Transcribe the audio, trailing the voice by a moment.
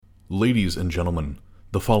Ladies and gentlemen,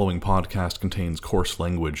 the following podcast contains coarse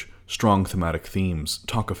language, strong thematic themes,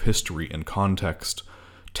 talk of history and context,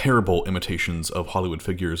 terrible imitations of Hollywood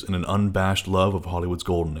figures, and an unabashed love of Hollywood's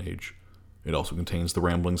golden age. It also contains the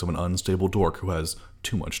ramblings of an unstable dork who has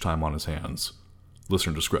too much time on his hands.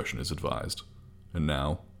 Listener discretion is advised. And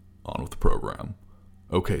now, on with the program.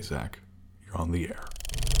 Okay, Zach, you're on the air.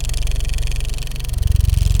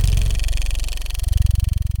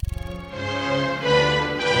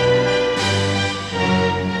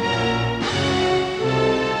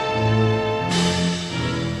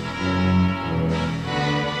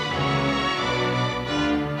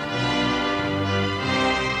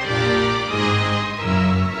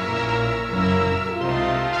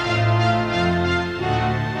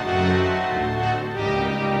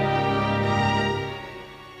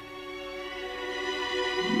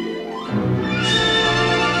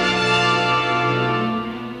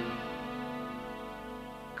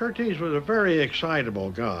 Curtiz was a very excitable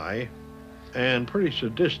guy and pretty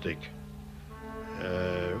sadistic.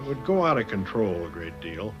 Would go out of control a great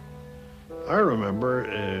deal. I remember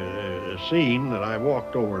a scene that I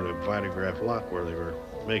walked over to the Vitagraph lot where they were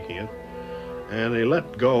making it, and they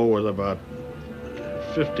let go with about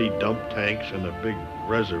 50 dump tanks and a big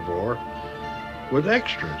reservoir with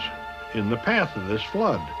extras in the path of this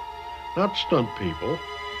flood. Not stunt people,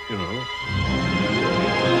 you know.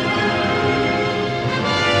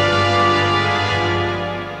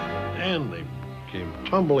 And they came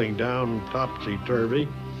tumbling down topsy-turvy,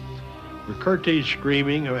 with Curtiz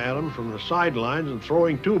screaming at them from the sidelines and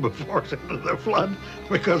throwing 2x4s into the flood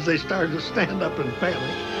because they started to stand up in panic.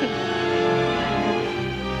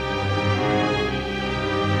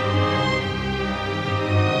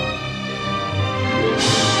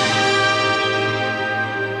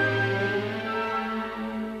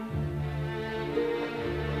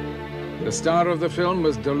 The star of the film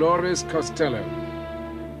was Dolores Costello.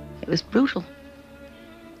 It was brutal.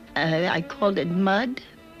 I called it Mud,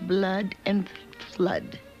 Blood, and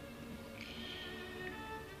Flood.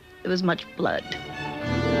 There was much blood.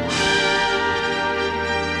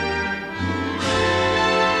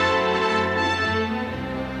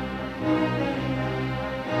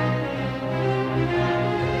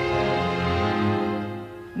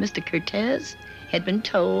 Mr. Curtiz had been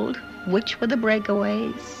told which were the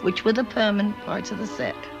breakaways, which were the permanent parts of the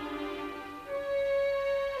set.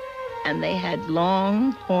 And they had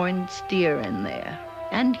long-horned steer in there,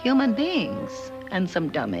 and human beings, and some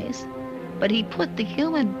dummies. But he put the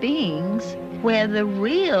human beings where the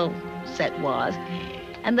real set was,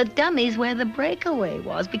 and the dummies where the breakaway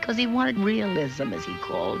was, because he wanted realism, as he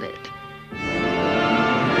called it.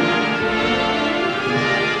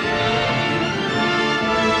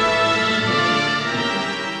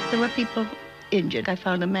 There were people injured. I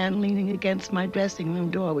found a man leaning against my dressing room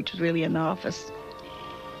door, which was really an office.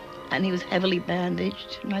 And he was heavily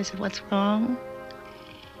bandaged. And I said, "What's wrong?"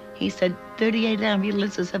 He said, 38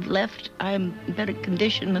 ambulances have left. I'm in better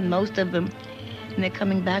condition than most of them, and they're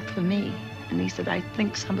coming back for me. And he said, "I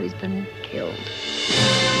think somebody's been killed."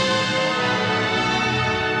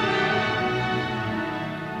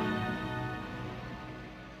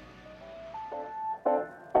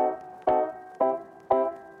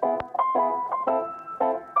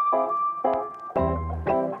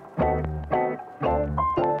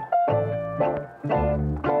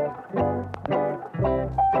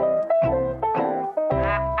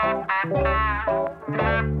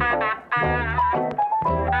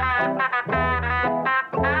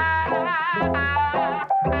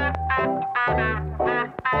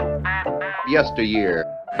 Yesteryear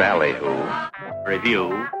Ballyhoo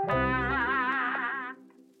Review.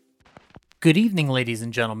 Good evening, ladies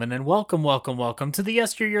and gentlemen, and welcome to the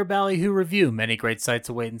Yesteryear Ballyhoo Review. Many great sights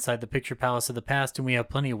await inside the picture palace of the past, and we have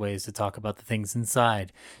plenty of ways to talk about the things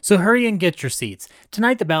inside. So hurry and get your seats.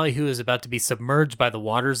 Tonight, the Ballyhoo is about to be submerged by the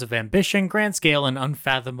waters of ambition, grand scale, and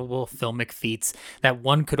unfathomable filmic feats that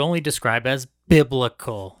one could only describe as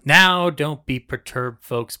biblical. Now, don't be perturbed,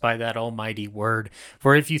 folks, by that almighty word,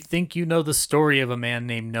 for if you think you know the story of a man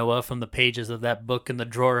named Noah from the pages of that book in the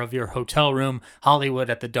drawer of your hotel room, Hollywood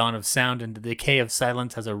at the dawn of sound and the decay of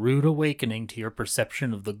silence has a rude awakening to your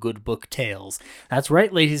perception of the good book tales. That's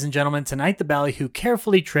right, ladies and gentlemen, tonight the Ballyhoo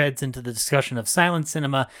carefully treads into the discussion of silent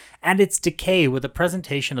cinema and its decay with a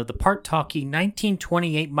presentation of the part-talky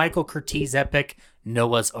 1928 Michael Curtiz epic,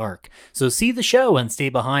 Noah's Ark. So see the show and stay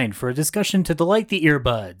behind for a discussion to delight the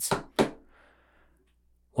earbuds.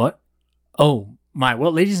 What? Oh,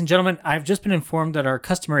 Well, ladies and gentlemen, I've just been informed that our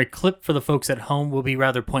customary clip for the folks at home will be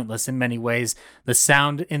rather pointless in many ways. The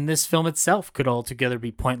sound in this film itself could altogether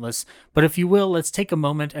be pointless. But if you will, let's take a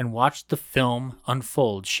moment and watch the film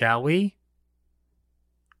unfold, shall we?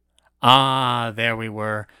 Ah, there we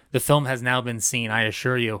were. The film has now been seen, I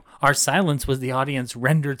assure you. Our silence was the audience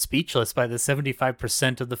rendered speechless by the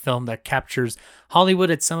 75% of the film that captures Hollywood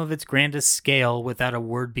at some of its grandest scale without a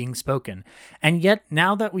word being spoken. And yet,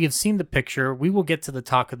 now that we have seen the picture, we will get to the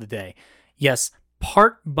talk of the day. Yes,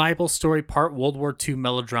 part Bible story, part World War II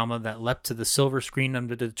melodrama that leapt to the silver screen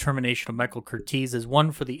under the determination of Michael Curtiz is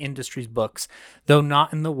one for the industry's books, though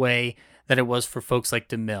not in the way that it was for folks like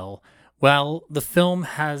DeMille. Well, the film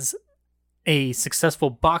has a successful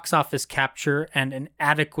box office capture and an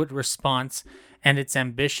adequate response, and its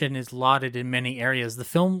ambition is lauded in many areas. The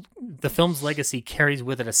film's legacy carries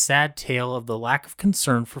with it a sad tale of the lack of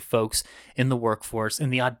concern for folks in the workforce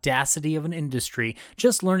and the audacity of an industry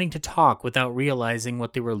just learning to talk without realizing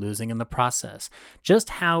what they were losing in the process. Just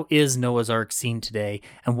how is Noah's Ark seen today,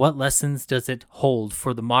 and what lessons does it hold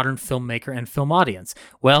for the modern filmmaker and film audience?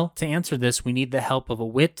 Well, to answer this, we need the help of a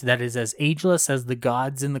wit that is as ageless as the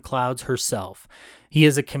gods in the clouds herself. He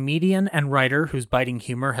is a comedian and writer whose biting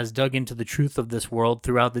humor has dug into the truth of this world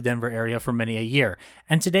throughout the Denver area for many a year.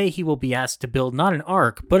 And today he will be asked to build not an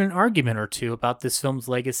arc, but an argument or two about this film's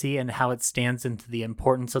legacy and how it stands into the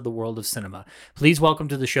importance of the world of cinema. Please welcome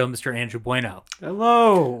to the show, Mr. Andrew Bueno.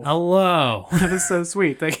 Hello. Hello. That is so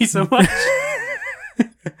sweet. Thank you so much.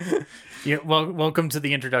 Yeah, well, welcome to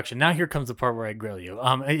the introduction. Now here comes the part where I grill you.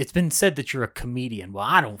 It's been said that you're a comedian. Well,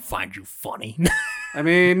 I don't find you funny. I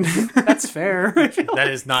mean, that's fair. That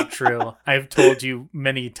is not true. I've told you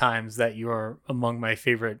many times that you are among my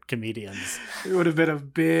favorite comedians. It would have been a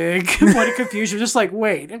big point of confusion. Just like,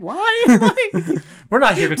 wait, why? We're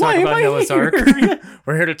not here to talk about Noah's Ark. here?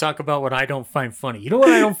 We're here to talk about what I don't find funny. You know what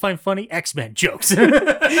I don't find funny? X-Men jokes.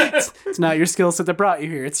 It's not your skill set that brought you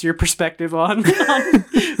here. It's your perspective on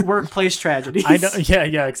workplace tragedies. I know.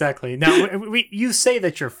 Yeah, exactly. Now, you say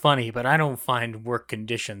that you're funny, but I don't find work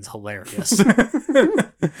conditions hilarious.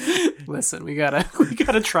 Listen, we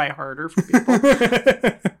gotta try harder for people.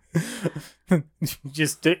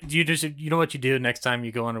 You know what you do next time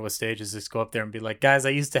you go onto a stage is just go up there and be like, guys, I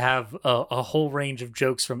used to have a whole range of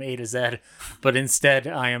jokes from A to Z, but instead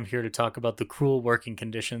I am here to talk about the cruel working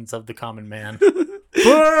conditions of the common man.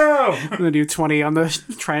 I'm gonna do 20 on the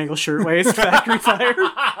triangle shirtwaist factory fire.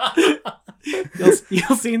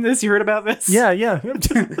 You'll seen this? You heard about this? Yeah.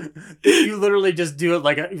 You literally just do it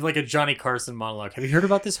like a Johnny Carson monologue. Have you heard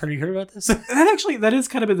about this? That is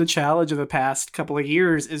kind of been the challenge of the past couple of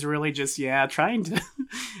years, is really just trying to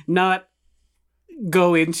not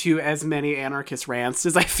go into as many anarchist rants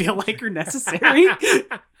as I feel like are necessary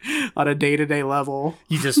on a day-to-day level.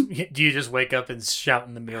 Do you just wake up and shout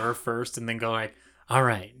in the mirror first and then go like, all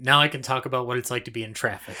right, now I can talk about what it's like to be in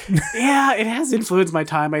traffic. Yeah, it has influenced my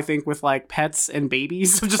time, I think, with like pets and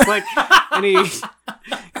babies. Just like any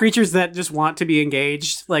creatures that just want to be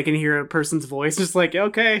engaged, like, and hear a person's voice. Just like,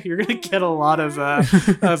 okay, you're gonna get a lot of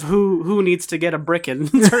who needs to get a brickin'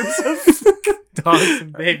 in terms of dogs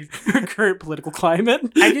and babies. Current political climate.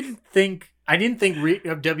 I didn't think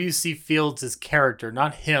W.C. Fields' character,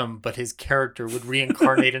 not him, but his character would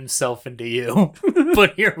reincarnate himself into you.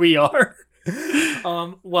 But here we are.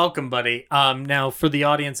 Welcome, buddy. Now, for the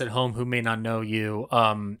audience at home who may not know you,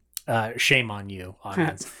 shame on you,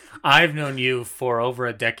 audience. I've known you for over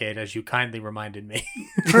a decade, as you kindly reminded me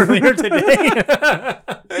earlier today.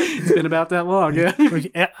 It's been about that long,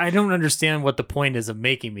 yeah. I don't understand what the point is of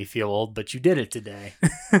making me feel old, but you did it today.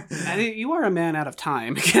 You are a man out of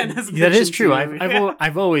time. Again, that is true.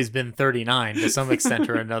 I've always been 39 to some extent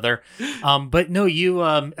or another. But no,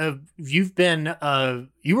 you've been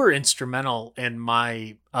you were instrumental in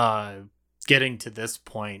my getting to this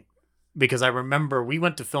point. Because I remember we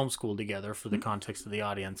went to film school together, for the context of the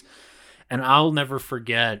audience. And I'll never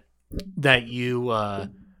forget that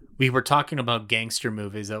we were talking about gangster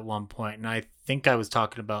movies at one point. And I think I was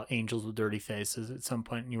talking about Angels with Dirty Faces at some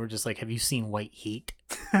point. And you were just like, have you seen White Heat?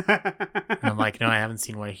 And I'm like, no, I haven't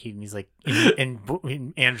seen White Heat. And he's like,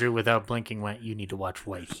 and Andrew, without blinking, went, you need to watch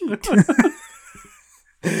White Heat.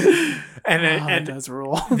 And it does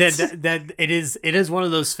rule. that it is one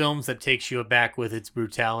of those films that takes you aback with its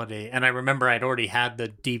brutality. And I remember I'd already had the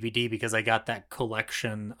DVD because I got that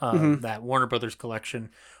collection, that Warner Brothers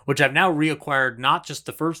collection, which I've now reacquired, not just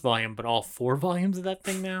the first volume, but all 4 volumes of that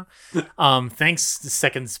thing now. Thanks to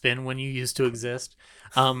Second Spin when you used to exist.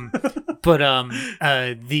 But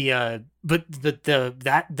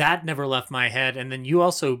that never left my head. And then you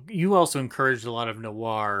also encouraged a lot of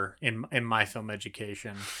noir in my film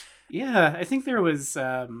education. Yeah, I think there was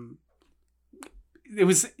it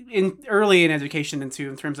was early in education into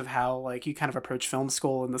in terms of how like you kind of approach film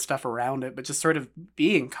school and the stuff around it, but just sort of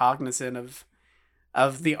being cognizant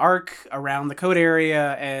of the arc around the code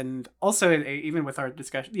area, and also even with our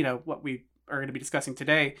discussion, what we are going to be discussing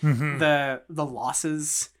today, the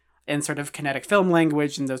losses and sort of kinetic film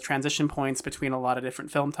language and those transition points between a lot of different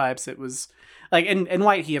film types. It was like, and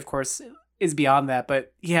White Heat, of course, is beyond that,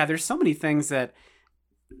 but yeah, there's so many things that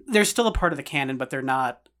they're still a part of the canon, but they're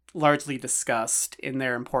not largely discussed in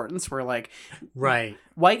their importance, where like Right.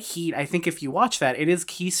 White Heat, I think if you watch that, it is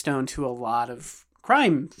keystone to a lot of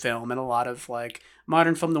crime film and a lot of like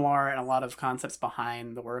modern film noir and a lot of concepts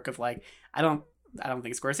behind the work of like, I don't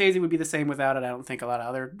think Scorsese would be the same without it. I don't think a lot of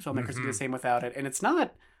other filmmakers would be the same without it. And it's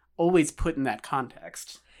not always put in that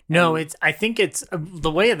context. No, I think it's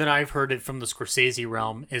the way that I've heard it from the Scorsese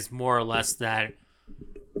realm is more or less that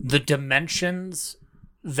the dimensions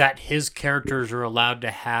that his characters are allowed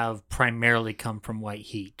to have primarily come from White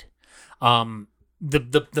Heat.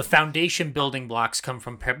 The foundation building blocks come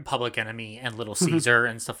from Public Enemy and Little Caesar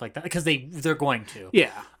and stuff like that, because they're going to.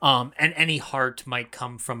 Yeah. And any heart might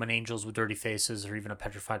come from an Angels with Dirty Faces or even a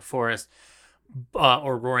Petrified Forest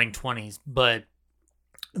or Roaring Twenties, but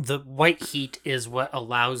the White Heat is what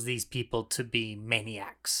allows these people to be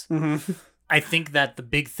maniacs. I think that the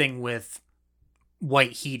big thing with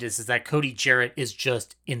White Heat is that Cody Jarrett is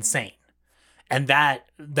just insane. And that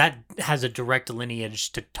has a direct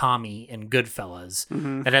lineage to Tommy in Goodfellas.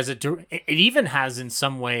 That has it even has in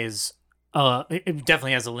some ways, it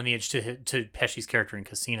definitely has a lineage to Pesci's character in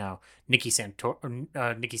Casino, Nicky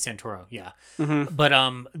Santoro, yeah.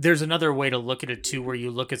 But there's another way to look at it too, where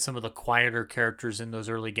you look at some of the quieter characters in those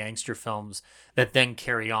early gangster films that then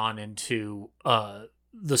carry on into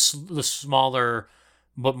the smaller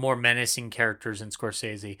but more menacing characters in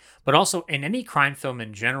Scorsese, but also in any crime film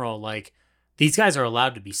in general. Like, these guys are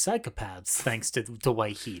allowed to be psychopaths thanks to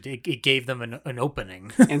White Heat. It gave them an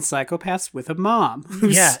opening. And psychopaths with a mom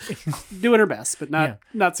who's doing her best, but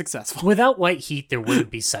not successful. Without White Heat, there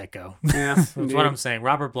wouldn't be Psycho. Yeah, That's what I'm saying.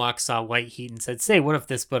 Robert Bloch saw White Heat and said, say, what if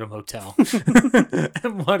this but a motel?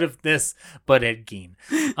 And what if this but Ed Gein?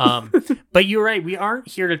 But you're right. We aren't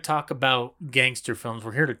here to talk about gangster films.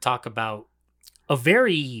 We're here to talk about a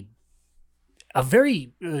very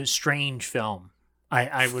strange film.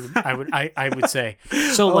 I would say.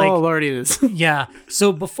 So like, oh Lord, it is. Yeah.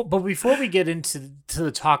 So before we get into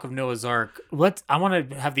the talk of Noah's Ark, I want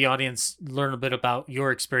to have the audience learn a bit about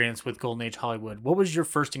your experience with Golden Age Hollywood. What was your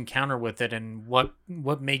first encounter with it, and what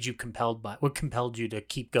made you what compelled you to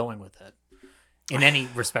keep going with it in any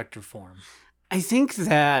respective form? I think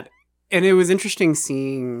that, and it was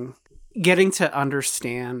interesting getting to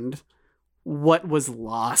understand what was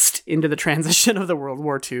lost into the transition of the World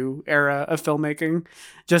War II era of filmmaking,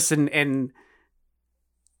 just in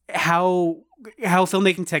how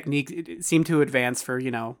filmmaking technique seemed to advance for,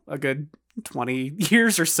 a good 20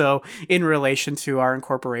 years or so in relation to our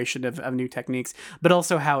incorporation of new techniques, but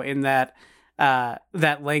also how in that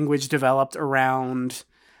language developed around,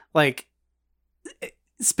 like,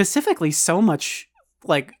 specifically so much,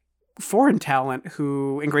 like, foreign talent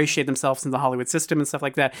who ingratiate themselves in the Hollywood system and stuff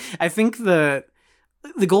like that. I think the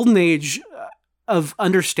golden age of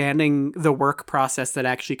understanding the work process that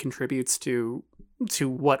actually contributes to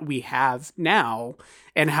what we have now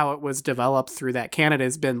and how it was developed through that canon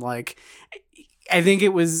has been, like, I think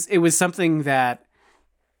it was something that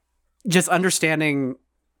just understanding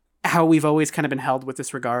how we've always kind of been held with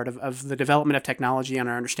this regard of the development of technology and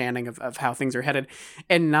our understanding of how things are headed,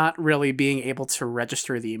 and not really being able to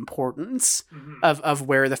register the importance of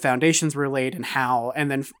where the foundations were laid and how,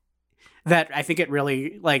 and then that I think it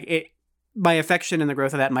really, like, it, my affection and the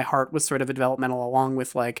growth of that in my heart was sort of developmental, along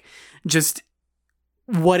with, like, just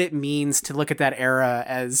what it means to look at that era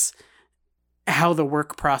as how the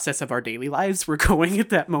work process of our daily lives were going at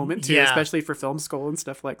that moment too, especially for film school and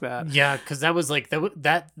stuff like that. Yeah, because that was like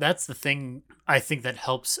that's the thing I think that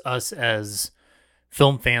helps us as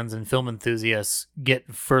film fans and film enthusiasts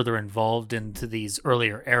get further involved into these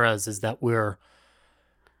earlier eras, is that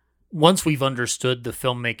once we've understood the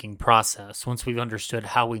filmmaking process, once we've understood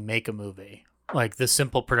how we make a movie, like the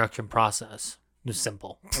simple production process.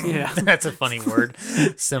 Simple. Yeah. That's a funny word.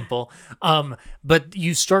 Simple. But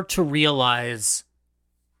you start to realize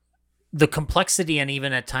the complexity and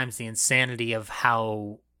even at times the insanity of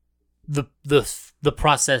how the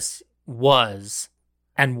process was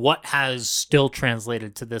and what has still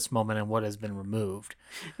translated to this moment and what has been removed.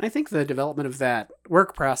 I think the development of that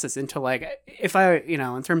work process into, like, if I,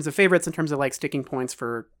 in terms of favorites, in terms of, like, sticking points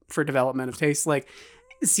for development of taste, like,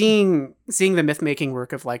 seeing the myth making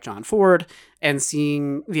work of like John Ford and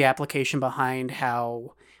seeing the application behind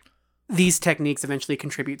how these techniques eventually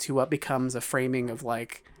contribute to what becomes a framing of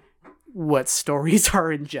like what stories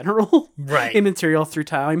are in general, Right. immaterial through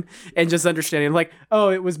time, and just understanding like, oh,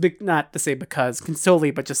 it was not to say because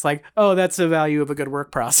solely, but just like, oh, that's a value of a good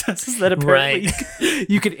work process that apparently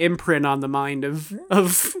you could imprint on the mind of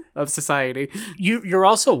society. You're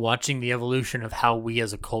also watching the evolution of how we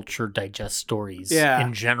as a culture digest stories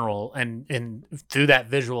in general, and through that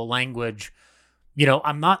visual language. You know,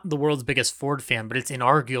 I'm not the world's biggest Ford fan, but it's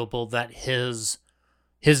inarguable that his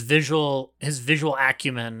visual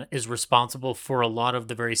acumen is responsible for a lot of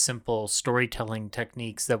the very simple storytelling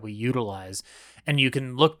techniques that we utilize. And you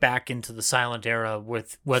can look back into the silent era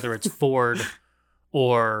with whether it's Ford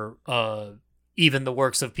or even the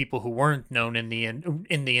works of people who weren't known in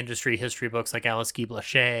the industry history books like Alice Guy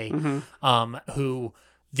Blaché, who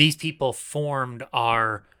these people formed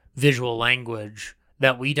our visual language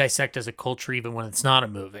that we dissect as a culture even when it's not a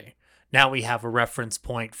movie. Now we have a reference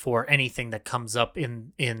point for anything that comes up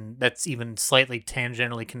in that's even slightly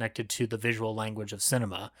tangentially connected to the visual language of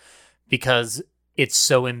cinema, because it's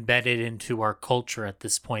so embedded into our culture at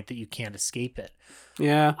this point that you can't escape it.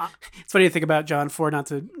 Yeah. It's funny to think about John Ford, not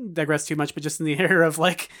to digress too much, but just in the era of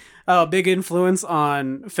like big influence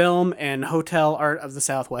on film and hotel art of the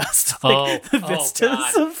Southwest. Like, the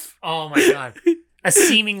vistas of... Oh my God. A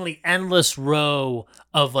seemingly endless row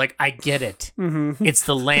of like, I get it. Mm-hmm. It's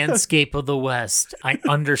the landscape of the West. I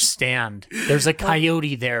understand. There's a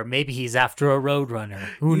coyote there. Maybe he's after a roadrunner.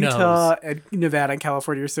 Who knows? Utah and Nevada and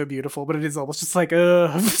California are so beautiful, but it is almost just like,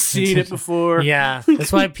 I've seen it before. Yeah,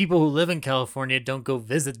 that's why people who live in California don't go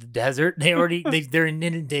visit the desert. They're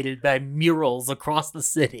inundated by murals across the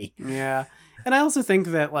city. Yeah, and I also think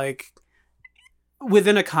that like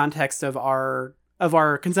within a context of our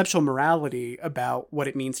conceptual morality about what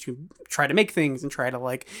it means to try to make things and try to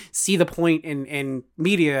like see the point in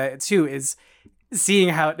media too, is seeing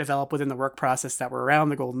how it developed within the work process that were around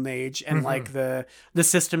the Golden Age and like the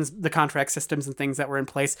systems, the contract systems and things that were in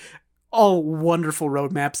place. All wonderful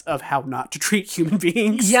roadmaps of how not to treat human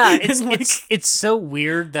beings. Yeah, it's so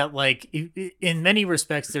weird that like in many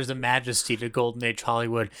respects there's a majesty to Golden Age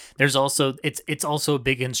Hollywood. There's also it's also a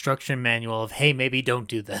big instruction manual of, hey, maybe don't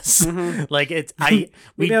do this. Like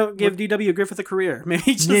we don't give D.W. Griffith a career.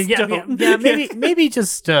 Maybe just maybe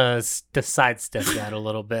just sidestep that a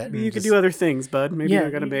little bit. You could do other things, bud. Maybe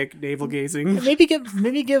you're gonna make navel gazing. Maybe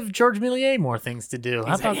give George Méliès more things to do.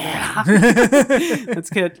 How about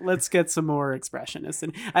that? Let's get some more expressionists.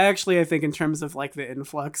 And I think in terms of like the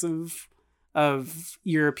influx of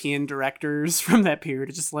European directors from that period,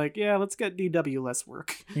 it's just like, yeah, let's get DW less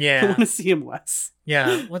work. Yeah. I want to see him less.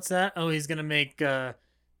 Yeah. What's that? Oh, he's gonna make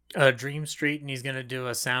Dream Street and he's gonna do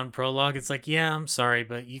a sound prologue. It's like, yeah, I'm sorry,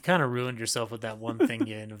 but you kind of ruined yourself with that one thing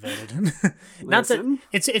you innovated. Not that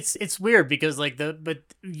it's weird because like but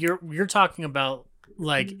you're talking about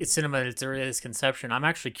like cinema at its earliest conception. I'm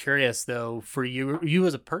actually curious though, for you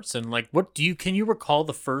as a person, like can you recall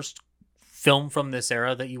the first film from this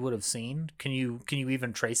era that you would have seen? Can you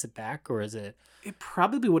even trace it back, or is it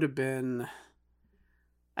probably would have been,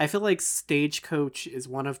 I feel like Stagecoach is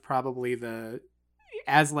one of probably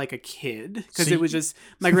as like a kid, because it was just,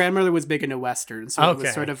 my grandmother was big into Westerns, so it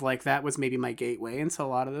was sort of like that was maybe my gateway into a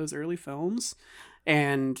lot of those early films.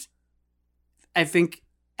 And I think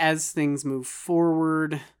as things move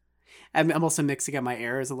forward, I'm also mixing up my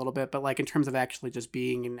eras a little bit, but like in terms of actually just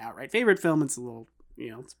being an outright favorite film, it's a little,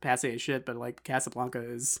 it's passe as shit, but like Casablanca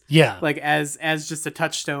is like as just a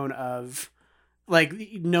touchstone of like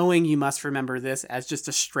knowing you must remember this as just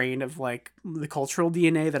a strain of like the cultural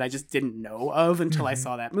DNA that I just didn't know of until I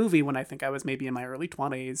saw that movie when I think I was maybe in my early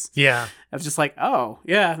 20s. Yeah. I was just like, oh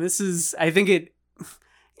yeah, this is, I think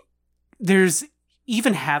there's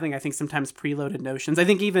even having, I think, sometimes preloaded notions. I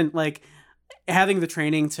think even like having the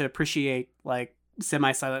training to appreciate like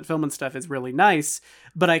semi-silent film and stuff is really nice,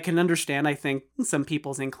 but I can understand, I think, some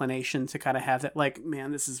people's inclination to kind of have that like,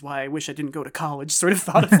 man, this is why I wish I didn't go to college sort of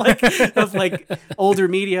thought of like older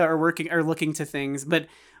media or looking to things. But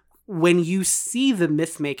when you see the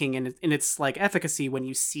myth making in its like efficacy, when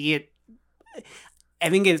you see it, I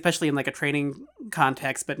think especially in like a training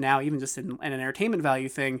context, but now even just in an entertainment value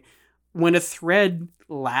thing, when a thread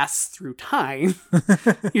lasts through time,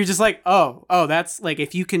 you're just like, oh, that's like,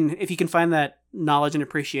 if you can find that knowledge and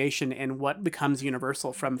appreciation in what becomes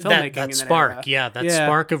universal from filmmaking, that spark,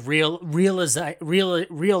 spark of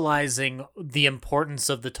realizing the importance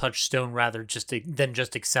of the touchstone rather than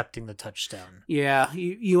just accepting the touchstone. Yeah,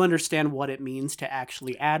 you understand what it means to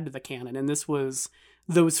actually add to the canon, and this was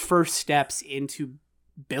those first steps into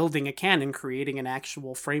building a canon, creating an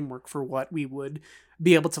actual framework for what we would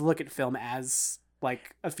be able to look at film as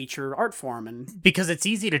like a feature art form. And because it's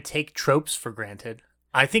easy to take tropes for granted.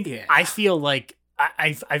 I think Yeah. I feel like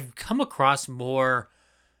I've come across more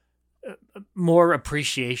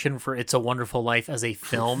appreciation for It's a Wonderful Life as a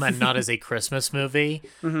film and not as a Christmas movie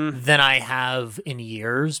than I have in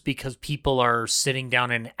years, because people are sitting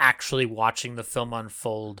down and actually watching the film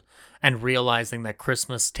unfold and realizing that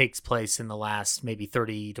Christmas takes place in the last maybe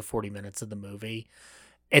 30 to 40 minutes of the movie.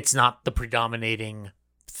 It's not the predominating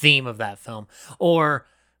theme of that film. Or,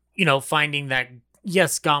 finding that,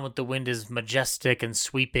 yes, Gone with the Wind is majestic and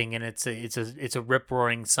sweeping, and it's a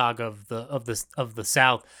rip-roaring saga of the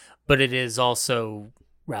South, but it is also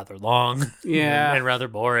rather long, and rather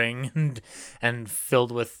boring, and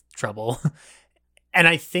filled with trouble. And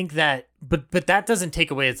I think that, but that doesn't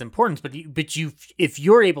take away its importance. But if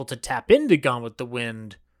you're able to tap into Gone with the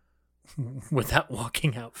Wind without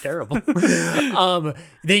walking out terrible,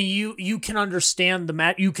 then you can understand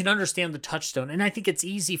you can understand the touchstone. And I think it's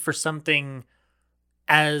easy for something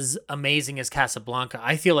as amazing as Casablanca.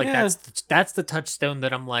 I feel like that's the touchstone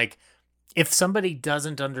that I'm like, if somebody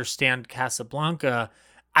doesn't understand Casablanca,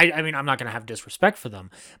 I mean, I'm not going to have disrespect for them,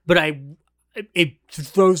 but it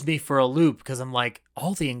throws me for a loop, because I'm like,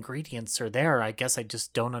 all the ingredients are there. I guess I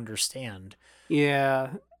just don't understand.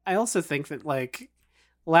 Yeah. I also think that like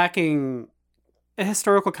lacking a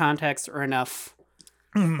historical context or enough,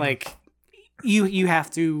 like you have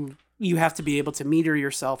to be able to meter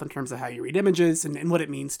yourself in terms of how you read images and what it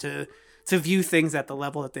means to view things at the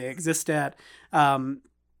level that they exist at.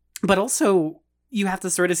 But also you have to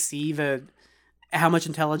sort of see how much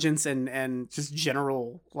intelligence and just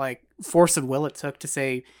general like force of will it took to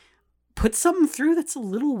say, put something through that's a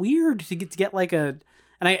little weird to get like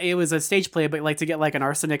it was a stage play, but like to get like an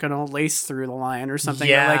arsenic and old lace through the line or something.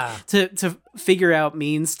 Yeah. Or like to figure out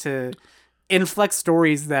means to inflect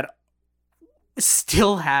stories that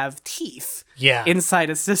still have teeth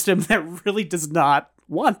inside a system that really does not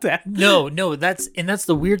want that. No, that's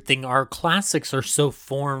the weird thing. Our classics are so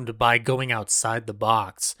formed by going outside the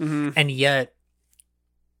box. And yet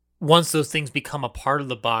once those things become a part of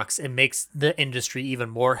the box, it makes the industry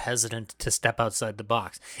even more hesitant to step outside the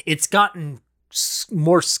box. It's gotten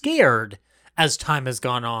more scared as time has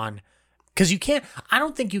gone on, because I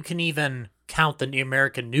don't think you can even count the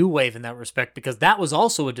American New Wave in that respect, because that was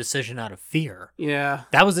also a decision out of fear. Yeah.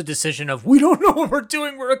 That was a decision of, we don't know what we're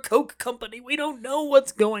doing. We're a Coke company. We don't know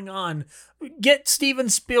what's going on. Get Steven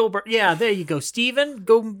Spielberg. Yeah, there you go. Steven,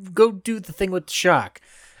 go do the thing with Shock.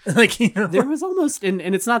 Like, there was almost, and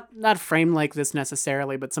it's not framed like this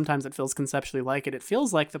necessarily, but sometimes it feels conceptually like it. It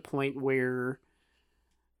feels like the point where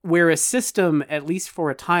a system, at least for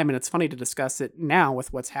a time, and it's funny to discuss it now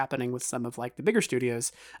with what's happening with some of like the bigger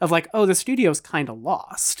studios, of like, oh, the studio's kind of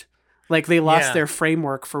lost. Like they lost their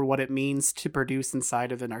framework for what it means to produce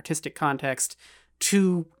inside of an artistic context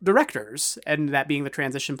to directors, and that being the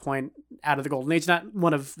transition point out of the golden age. Not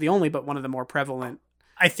one of the only, but one of the more prevalent.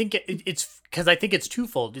 I think it's because I think it's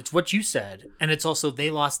twofold. It's what you said, and it's also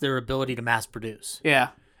they lost their ability to mass produce. Yeah.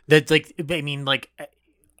 That, like, I mean, like,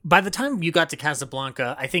 by the time you got to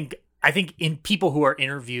Casablanca, I think in people who are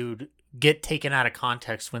interviewed get taken out of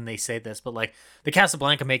context when they say this, but like the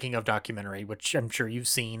Casablanca making of documentary, which I'm sure you've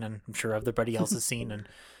seen and I'm sure everybody else has seen, and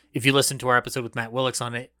if you listened to our episode with Matt Willix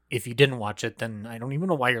on it, if you didn't watch it, then I don't even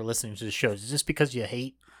know why you're listening to the show. Is it just because you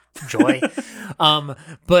hate Joy? No,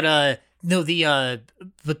 but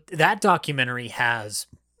that documentary has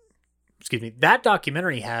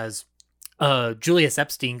Julius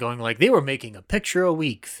Epstein going like, they were making a picture a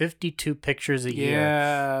week, 52 pictures a year.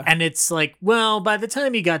 Yeah. And it's like, well, by the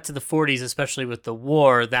time you got to the 40s, especially with the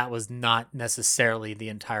war, that was not necessarily the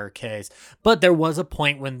entire case. But there was a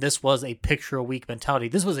point when this was a picture a week mentality.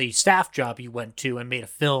 This was a staff job you went to and made a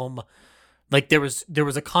film. Like there was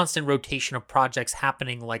a constant rotation of projects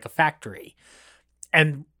happening like a factory.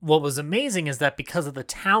 And what was amazing is that because of the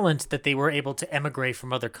talent that they were able to emigrate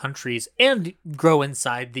from other countries and grow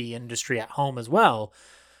inside the industry at home as well,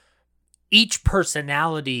 each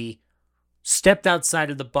personality stepped outside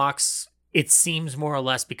of the box, it seems, more or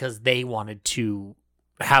less because they wanted to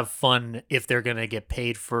have fun if they're going to get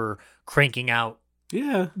paid for cranking out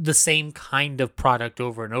the same kind of product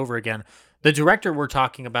over and over again. The director we're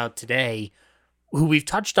talking about today, who we've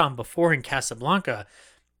touched on before in Casablanca,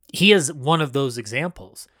 he is one of those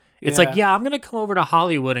examples. It's like, I'm going to come over to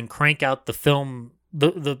Hollywood and crank out the film,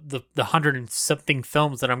 the 100 and something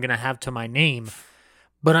films that I'm going to have to my name,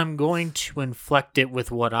 but I'm going to inflect it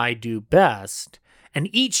with what I do best. And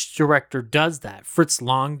each director does that. Fritz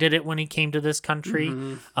Lang did it when he came to this country.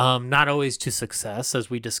 Not always to success, as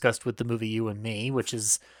we discussed with the movie You and Me, which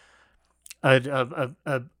is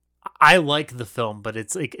I like the film, but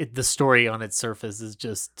it's like the story on its surface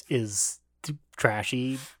is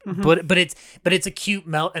trashy. But it's a cute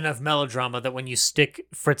enough melodrama that when you stick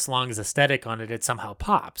Fritz Lang's aesthetic on it, it somehow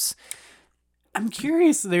pops. I'm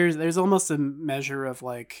curious. There's almost a measure of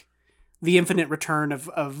like the infinite return of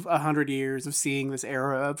 100 years of seeing this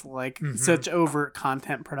era of like such overt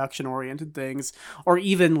content production oriented things, or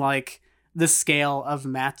even like the scale of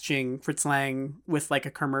matching Fritz Lang with like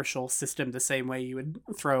a commercial system the same way you would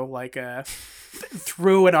throw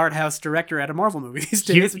an art house director at a Marvel movie these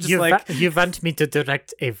days. You want me to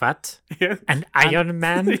direct a what? An Iron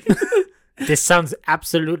Man? This sounds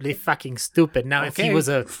absolutely fucking stupid. Now, if he was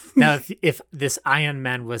if this Iron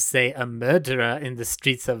Man was, say, a murderer in the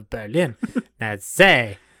streets of Berlin, I'd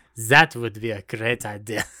say that would be a great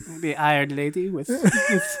idea. Maybe Iron Lady with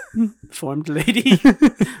formed lady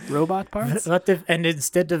robot parts. What if, and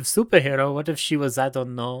instead of superhero, what if she was, I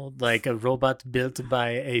don't know, like a robot built by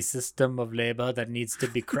a system of labor that needs to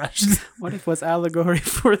be crushed? What if it was allegory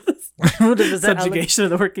for the subjugation of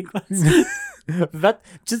the working class? But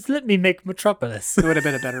just let me make Metropolis. It would have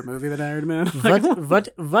been a better movie than Iron Man.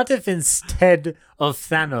 What if instead of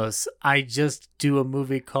Thanos, I just do a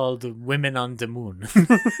movie called Women on the Moon?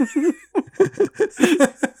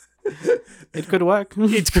 It could work.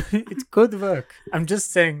 It could work. I'm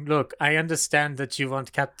just saying, look, I understand that you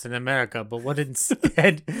want Captain America, but what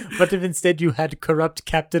if instead you had corrupt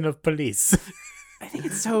Captain of Police? I think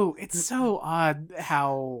it's so odd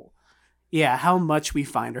how much we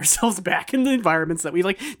find ourselves back in the environments that we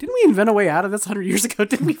like. Didn't we invent a way out of this 100 years ago?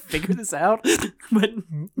 Didn't we figure this out? But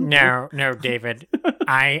no, David.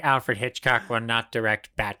 I, Alfred Hitchcock, will not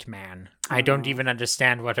direct Batman. I don't even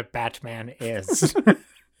understand what a Batman is.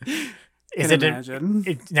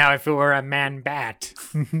 Now, if it were a man bat,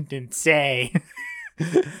 then say...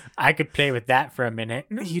 I could play with that for a minute.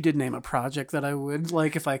 You did name a project that I would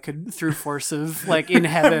like if I could, through force of like in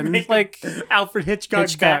heaven, like Alfred Hitchcock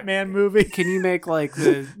Batman movie. Can you make like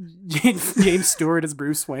the James Stewart as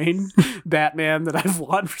Bruce Wayne Batman that I've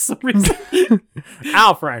wanted for some reason?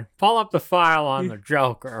 Alfred, pull up the file on the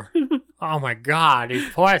Joker. Oh my God, he's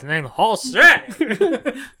poisoning the whole city.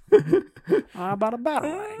 How about a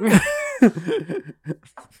Batarang?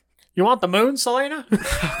 You want the moon, Selena?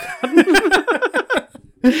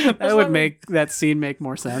 That would make that scene make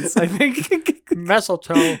more sense, I think.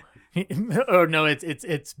 Mistletoe. Oh no,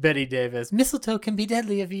 it's Betty Davis. Mistletoe can be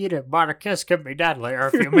deadly if you eat it, but a kiss can be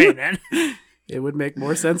deadlier if you mean it. It would make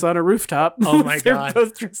more sense on a rooftop. Oh my God. They're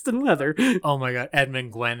both dressed in leather. Oh my God.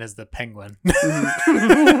 Edmund Gwenn as the penguin. God,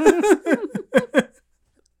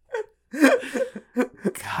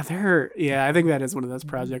 I think that is one of those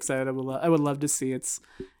projects I would love to see.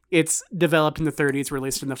 It's developed in the 30s,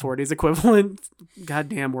 released in the 40s, equivalent.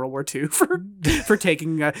 Goddamn World War II for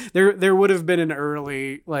taking. There would have been an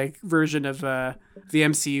early like version of the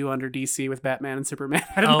MCU under DC with Batman and Superman.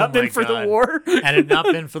 Had it not been for the war. Had it not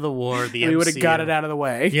been for the war, the we MCU would have got it out of the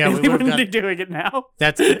way. Yeah, we wouldn't be doing it now.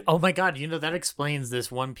 Oh my God! That explains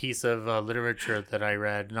this one piece of literature that I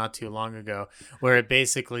read not too long ago, where it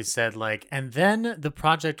basically said like, and then the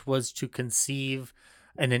project was to conceive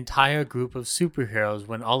an entire group of superheroes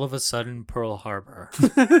when all of a sudden Pearl Harbor.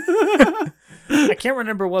 I can't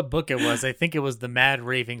remember what book it was. I think it was The Mad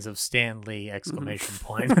Ravings of Stan Lee! !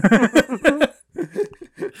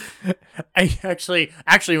 I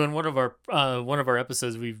actually when one of our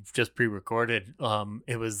episodes we've just pre-recorded,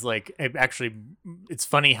 it was like it's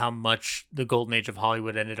funny how much the Golden Age of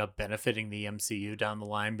Hollywood ended up benefiting the MCU down the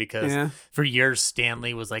line, because for years Stan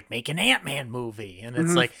Lee was like, make an Ant-Man movie, and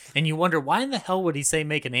it's like, and you wonder why in the hell would he say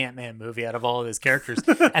make an Ant-Man movie out of all of his characters?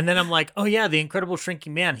 And then I'm like, oh yeah, the Incredible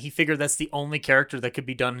Shrinking Man. He figured that's the only character that could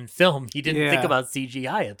be done in film. He didn't think about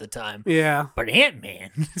CGI at the time. Yeah, but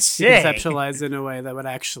Ant-Man, conceptualized in a way that would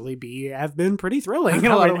actually have been pretty thrilling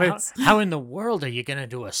in a lot of ways. How in the world are you gonna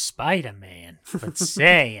do a Spider-Man, but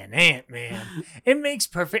say an Ant-Man? It makes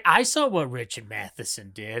perfect. I saw what Richard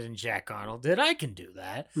Matheson did and Jack Arnold did. I can do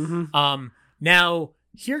that. Now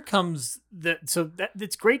here comes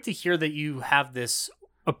it's great to hear that you have this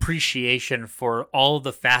appreciation for all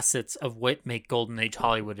the facets of what make Golden Age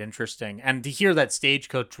Hollywood interesting, and to hear that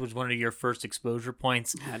Stagecoach was one of your first exposure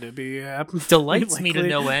points had to be delights me to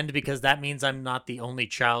no end, because that means I'm not the only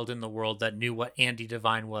child in the world that knew what Andy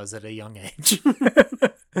Devine was at a young age.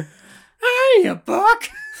 Hey, a book.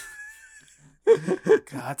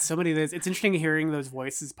 God, so many of those. It's interesting hearing those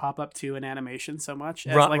voices pop up too in animation so much.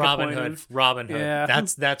 As Robin Hood. Yeah.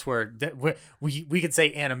 That's where we could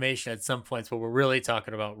say animation at some points, but we're really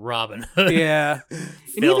talking about Robin Hood. Yeah.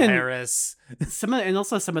 Phil Harris. And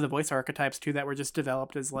also some of the voice archetypes too that were just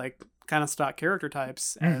developed as like kind of stock character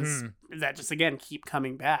types as that just again keep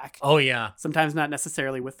coming back. Oh yeah. Sometimes not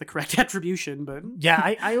necessarily with the correct attribution, but yeah,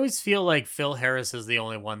 I always feel like Phil Harris is the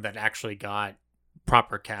only one that actually got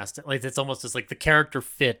proper cast. Like it's almost as like the character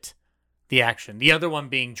fit the action. The other one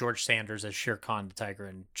being George Sanders as Shere Khan the tiger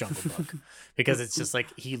in Jungle Book, because it's just like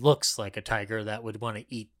he looks like a tiger that would want to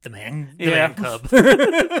eat the man cub.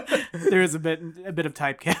 There is a bit of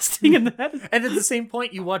typecasting in that. And at the same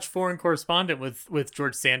point, you watch Foreign Correspondent with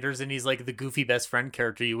George Sanders, and he's like the goofy best friend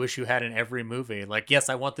character you wish you had in every movie. Like, yes,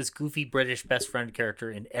 I want this goofy British best friend character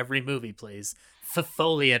in every movie, please.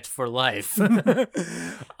 Foliate for life.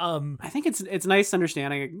 I think it's nice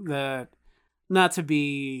understanding the not to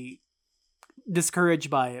be discouraged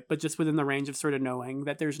by it, but just within the range of sort of knowing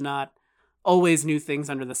that there's not always new things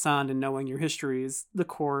under the sun, and knowing your history is the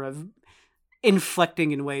core of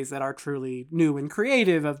inflecting in ways that are truly new and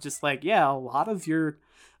creative. Of just like, yeah, a lot of your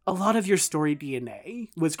story DNA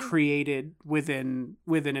was created within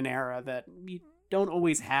an era that you don't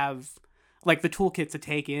always have like the toolkit to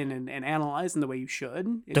take in and analyze in the way you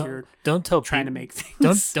should. Don't tell trying to make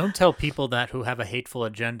things. Don't tell people that who have a hateful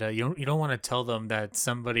agenda. You don't want to tell them that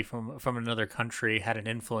somebody from another country had an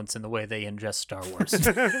influence in the way they ingest Star Wars.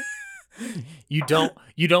 You don't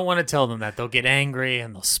want to tell them that. They'll get angry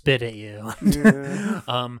and they'll spit at you. Yeah.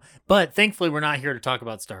 But thankfully, we're not here to talk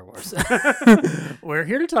about Star Wars. We're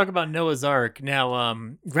here to talk about Noah's Ark.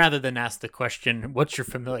 Now, rather than ask the question, "What's your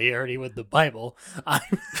familiarity with the Bible?" I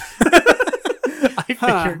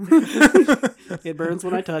figured it burns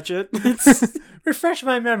when I touch it. Refresh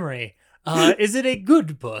my memory. Is it a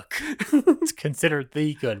good book? It's considered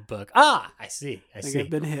the good book. Ah, I see. I see. I've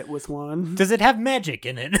been hit with one. Does it have magic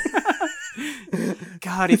in it?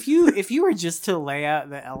 God, if you were just to lay out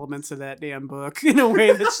the elements of that damn book in a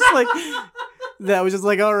way that's just like that was just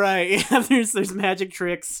like, all right, yeah, there's magic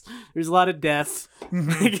tricks, there's a lot of death.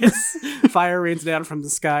 I guess fire rains down from the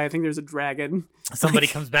sky. I think there's a dragon. Somebody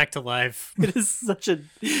comes back to life. It is such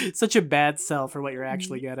a bad sell for what you're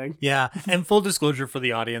actually getting. Yeah, and full disclosure for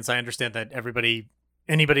the audience, I understand that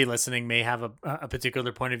anybody listening may have a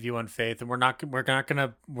particular point of view on faith, and we're not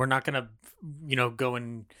gonna go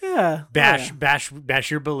and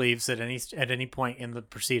bash your beliefs at any point in the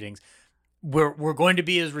proceedings. We're going to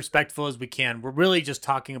be as respectful as we can. We're really just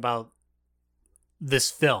talking about this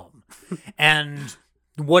film and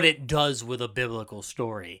what it does with a biblical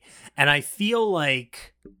story. And I feel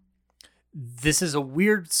like this is a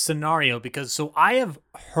weird scenario because I have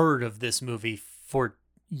heard of this movie for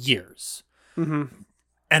years. Mm-hmm.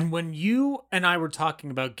 And when you and I were talking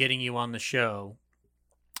about getting you on the show,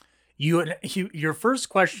 your first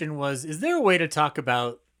question was, is there a way to talk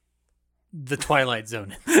about the Twilight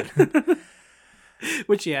Zone incident?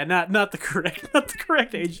 Which, yeah, not the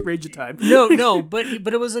correct age range of time. No, but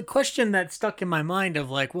it was a question that stuck in my mind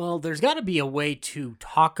of like, well, there's got to be a way to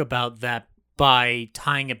talk about that by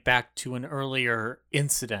tying it back to an earlier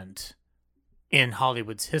incident in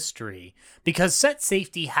Hollywood's history, because set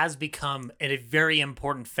safety has become a very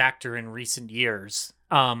important factor in recent years.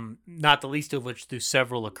 Not the least of which through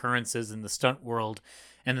several occurrences in the stunt world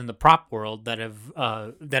and in the prop world that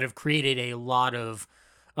have created a lot of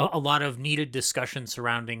needed discussion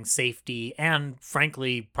surrounding safety and,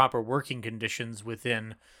 frankly, proper working conditions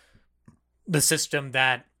within the system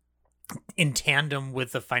that, in tandem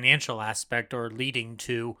with the financial aspect, are leading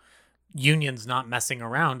to unions not messing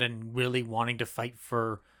around and really wanting to fight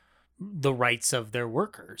for the rights of their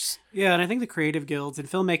workers. Yeah, and I think the creative guilds in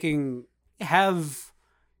filmmaking have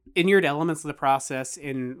inured elements of the process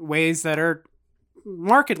in ways that are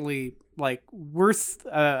markedly like worth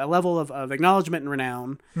a level of acknowledgement and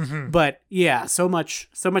renown. Mm-hmm. But yeah, so much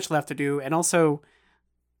left to do, and also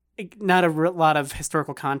not a lot of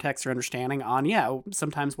historical context or understanding on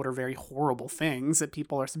sometimes what are very horrible things that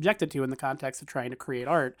people are subjected to in the context of trying to create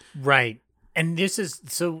art. Right. And this is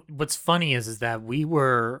so what's funny is that when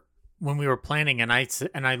we were planning and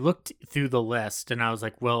I looked through the list and I was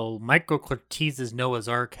like, well, Michael Curtiz's Noah's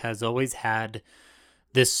Ark has always had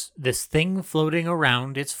this thing floating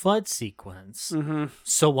around its flood sequence. Mm-hmm.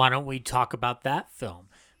 So why don't we talk about that film?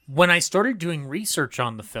 When I started doing research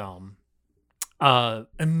on the film,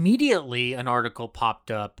 immediately an article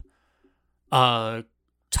popped up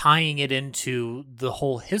tying it into the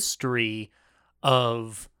whole history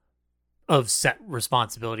of set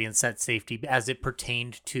responsibility and set safety as it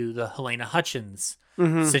pertained to the Helena Hutchins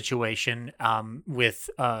situation with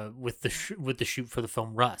the shoot for the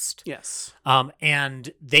film Rust. Yes.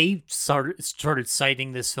 And they started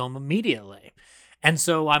citing this film immediately. And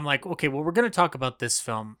so I'm like, okay, well, we're going to talk about this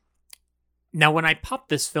film. Now, when I popped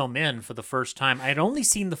this film in for the first time, I had only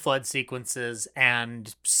seen the flood sequences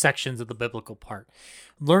and sections of the biblical part.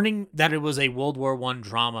 Learning that it was a World War I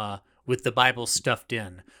drama with the Bible stuffed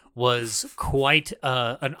in was quite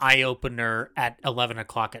an eye-opener at 11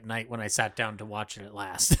 o'clock at night when I sat down to watch it at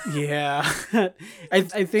last. Yeah. I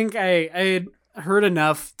think I had heard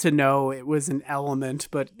enough to know it was an element,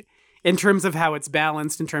 but in terms of how it's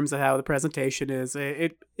balanced, in terms of how the presentation is,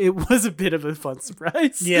 it was a bit of a fun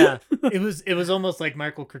surprise. Yeah. It was almost like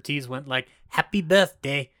Michael Curtiz went like, "Happy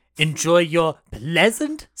birthday. Enjoy your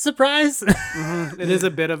pleasant surprise." It is a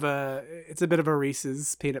bit of a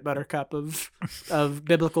Reese's peanut butter cup of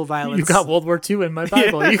biblical violence. You got World War II in my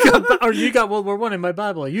Bible. Yeah. You got World War I in my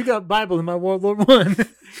Bible. You got Bible in my World War I.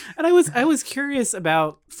 And I was curious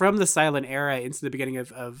about, from the silent era into the beginning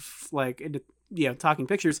of like, Talking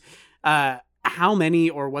Pictures, how many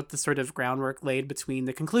or what the sort of groundwork laid between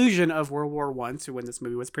the conclusion of World War I to when this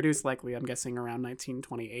movie was produced, likely, I'm guessing, around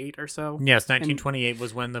 1928 or so. Yes, 1928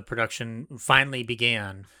 was when the production finally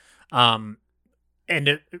began. And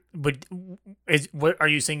what are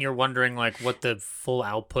you saying? You're wondering like what the full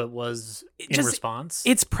output was in response?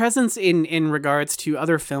 Its presence in regards to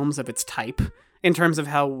other films of its type, in terms of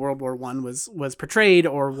how World War I was portrayed,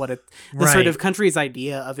 or what the sort of country's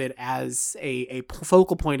idea of it as a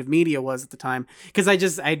focal point of media was at the time. Because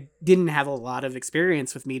I didn't have a lot of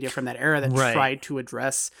experience with media from that era that tried to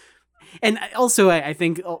address, and also I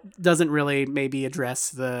think doesn't really maybe address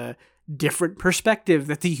the different perspective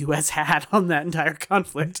that the U.S. had on that entire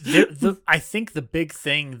conflict. I think the big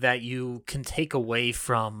thing that you can take away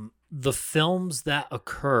from the films that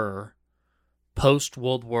occur post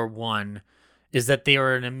World War I is that they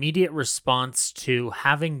are an immediate response to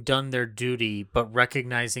having done their duty, but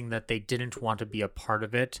recognizing that they didn't want to be a part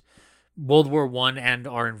of it. World War I and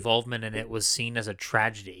our involvement in it was seen as a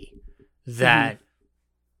tragedy that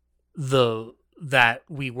that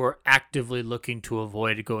we were actively looking to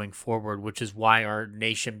avoid going forward, which is why our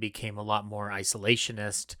nation became a lot more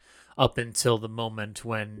isolationist up until the moment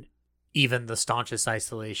when even the staunchest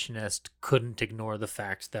isolationist couldn't ignore the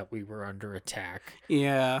fact that we were under attack.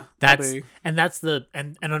 Yeah. And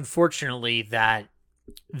unfortunately that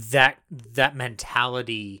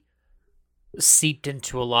mentality seeped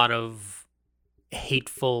into a lot of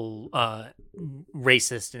hateful,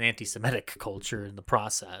 racist and anti-Semitic culture in the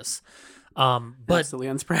process. But absolutely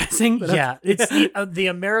unsurprising. But yeah, it's the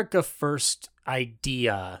America First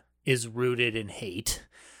idea is rooted in hate.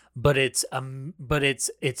 But its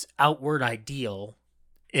outward ideal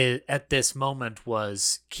at this moment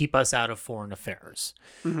was keep us out of foreign affairs.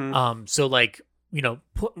 So like,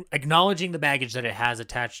 acknowledging the baggage that it has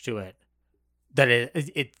attached to it, that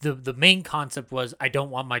the main concept was, I don't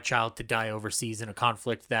want my child to die overseas in a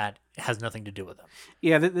conflict that has nothing to do with them.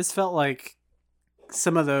 Yeah, this felt like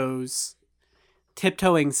some of those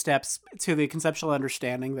tiptoeing steps to the conceptual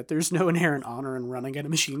understanding that there's no inherent honor in running at a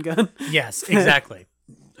machine gun. Yes, exactly.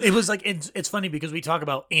 It was like, it's funny because we talk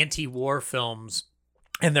about anti-war films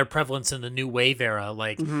and their prevalence in the New Wave era,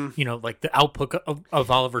 like, like the output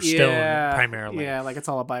of Oliver Stone primarily. Yeah, like it's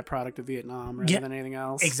all a byproduct of Vietnam rather than anything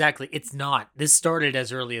else. Exactly. It's not. This started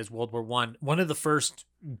as early as World War I. One of the first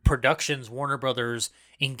productions Warner Brothers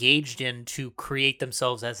engaged in to create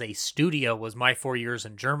themselves as a studio was My 4 Years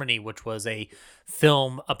in Germany, which was a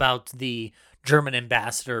film about the German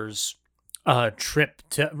ambassador's trip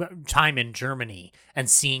to time in Germany and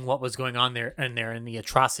seeing what was going on there and the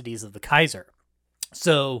atrocities of the Kaiser.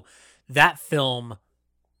 So that film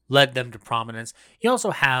led them to prominence. You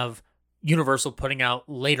also have Universal putting out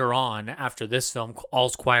later on after this film,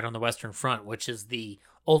 All's Quiet on the Western Front, which is the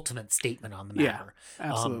ultimate statement on the matter.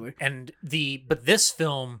 Yeah, absolutely. But this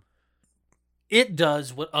film, it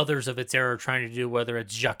does what others of its era are trying to do, whether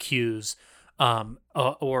it's Jacques Hughes,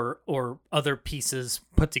 or other pieces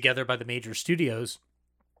put together by the major studios,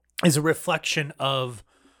 is a reflection of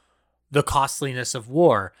the costliness of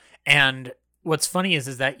war. And what's funny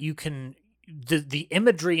is that you can the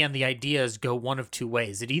imagery and the ideas go one of two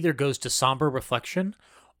ways. It either goes to somber reflection,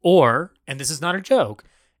 or, and this is not a joke,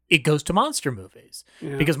 it goes to monster movies,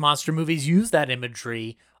 because monster movies use that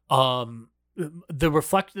imagery. The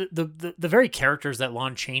very characters that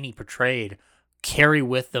Lon Chaney portrayed carry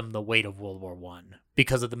with them the weight of World War I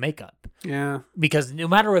because of the makeup. Yeah. Because no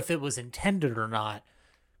matter if it was intended or not,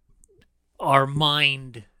 our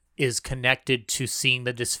mind is connected to seeing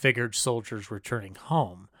the disfigured soldiers returning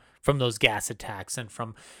home, those gas attacks and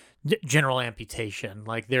from general amputation.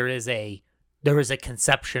 Like there is a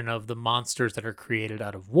conception of the monsters that are created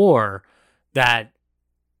out of war that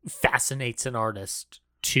fascinates an artist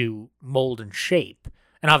to mold and shape.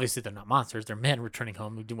 And obviously they're not monsters, they're men returning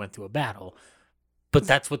home who went through a battle. But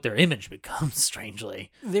that's what their image becomes,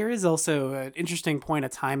 strangely. There is also an interesting point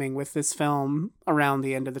of timing with this film around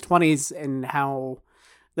the end of the 20s and how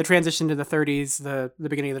the transition to the 30s, the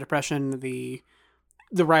beginning of the Depression, the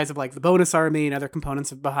rise of like the bonus army and other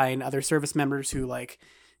components behind other service members who like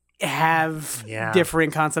have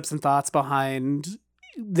differing concepts and thoughts behind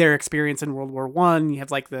their experience in World War One. You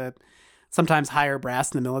have like the sometimes higher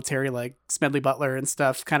brass in the military, like Smedley Butler and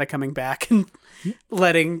stuff, kind of coming back and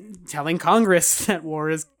telling Congress that war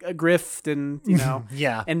is a grift, and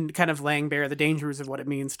and kind of laying bare the dangers of what it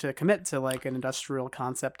means to commit to like an industrial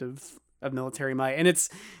concept of military might. And it's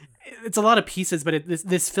a lot of pieces, but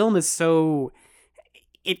this film is so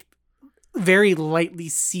it very lightly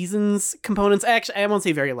seasons components. Actually, I won't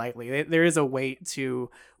say very lightly. There is a weight to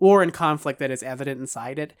war and conflict that is evident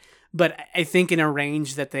inside it, but I think in a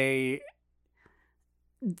range that they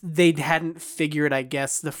hadn't figured, I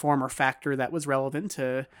guess, the form or factor that was relevant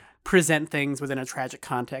to present things within a tragic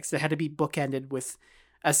context. It had to be bookended with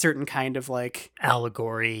a certain kind of like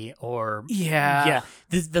allegory or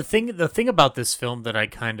the thing about this film that I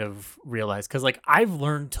kind of realized, because like I've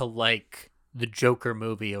learned to like the Joker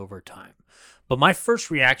movie over time, but my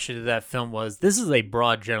first reaction to that film was, this is a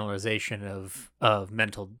broad generalization of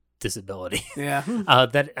mental disability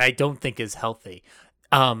that I don't think is healthy.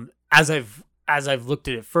 As I've looked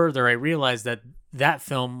at it further, I realized that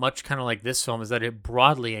film, much kind of like this film, is that it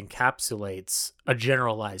broadly encapsulates a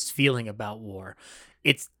generalized feeling about war.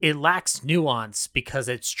 It lacks nuance because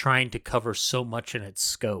it's trying to cover so much in its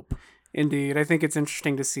scope. Indeed. I think it's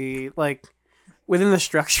interesting to see, like, within the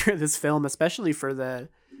structure of this film, especially for the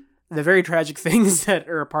very tragic things that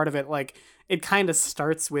are a part of it, like, it kind of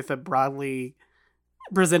starts with a broadly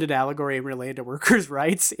presented allegory related to workers'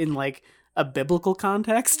 rights in, like, a biblical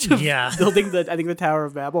context of building the Tower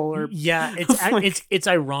of Babel. Or it's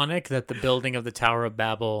ironic that the building of the Tower of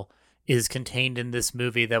Babel is contained in this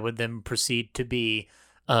movie that would then proceed to be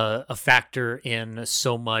a factor in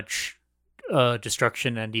so much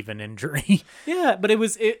destruction and even injury. Yeah, but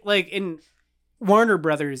it like in Warner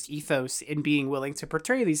Brothers' ethos in being willing to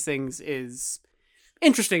portray these things is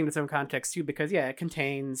interesting in some context too, because it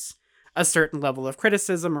contains a certain level of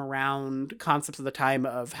criticism around concepts of the time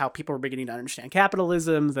of how people were beginning to understand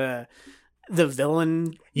capitalism, the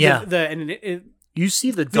villain, you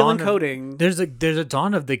see the villain dawn coding. There's a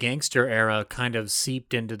dawn of the gangster era kind of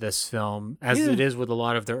seeped into this film, as it is with a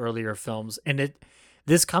lot of their earlier films, and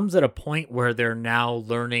this comes at a point where they're now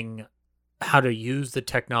learning how to use the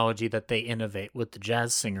technology that they innovate with the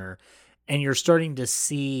jazz singer, and you're starting to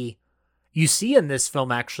see. You see in this film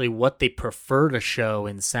actually what they prefer to show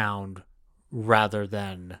in sound rather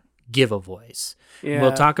than give a voice. Yeah.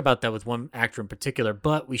 We'll talk about that with one actor in particular,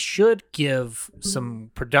 but we should give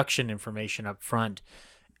some production information up front.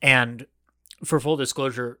 And for full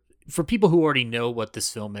disclosure, for people who already know what this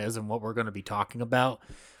film is and what we're going to be talking about,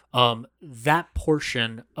 that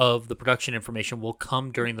portion of the production information will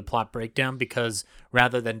come during the plot breakdown, because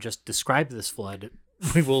rather than just describe this flood,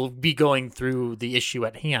 we will be going through the issue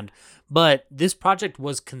at hand. But this project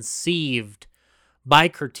was conceived by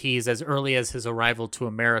Curtiz as early as his arrival to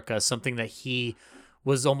America, something that he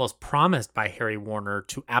was almost promised by Harry Warner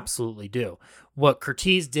to absolutely do. What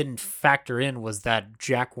Curtiz didn't factor in was that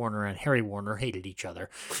Jack Warner and Harry Warner hated each other.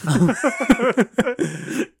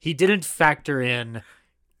 He didn't factor in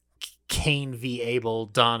Cain v. Abel,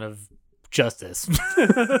 Dawn of Justice.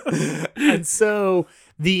 And so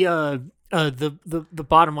the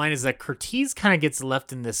bottom line is that Curtiz kind of gets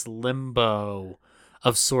left in this limbo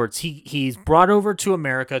of sorts. He's brought over to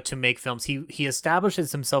America to make films. He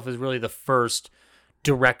establishes himself as really the first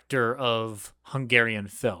director of Hungarian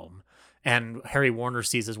film. And Harry Warner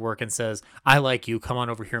sees his work and says, I like you, come on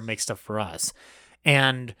over here and make stuff for us.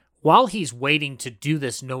 And while he's waiting to do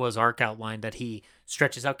this Noah's Ark outline that he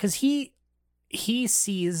stretches out, because he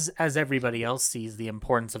sees, as everybody else sees, the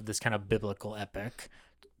importance of this kind of biblical epic.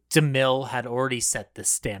 DeMille had already set this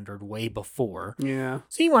standard way before. Yeah.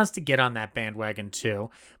 So he wants to get on that bandwagon too.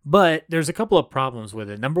 But there's a couple of problems with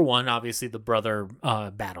it. Number one, obviously the brother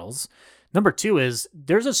battles. Number two is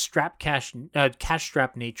there's a cash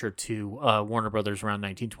strap nature to Warner Brothers around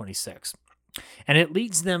 1926. And it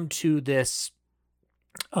leads them to this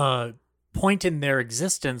point in their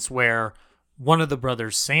existence where one of the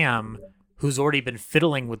brothers, Sam, who's already been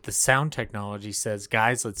fiddling with the sound technology, says,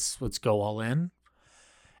 guys, let's go all in.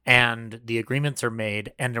 and the agreements are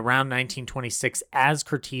made. And around 1926, as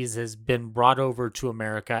Curtiz has been brought over to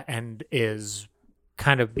America and is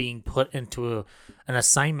kind of being put into an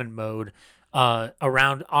assignment mode,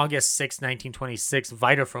 around August 6, 1926,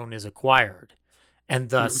 Vitaphone is acquired. And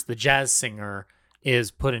thus the jazz singer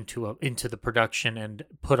is put into the production and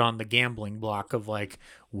put on the gambling block of like,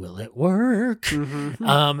 will it work?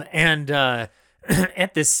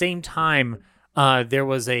 At the same time, there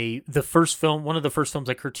was one of the first films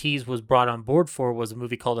that Curtiz was brought on board for was a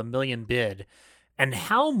movie called A Million Bid. And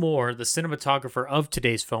Hal Moore, the cinematographer of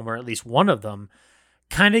today's film, or at least one of them,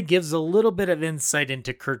 kind of gives a little bit of insight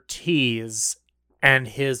into Curtiz and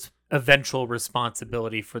his eventual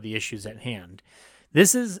responsibility for the issues at hand.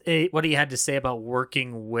 This is what he had to say about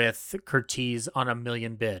working with Curtiz on A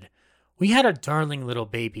Million Bid. We had a darling little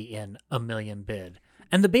baby in A Million Bid,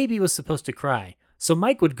 and the baby was supposed to cry. So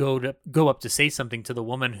Mike would go up to say something to the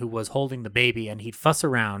woman who was holding the baby, and he'd fuss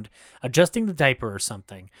around, adjusting the diaper or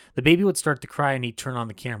something. The baby would start to cry, and he'd turn on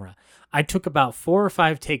the camera. I took about 4 or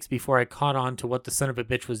 5 takes before I caught on to what the son of a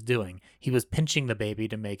bitch was doing. He was pinching the baby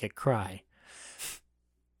to make it cry.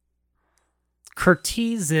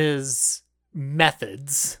 Curtiz's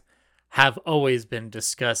methods have always been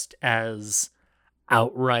discussed as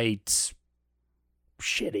outright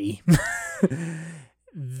shitty.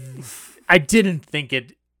 I didn't think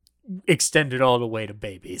it extended all the way to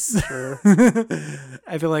babies. Sure.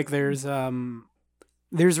 I feel like there's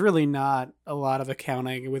really not a lot of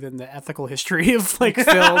accounting within the ethical history of like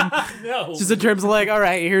film. No. Just in terms of like, all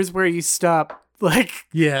right, here's where you stop. Like,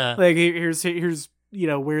 yeah. Like here's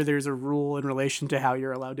where there's a rule in relation to how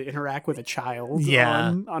you're allowed to interact with a child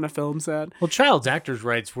on a film set. Well, child actors'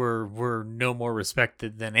 rights were no more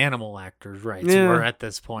respected than animal actors' rights were at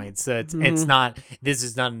this point. So it's not, this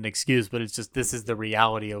is not an excuse, but it's just, this is the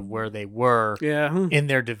reality of where they were in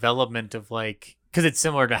their development of like, because it's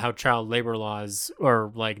similar to how child labor laws are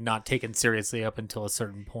like not taken seriously up until a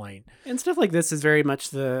certain point. And stuff like this is very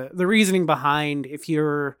much the reasoning behind if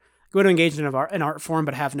you're going to engage in an art form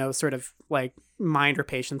but have no sort of like mind or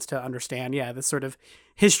patience to understand the sort of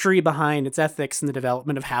history behind its ethics and the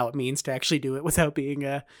development of how it means to actually do it without being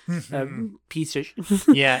a piece of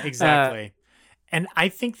Yeah, exactly. And I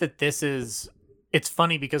think that it's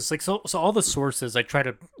funny because like so all the sources, I try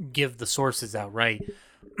to give the sources out right.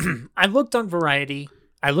 I looked on Variety,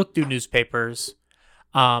 I looked through newspapers,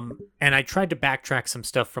 and I tried to backtrack some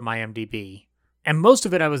stuff from IMDb. And most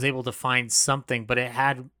of it I was able to find something, but it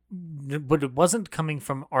wasn't coming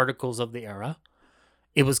from articles of the era.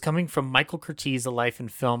 It was coming from Michael Curtiz, A Life in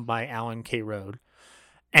Film by Alan K. Rode.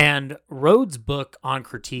 And Rode's book on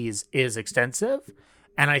Curtiz is extensive,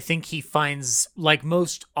 and I think he finds, like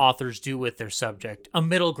most authors do with their subject, a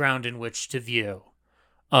middle ground in which to view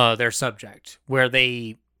their subject, where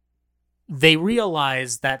they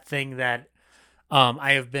realize that thing that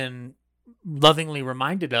I have been lovingly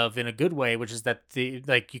reminded of in a good way, which is that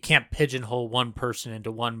you can't pigeonhole one person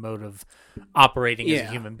into one mode of operating as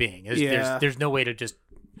a human being. There's no way to just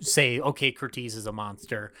say, okay, Curtiz is a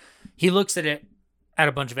monster. He looks at it at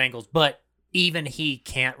a bunch of angles, but even he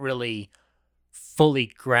can't really fully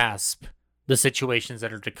grasp the situations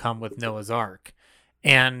that are to come with Noah's Ark.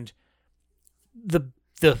 And the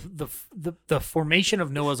formation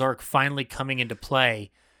of Noah's Ark finally coming into play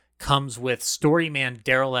comes with storyman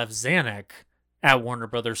Darryl F. Zanuck at Warner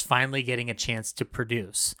Brothers finally getting a chance to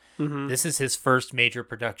produce. Mm-hmm. This is his first major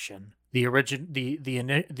production. The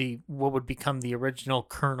what would become the original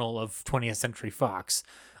kernel of 20th Century Fox,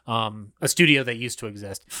 a studio that used to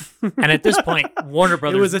exist. And at this point, Warner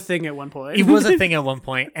Brothers... It was a thing at one point. It was a thing at one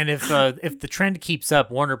point. And if the trend keeps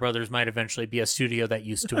up, Warner Brothers might eventually be a studio that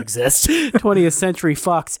used to exist. 20th Century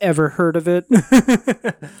Fox, ever heard of it?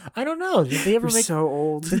 I don't know. Did they ever make... so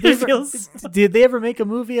old. Did they ever make a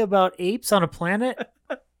movie about apes on a planet?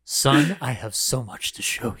 Son, I have so much to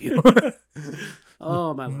show you.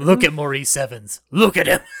 Oh, my Lord. Look at Maurice Evans. Look at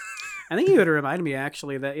him. I think you would have reminded me,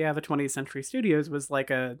 actually, that, the 20th Century Studios was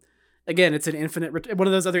like again, it's an one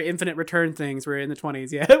of those other infinite return things where in the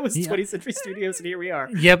 20s, it was 20th Century Studios, and here we are.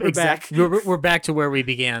 Yep, exactly. We're back to where we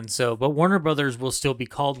began. So, but Warner Brothers will still be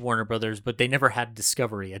called Warner Brothers, but they never had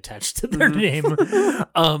Discovery attached to their name.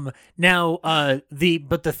 The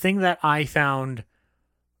thing that I found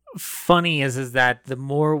funny is that the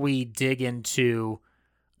more we dig into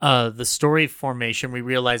the story formation, we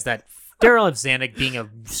realize that Darryl F. Zanuck, being a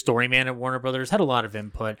storyman at Warner Brothers, had a lot of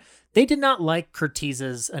input. They did not like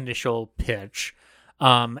Curtiz's initial pitch,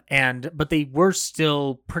 but they were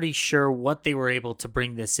still pretty sure what they were able to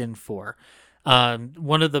bring this in for. There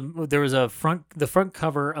was the front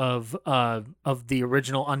cover of the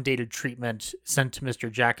original undated treatment sent to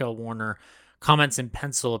Mr. Jack L. Warner Comments in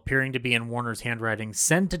pencil appearing to be in Warner's handwriting.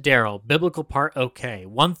 Send to Daryl. Biblical part okay.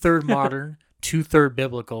 1/3 modern, 2/3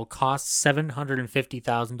 biblical. Costs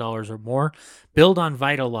 $750,000 or more. Build on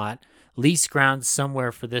Vitalot. Lease grounds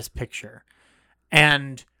somewhere for this picture.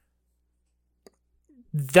 And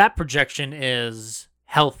that projection is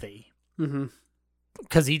healthy. Mm-hmm.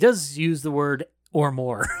 Because he does use the word or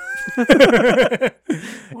more.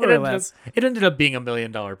 More or less. It ended up being $1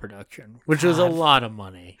 million production, which was a lot of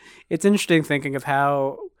money. It's interesting thinking of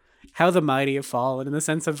how the mighty have fallen in the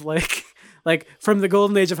sense of like from the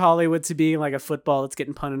golden age of Hollywood to being like a football that's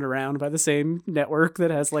getting punted around by the same network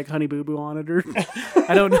that has like Honey Boo Boo on it, or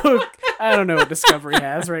I don't know what Discovery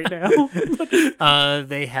has right now.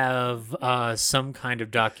 They have some kind of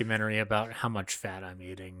documentary about how much fat I'm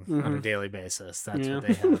eating on a daily basis. That's what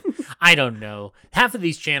they have. I don't know. Half of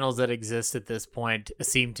these channels that exist at this point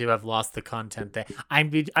seem to have lost the content. That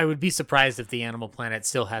I would be surprised if the Animal Planet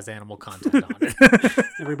still has animal content on it.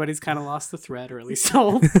 Everybody's kind of lost the thread, or at least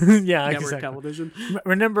all Yeah, network exactly. television.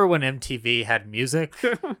 Remember when MTV had music?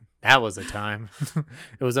 That was a time.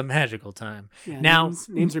 It was a magical time. Yeah, now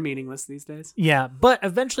names are meaningless these days. Yeah, but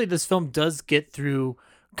eventually this film does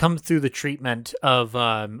come through the treatment of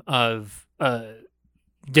Daryl F.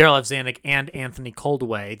 Zanuck and Anthony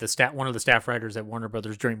Coldaway, one of the staff writers at Warner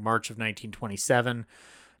Brothers during March of 1927.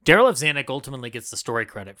 Daryl F. Zanuck ultimately gets the story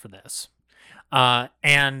credit for this.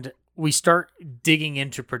 And we start digging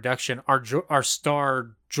into production. Our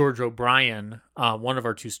star, George O'Brien, one of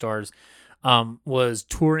our two stars, was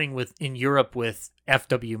touring in Europe with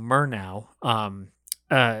F.W. Murnau,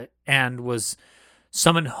 and was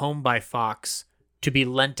summoned home by Fox to be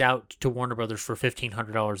lent out to Warner Brothers for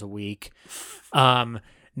 $1,500 a week.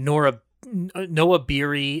 Noah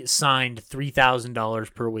Beery signed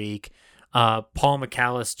 $3,000 per week. Paul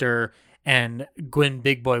McAllister and Gwen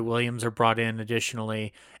Big Boy Williams are brought in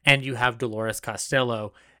additionally, and you have Dolores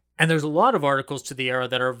Costello. And there's a lot of articles to the era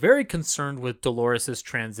that are very concerned with Dolores's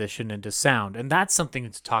transition into sound. And that's something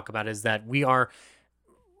to talk about, is that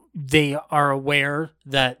they are aware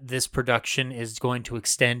that this production is going to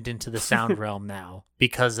extend into the sound realm now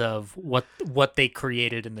because of what they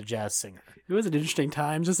created in The Jazz Singer. It was an interesting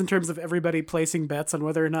time, just in terms of everybody placing bets on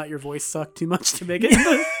whether or not your voice sucked too much to make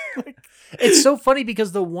it. It's so funny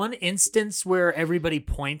because the one instance where everybody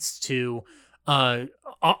points to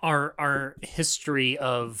our history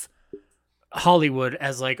of Hollywood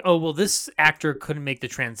as like, oh, well, this actor couldn't make the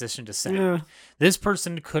transition to sound. Yeah. This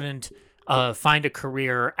person couldn't find a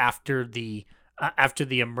career after the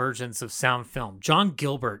emergence of sound film. John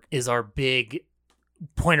Gilbert is our big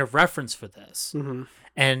point of reference for this. Mm-hmm.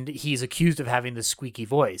 And he's accused of having this squeaky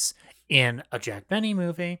voice in a Jack Benny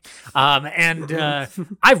movie.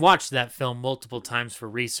 I've watched that film multiple times for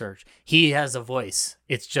research. He has a voice.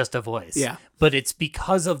 It's just a voice. Yeah. But it's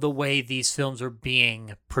because of the way these films are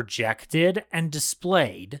being projected and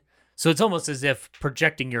displayed. So it's almost as if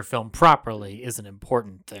projecting your film properly is an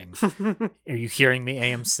important thing. Are you hearing me,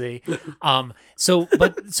 AMC? So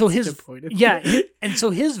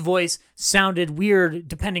his voice sounded weird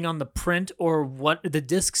depending on the print or what the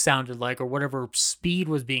disc sounded like or whatever speed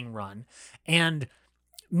was being run. And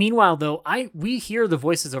meanwhile, though, we hear the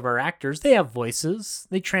voices of our actors. They have voices.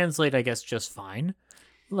 They translate, I guess, just fine.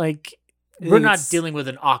 Like, we're not dealing with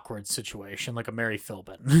an awkward situation like a Mary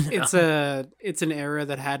Philbin. It's an era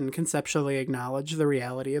that hadn't conceptually acknowledged the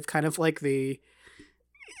reality of kind of like the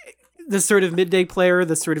sort of midday player,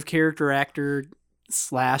 the sort of character actor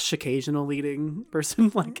 / occasional leading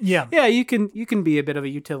person. Like, yeah, you can be a bit of a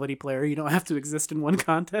utility player. You don't have to exist in one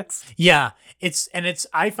context. Yeah,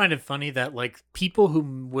 I find it funny that like people who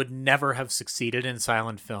would never have succeeded in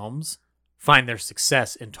silent films find their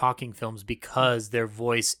success in talking films because their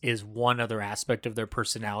voice is one other aspect of their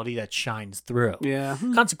personality that shines through. Yeah.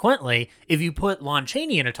 Consequently, if you put Lon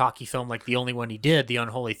Chaney in a talkie film like the only one he did, The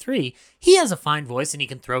Unholy Three, he has a fine voice and he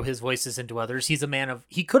can throw his voices into others. He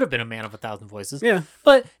could have been a man of 1,000 voices. Yeah.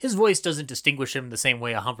 But his voice doesn't distinguish him the same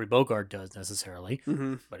way a Humphrey Bogart does necessarily.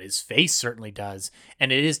 Mm-hmm. But his face certainly does.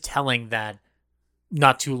 And it is telling that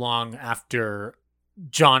not too long after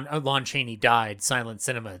Lon Chaney died, silent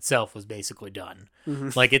cinema itself was basically done.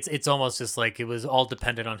 Mm-hmm. Like it's almost just like it was all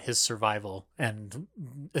dependent on his survival, and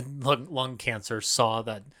lung cancer saw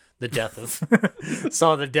the death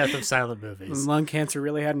of silent movies. Lung cancer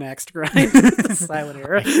really had an axe to grind. The silent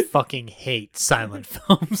era. I fucking hate silent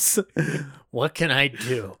films. What can I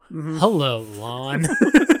do? Mm-hmm. Hello, Lon.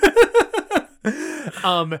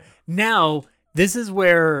 Now this is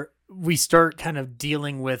where we start kind of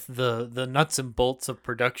dealing with the nuts and bolts of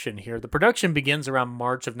production here. The production begins around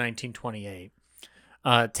March of 1928.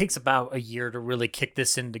 It takes about a year to really kick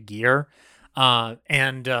this into gear.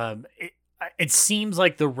 it seems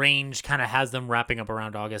like the range kind of has them wrapping up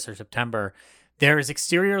around August or September. There's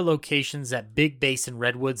exterior locations at Big Basin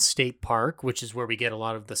Redwoods State Park, which is where we get a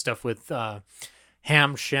lot of the stuff with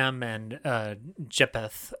Ham, Shem, and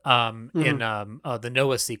Japheth in the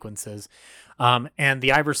Noah sequences, and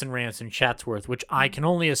the Iverson Ranch in Chatsworth, which I can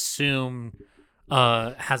only assume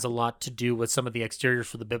has a lot to do with some of the exteriors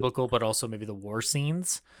for the biblical, but also maybe the war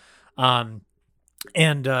scenes. And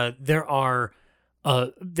there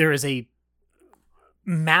is a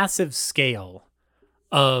massive scale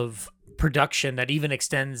of production that even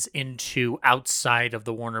extends into outside of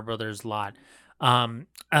the Warner Brothers lot.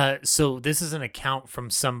 So this is an account from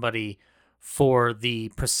somebody for the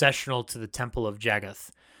processional to the Temple of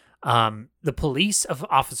Jagoth. The police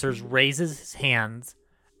officers raises his hands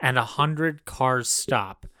and 100 cars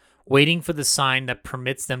stop, waiting for the sign that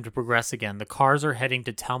permits them to progress again. The cars are heading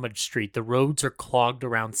to Talmadge Street. The roads are clogged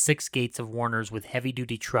around 6 gates of Warner's with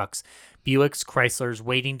heavy-duty trucks, Buicks, Chryslers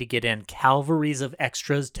waiting to get in, cavalries of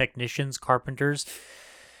extras, technicians, carpenters,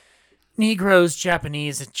 Negroes,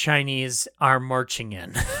 Japanese, and Chinese are marching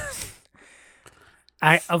in.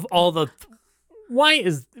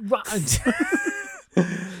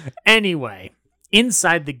 Anyway,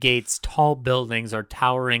 inside the gates, tall buildings are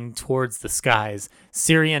towering towards the skies.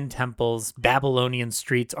 Syrian temples, Babylonian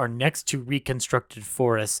streets are next to reconstructed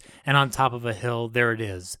forests, and on top of a hill, there it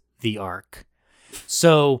is, the Ark.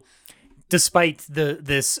 So, despite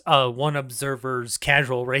this one observer's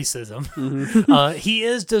casual racism,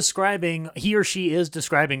 he or she is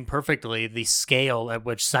describing perfectly the scale at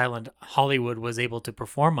which silent Hollywood was able to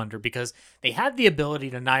perform under, because they had the ability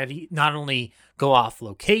to not only go off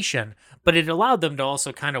location, but it allowed them to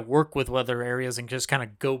also kind of work with weather areas and just kind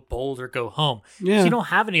of go bold or go home. Yeah. If you don't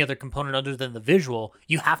have any other component other than the visual,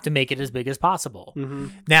 you have to make it as big as possible.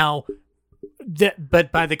 Now,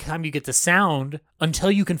 but by the time you get to sound, until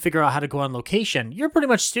you can figure out how to go on location, you're pretty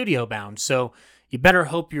much studio bound. So you better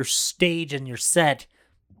hope your stage and your set,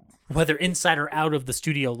 whether inside or out of the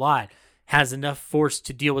studio lot, has enough force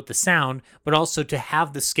to deal with the sound, but also to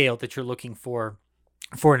have the scale that you're looking for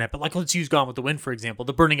in it. But like, let's use Gone with the Wind, for example.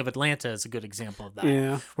 The Burning of Atlanta is a good example of that.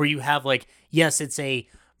 Yeah. Where you have yes, it's a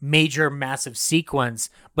major, massive sequence,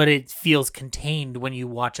 but it feels contained when you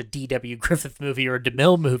watch a D.W. Griffith movie or a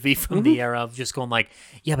DeMille movie from the era of just going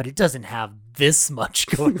yeah, but it doesn't have this much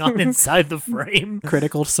going on inside the frame.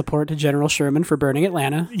 Critical support to General Sherman for burning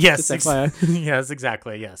Atlanta. Yes, yes,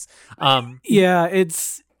 exactly, yes. Yeah,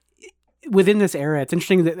 it's within this era, it's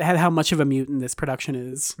interesting that how much of a mutant this production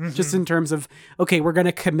is, just in terms of, okay, we're going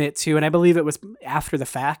to commit to, and I believe it was after the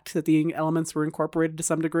fact that the elements were incorporated to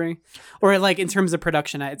some degree, or in terms of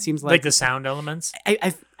production, it seems like the sound elements.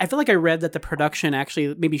 I feel like I read that the production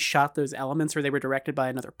actually maybe shot those elements, or they were directed by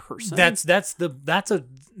another person. That's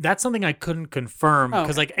something I couldn't confirm,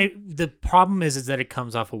 because the problem is that it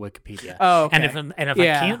comes off of Wikipedia. Oh, okay. And if I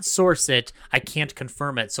can't source it, I can't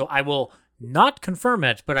confirm it. So I will not confirm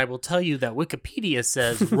it, but I will tell you that Wikipedia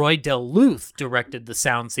says Roy Del Luth directed the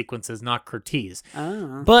sound sequences, not Curtiz.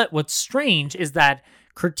 Oh. But what's strange is that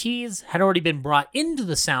Curtiz had already been brought into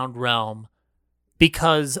the sound realm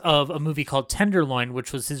because of a movie called Tenderloin,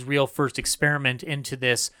 which was his real first experiment into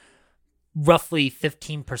this roughly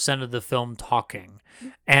 15% of the film talking.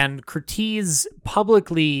 And Curtiz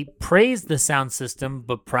publicly praised the sound system,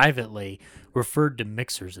 but privately referred to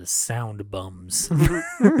mixers as sound bums,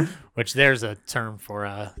 which there's a term for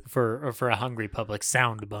a hungry public,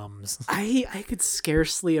 sound bums. I could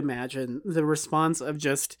scarcely imagine the response of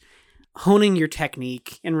just honing your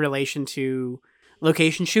technique in relation to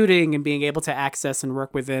location shooting and being able to access and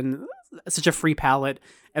work within such a free palette,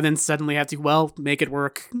 and then suddenly have to, make it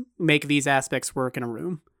work, make these aspects work in a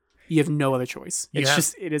room. You have no other choice.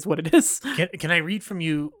 It is what it is. Can I read from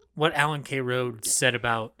you what Alan K. Rode said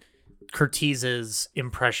about Curtiz's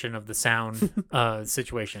impression of the sound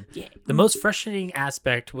situation? Yeah. The most frustrating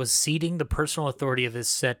aspect was ceding the personal authority of his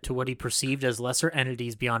set to what he perceived as lesser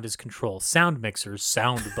entities beyond his control. Sound mixers,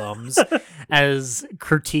 sound bums, as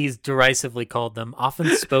Curtiz derisively called them, often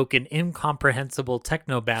spoke in incomprehensible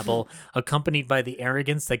technobabble, accompanied by the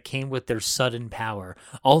arrogance that came with their sudden power.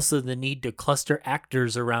 Also, the need to cluster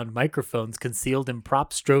actors around microphones concealed in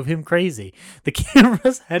props drove him crazy. The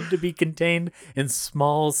cameras had to be contained in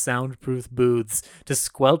small soundproof booths to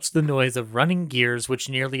squelch the noise of running gears, which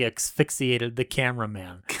nearly asphyxiated the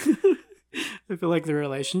cameraman. I feel like the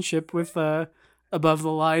relationship with above the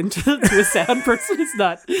line to a sound person has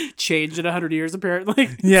not changed in 100 years, apparently.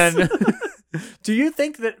 Yeah. No. Do you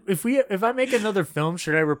think that if I make another film,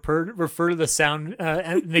 should I refer to the sound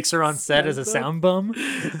mixer on set as a sound bum?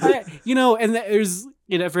 And there's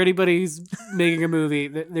for anybody who's making a movie,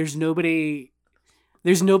 there's nobody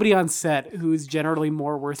There's nobody on set who's generally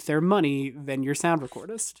more worth their money than your sound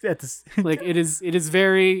recordist. Like it is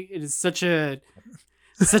such a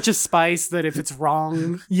spice that if it's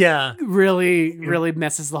wrong, Yeah. really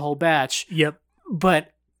messes the whole batch. Yep.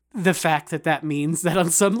 But the fact that means that on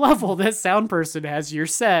some level, that sound person has your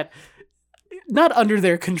set not under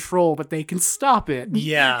their control, but they can stop it.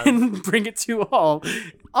 Yeah. And bring it to a halt,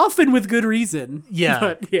 often with good reason. Yeah.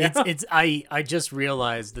 But, yeah. I just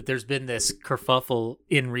realized that there's been this kerfuffle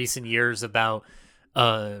in recent years about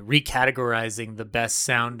recategorizing the best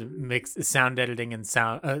sound editing and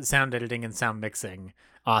sound mixing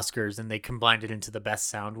Oscars, and they combined it into the best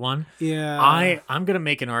sound one. Yeah. I'm gonna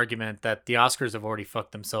make an argument that the Oscars have already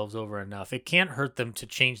fucked themselves over enough. It can't hurt them to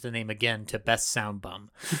change the name again to Best Sound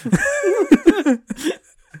Bum.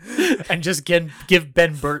 And just give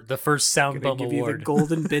Ben Burt the first Sound Bum give award. you the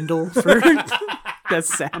golden bindle for Best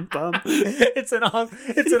Sound Bum. It's an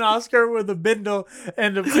Oscar with a bindle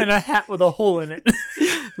and a hat with a hole in it.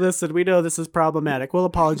 Listen, we know this is problematic. We'll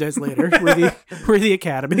apologize later. We're the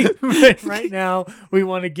Academy. Right now, we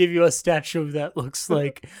want to give you a statue that looks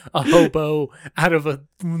like a hobo out of a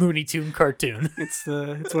Looney Tune cartoon. It's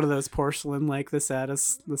one of those porcelain, like the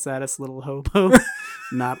saddest little hobo.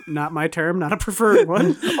 Not my term, not a preferred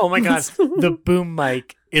one. Oh my god, the boom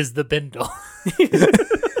mic is the bindle.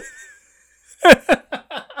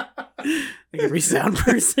 Like every sound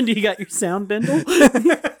person, you got your sound bindle.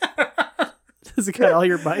 Does it got all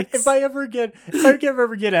your mics? If I ever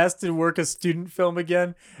get asked to work a student film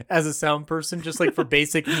again as a sound person, just like for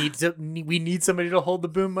basic needs, we need somebody to hold the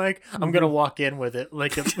boom mic. I'm gonna walk in with it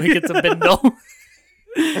like it's a bindle.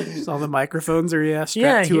 So all the microphones are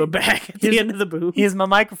strapped to a bag at the end of the boom. Here's my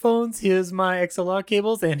microphones. Here's my XLR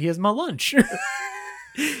cables, and here's my lunch.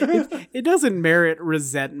 It doesn't merit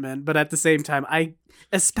resentment, but at the same time,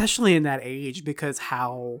 especially in that age, because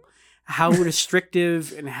how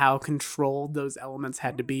restrictive and how controlled those elements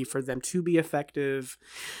had to be for them to be effective.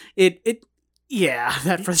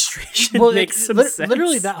 That frustration makes some sense.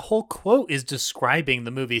 Literally, that whole quote is describing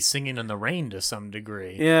the movie Singing in the Rain to some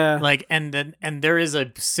degree. Yeah. Like, and there is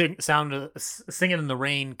a Singing in the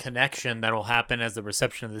Rain connection that'll happen as the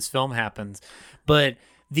reception of this film happens. But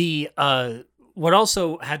what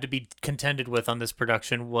also had to be contended with on this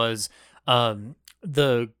production was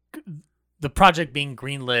the project being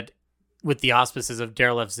greenlit with the auspices of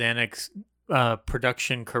Darryl F. Zanuck's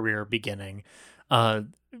production career beginning. The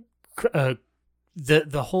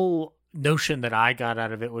whole notion that I got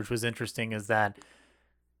out of it, which was interesting, is that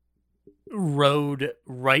Road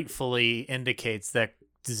rightfully indicates that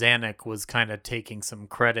Zanuck was kind of taking some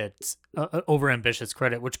credit, overambitious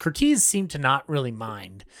credit, which Curtiz seemed to not really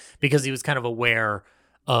mind because he was kind of aware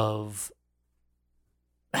of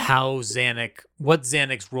what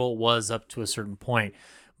Zanuck's role was up to a certain point.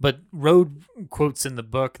 But Road quotes in the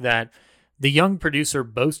book that the young producer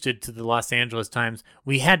boasted to the Los Angeles Times,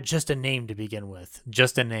 "We had just a name to begin with.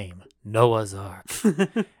 Just a name. Noah's Ark."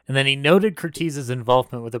 And then he noted Curtiz's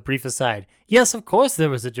involvement with a brief aside. "Yes, of course there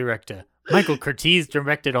was a director. Michael Curtiz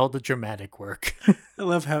directed all the dramatic work." I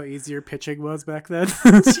love how easy your pitching was back then.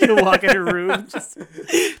 You walk in a room, just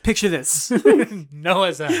picture this.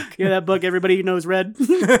 Noah's Ark. Yeah, that book everybody knows read.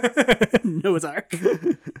 Noah's Ark.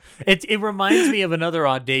 It reminds me of another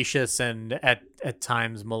audacious and at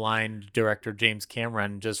times maligned director, James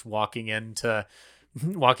Cameron, just walking into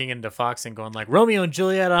Fox and going like, "Romeo and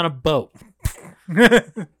Juliet on a boat."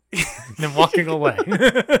 And then walking away.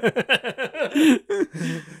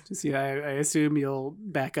 Just I assume you'll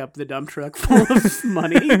back up the dump truck full of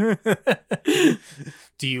money.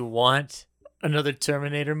 Do you want another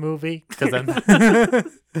Terminator movie?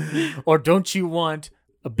 Or don't you want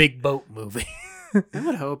a big boat movie? I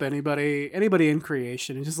would hope anybody in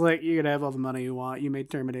creation is just like, you're gonna have all the money you want. You made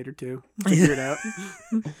Terminator 2. Figure it out.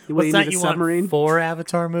 What's that? You want 4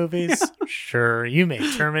 Avatar movies? Sure, you made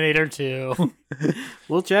Terminator 2.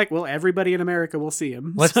 We'll check. Well, everybody in America will see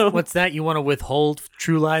him. What's that? You want to withhold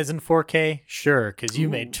True Lies in 4K? Sure, because you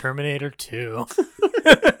made Terminator 2.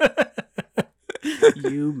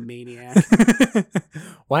 You maniac.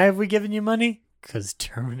 Why have we given you money? Because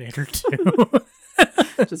Terminator 2.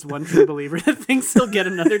 Just one true believer that thinks he'll get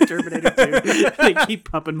another Terminator 2. They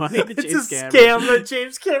keep pumping money to James Cameron. It's a scam that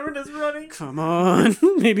James Cameron is running. Come on,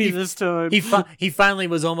 maybe this time. He finally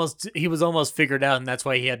was almost figured out, and that's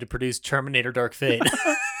why he had to produce Terminator: Dark Fate.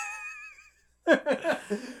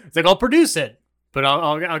 It's like, I'll produce it, but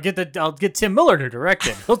I'll get Tim Miller to direct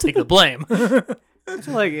it. He'll take the blame. I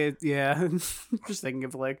feel like just thinking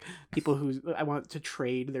of like people who I want to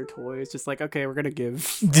trade their toys. Just like, okay, we're gonna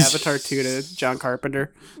give Avatar 2 to John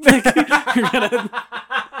Carpenter. Like,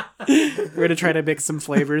 We're gonna try to mix some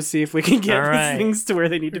flavors, see if we can get All right. these things to where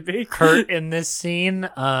they need to be. Kurt, in this scene,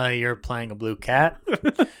 you're playing a blue cat.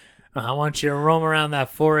 I want you to roam around that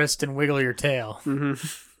forest and wiggle your tail. Mm-hmm.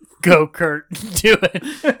 Go, Kurt. Do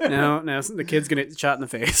it. No, the kid's gonna get shot in the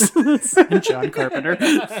face. John Carpenter.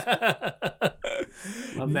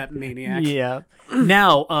 Love that maniac. Yeah.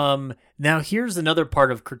 Now here's another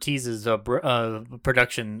part of Curtiz's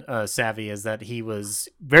production savvy is that he was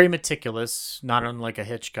very meticulous, not unlike a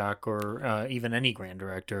Hitchcock or even any grand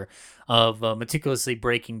director, of meticulously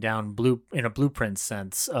breaking down in a blueprint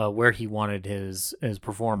sense where he wanted his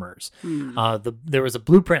performers. There was a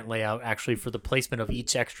blueprint layout actually for the placement of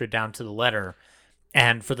each extra down to the letter,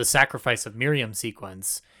 and for the Sacrifice of Miriam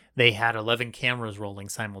sequence, they had 11 cameras rolling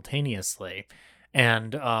simultaneously,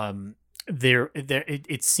 and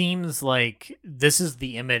it seems like this is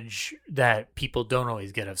the image that people don't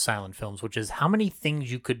always get of silent films, which is how many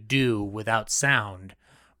things you could do without sound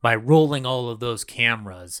by rolling all of those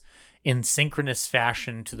cameras in synchronous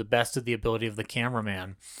fashion to the best of the ability of the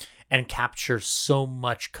cameraman and capture so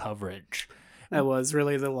much coverage. That was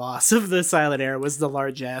really the loss of the silent era, was the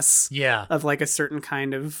largesse of like a certain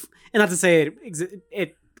kind of, and not to say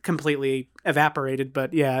it completely evaporated,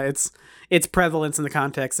 but yeah, its prevalence in the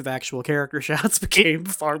context of actual character shots became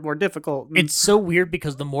far more difficult. It's so weird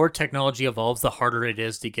because the more technology evolves, the harder it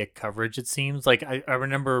is to get coverage, it seems. Like I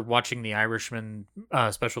remember watching The Irishman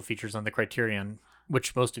special features on the Criterion,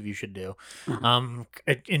 which most of you should do.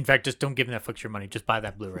 In fact, just don't give Netflix your money. Just buy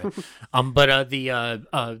that Blu-ray. But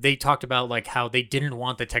they talked about like how they didn't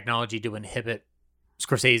want the technology to inhibit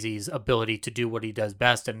Scorsese's ability to do what he does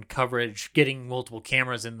best, and coverage, getting multiple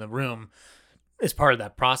cameras in the room is part of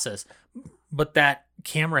that process. But that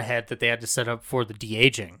camera head that they had to set up for the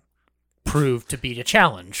de-aging proved to be a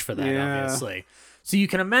challenge for that, obviously. So you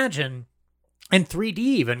can imagine, and 3D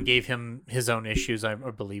even gave him his own issues, I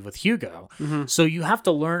believe, with Hugo. Mm-hmm. So you have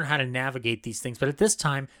to learn how to navigate these things. But at this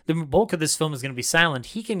time, the bulk of this film is going to be silent.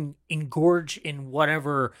 He can engorge in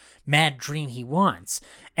whatever mad dream he wants.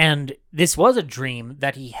 And this was a dream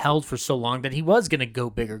that he held for so long that he was going to go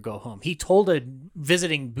big or go home. He told a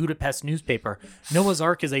visiting Budapest newspaper, "Noah's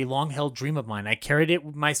Ark is a long-held dream of mine. I carried it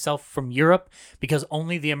with myself from Europe because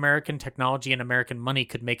only the American technology and American money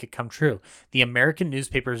could make it come true. The American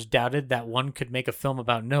newspapers doubted that one could make a film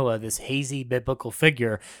about Noah, this hazy biblical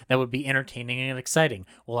figure that would be entertaining and exciting.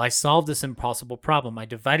 Well, I solved this impossible problem. I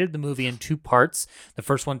divided the movie in two parts. The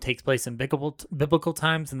first one takes place in biblical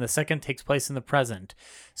times, and the second takes place in the present."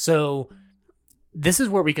 So this is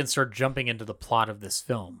where we can start jumping into the plot of this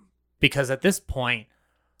film, because at this point,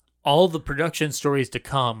 all the production stories to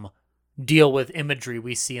come deal with imagery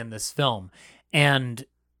we see in this film. And,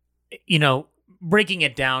 you know, breaking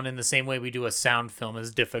it down in the same way we do a sound film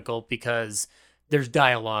is difficult because there's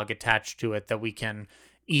dialogue attached to it that we can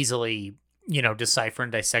easily, you know, decipher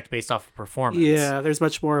and dissect based off of performance. Yeah, there's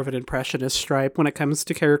much more of an impressionist stripe when it comes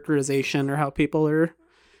to characterization or how people are,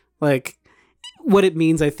 like, what it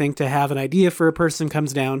means, I think, to have an idea for a person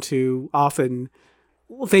comes down to often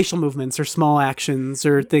facial movements or small actions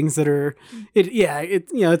or things that are,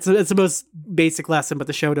 it's the most basic lesson, but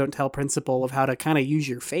the show don't tell principle of how to kind of use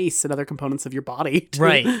your face and other components of your body.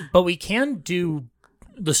 Right. But we can do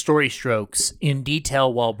the story strokes in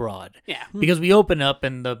detail while broad. Yeah. Because we open up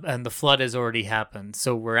and the flood has already happened.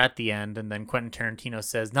 So we're at the end, and then Quentin Tarantino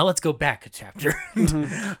says, "Now let's go back a chapter."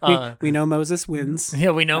 Mm-hmm. We know Moses wins.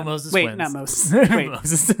 Yeah, we know Moses wins. Wait, not Moses. Wait.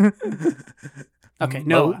 Moses. Okay,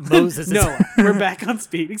 Noah. Moses is... Noah. We're back on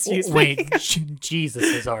speed. Excuse me. Wait,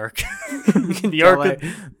 Jesus' ark.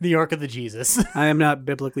 The ark of the Jesus. I am not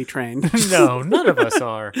biblically trained. No, none of us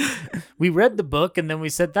are. We read the book and then we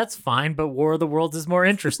said, that's fine, but War of the Worlds is more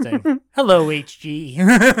interesting. Hello, HG.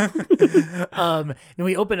 And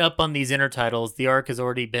we open up on these intertitles. The ark has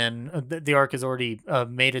already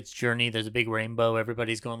made its journey. There's a big rainbow.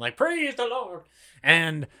 Everybody's going like, praise the Lord.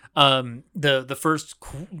 And the first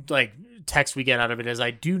text we get out of it is,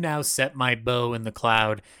 "I do now set my bow in the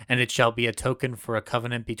cloud, and it shall be a token for a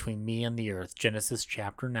covenant between me and the earth." Genesis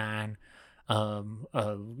chapter 9,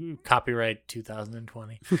 copyright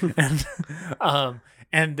 2020.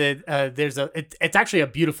 And it's actually a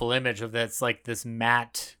beautiful image of this, like this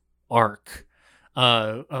matte arc.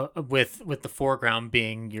 With the foreground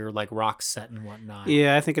being your like rock set and whatnot.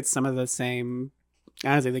 Yeah, I think it's some of the same.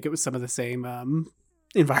 Honestly, I think it was some of the same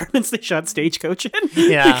environments they shot Stagecoach in.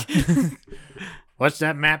 Yeah. What's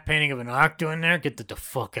that matte painting of an ark doing there? Get the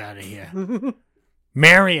fuck out of here.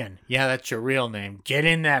 Marion. Yeah, that's your real name. Get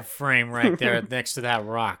in that frame right there next to that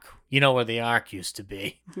rock. You know where the ark used to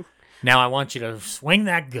be. Now I want you to swing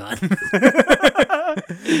that gun.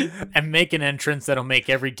 and make an entrance that'll make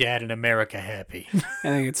every dad in America happy. I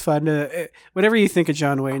think it's fun to, whenever you think of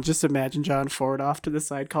John Wayne, just imagine John Ford off to the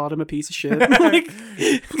side calling him a piece of shit. Like,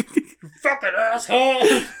 Fucking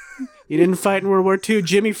asshole! you didn't fight in World War II,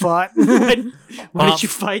 Jimmy fought. Why did you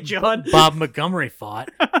fight, John? Bob Montgomery fought.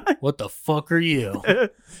 What the fuck are you?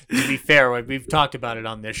 To be fair, we've talked about it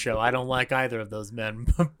on this show. I don't like either of those men,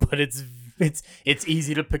 but it's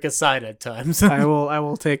easy to pick a side at times. I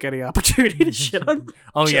will take any opportunity to shit on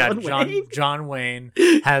John Wayne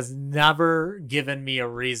has never given me a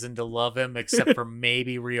reason to love him except for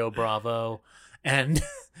maybe Rio Bravo.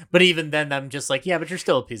 But even then, I'm just like, yeah, but you're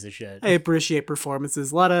still a piece of shit. I appreciate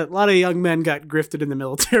performances. A lot of young men got grifted in the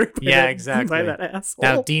military. Exactly. By that asshole.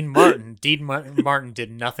 Now, Dean Martin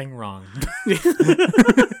did nothing wrong. Which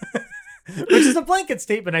is a blanket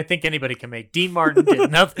statement I think anybody can make. Dean Martin did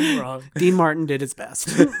nothing wrong. Dean Martin did his best.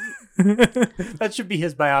 That should be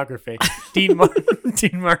his biography. Dean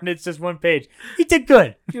Martin, it's just one page. He did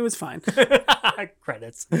good. It was fine.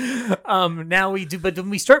 Credits. Now we do, but then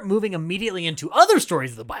we start moving immediately into other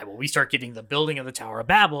stories of the Bible. We start getting the building of the Tower of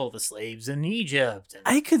Babel, the slaves in Egypt.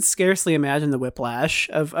 I could scarcely imagine the whiplash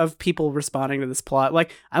of people responding to this plot.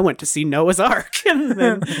 Like, I went to see Noah's Ark. And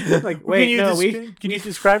then, like, wait, can you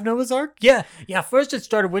describe Noah's Ark? Yeah. First it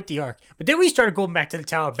started with the Ark, but then we started going back to the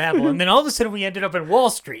Tower of Babel, and then all of a sudden we ended up in Wall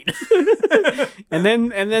Street. and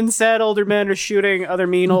then sad older men are shooting other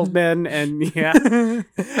mean old men, and yeah.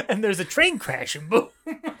 And there's a train crash, and boom.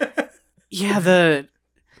 Yeah,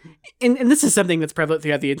 and this is something that's prevalent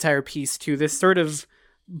throughout the entire piece too. This sort of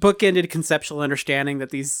bookended conceptual understanding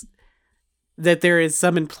that there is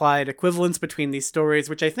some implied equivalence between these stories,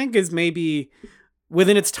 which I think is maybe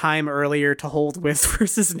within its time earlier to hold with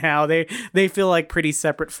versus now. They feel like pretty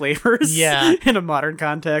separate flavors. Yeah. In a modern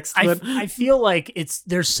context. I feel like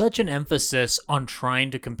there's such an emphasis on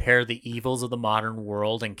trying to compare the evils of the modern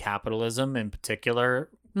world and capitalism in particular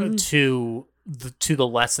to the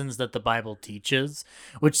lessons that the Bible teaches,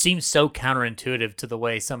 which seems so counterintuitive to the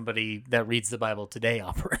way somebody that reads the Bible today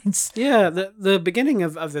operates. Yeah, the beginning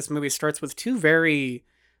of this movie starts with two very,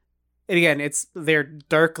 and again, they're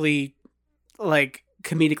darkly, like,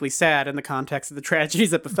 comedically sad in the context of the tragedies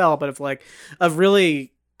that befell, but of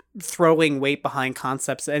really throwing weight behind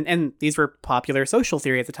concepts, and these were popular social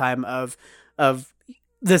theory at the time of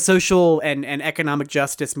the social and economic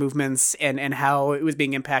justice movements and how it was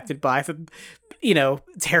being impacted by the,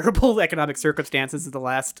 terrible economic circumstances of the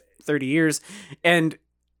last 30 years, and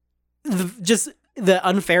just the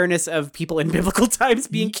unfairness of people in biblical times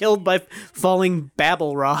being killed by falling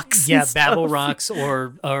Babel rocks. Yeah, Babel rocks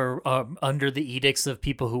or under the edicts of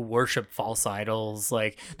people who worship false idols.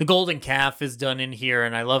 Like, the golden calf is done in here,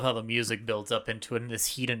 and I love how the music builds up into this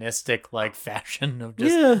hedonistic like fashion of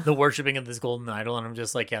just the worshiping of this golden idol, and I'm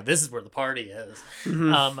just like, yeah, this is where the party is.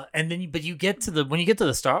 Mm-hmm. And then, but when you get to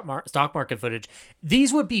the stock market footage,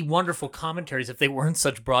 these would be wonderful commentaries if they weren't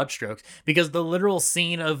such broad strokes, because the literal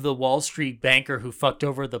scene of the Wall Street banker who fucked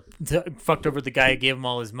over the guy who gave him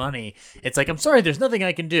all his money. It's like, I'm sorry, there's nothing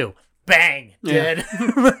I can do. Bang, dead.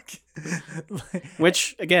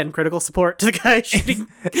 Which, again, critical support to the guy shooting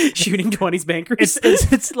 20s bankers.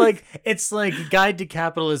 It's like Guide to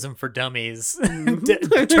Capitalism for Dummies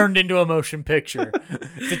turned into a motion picture.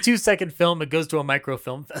 It's a 2-second film. It goes to a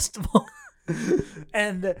microfilm festival.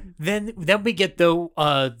 And then we get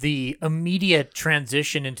the immediate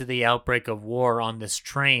transition into the outbreak of war on this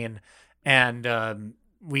train. And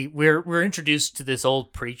we're introduced to this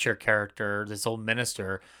old preacher character, this old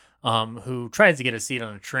minister, who tries to get a seat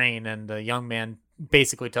on a train, and the young man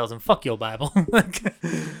basically tells him, "Fuck your Bible."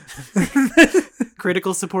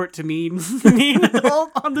 Critical support to mean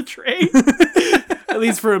on the train. At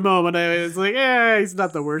least for a moment, I was like, he's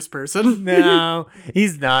not the worst person. No,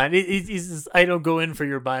 he's not. He's just, I don't go in for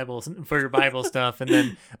your Bible stuff. And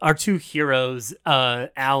then our two heroes,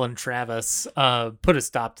 Al and Travis, put a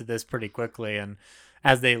stop to this pretty quickly. And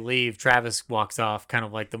as they leave, Travis walks off kind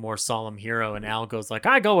of like the more solemn hero, and Al goes like,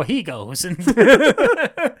 I go where he goes. And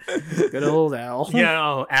good old Al.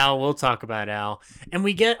 Yeah, Al. We'll talk about Al. And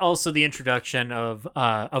we get also the introduction of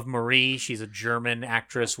Marie. She's a German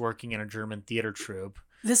actress working in a German theater troupe.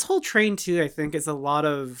 This whole train too, I think, is a lot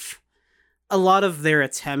of their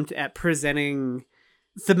attempt at presenting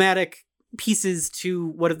thematic pieces to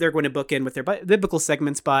what they're going to book in with their biblical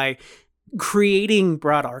segments by creating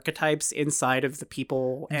broad archetypes inside of the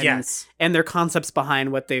people and their concepts behind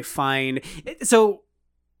what they find. So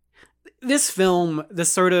this film, the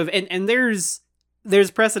sort of, and there's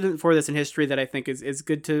precedent for this in history that I think is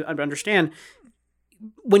good to understand.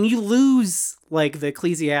 When you lose like the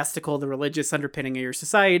ecclesiastical, the religious underpinning of your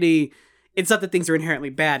society, it's not that things are inherently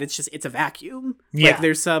bad. It's just, it's a vacuum. Yeah. Like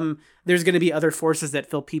there's going to be other forces that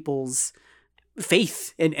fill people's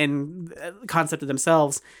faith and concept of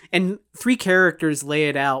themselves. And 3 characters lay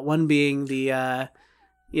it out. One being the,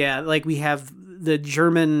 like we have the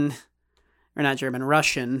Russian.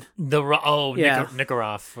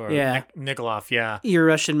 Nikolov or Nikolov, yeah. Your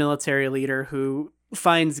Russian military leader who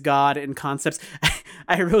finds God in concepts.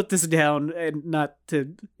 I wrote this down, and not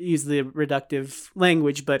to use the reductive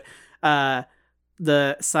language, but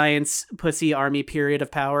the science pussy army period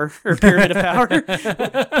of power or pyramid of power.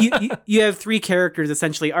 you have 3 characters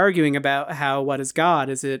essentially arguing about what is God?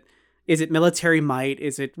 Is it military might?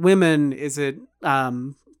 Is it women? Is it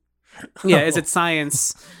is it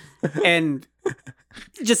science? And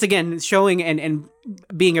just again showing and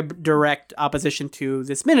being a direct opposition to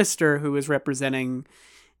this minister who is representing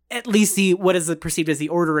at least what is perceived as the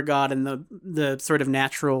order of God and the sort of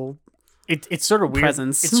natural. It's sort of weird.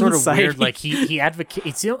 Presence it's sort of society. weird. Like he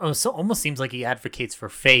advocates. It almost seems like he advocates for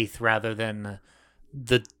faith rather than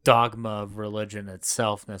the dogma of religion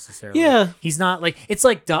itself necessarily. Yeah, he's not like it's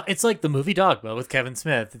like the movie Dogma with Kevin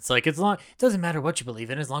Smith. It's like it doesn't matter what you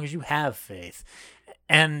believe in as long as you have faith.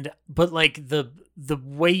 But like the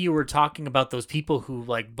way you were talking about those people who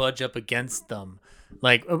like budge up against them,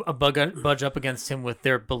 like budge up against him with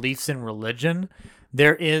their beliefs in religion,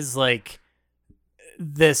 there is like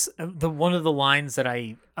this one of the lines that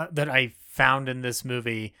I found in this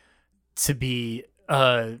movie to be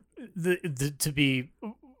to be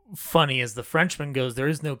funny as the Frenchman goes, "There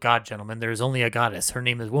is no God, gentlemen. There is only a goddess. Her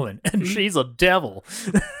name is woman, and she's a devil."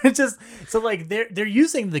 It's just so like they're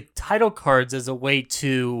using the title cards as a way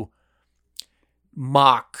to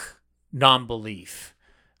mock non-belief,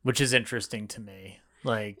 which is interesting to me.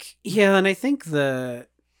 Like, yeah, and I think the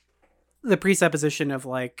presupposition of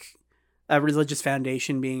like a religious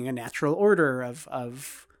foundation being a natural order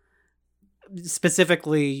of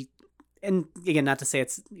specifically, and again, not to say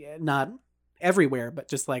it's not everywhere, but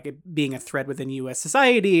just like it being a thread within U.S.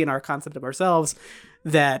 society and our concept of ourselves,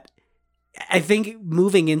 that I think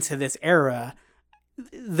moving into this era,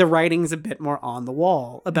 the writing's a bit more on the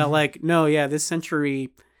wall about like, no, yeah, this century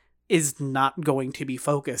is not going to be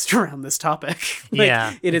focused around this topic. Like,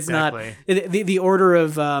 yeah, it is exactly. not the order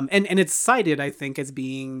of, and it's cited, I think, as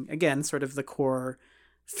being, again, sort of the core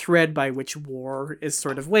thread by which war is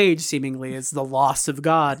sort of waged, seemingly, is the loss of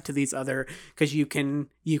God to these other, because you can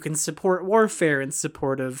support warfare in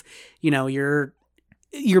support of,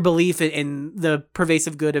 your belief in the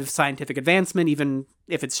pervasive good of scientific advancement, even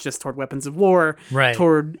if it's just toward weapons of war, right,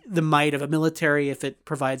 toward the might of a military, if it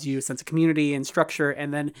provides you a sense of community and structure.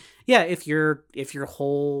 And then, yeah, if your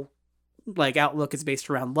whole like outlook is based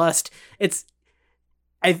around lust, it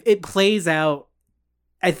plays out,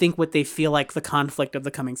 I think, what they feel like the conflict of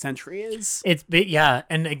the coming century is. Yeah.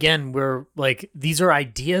 And again, we're like, these are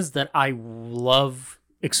ideas that I love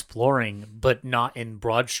exploring, but not in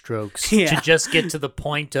broad strokes, to just get to the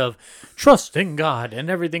point of trusting God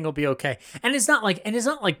and everything will be okay. And it's not like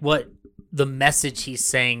what the message he's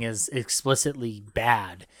saying is explicitly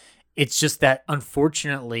bad. It's just that,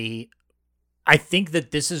 unfortunately, I think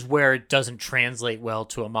that this is where it doesn't translate well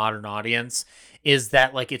to a modern audience, is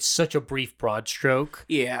that like it's such a brief broad stroke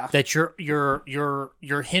that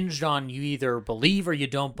you're hinged on, you either believe or you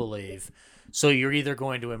don't believe. So you're either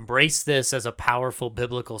going to embrace this as a powerful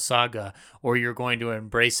biblical saga, or you're going to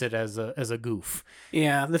embrace it as a goof.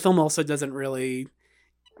 Yeah, the film also doesn't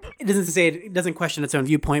doesn't question its own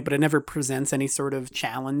viewpoint, but it never presents any sort of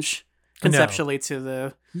challenge conceptually to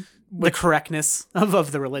the correctness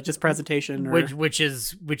of the religious presentation, which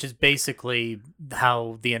is basically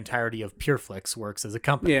how the entirety of PureFlix works as a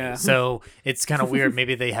company. Yeah. So it's kind of weird.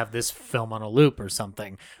 Maybe they have this film on a loop or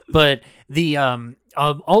something. But the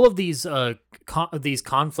all of these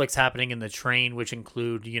conflicts happening in the train, which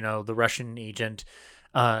include the Russian agent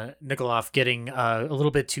Nikolov getting a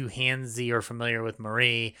little bit too handsy or familiar with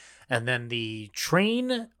Marie, and then the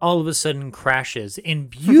train all of a sudden crashes in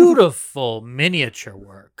beautiful miniature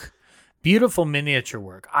work. Beautiful miniature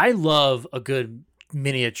work. I love a good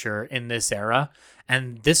miniature in this era,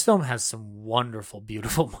 and this film has some wonderful,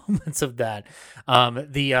 beautiful moments of that.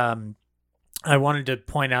 I wanted to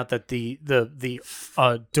point out that the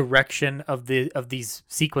direction of these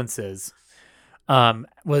sequences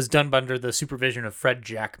was done under the supervision of Fred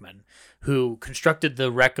Jackman, who constructed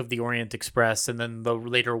the wreck of the Orient Express and then the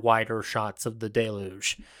later wider shots of the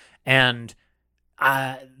Deluge. And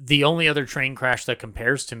the only other train crash that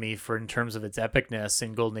compares to me in terms of its epicness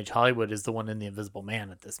in Golden Age Hollywood is the one in The Invisible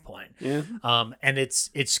Man at this point. Yeah. And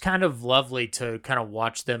it's kind of lovely to kind of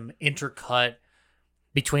watch them intercut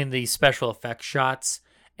between the special effects shots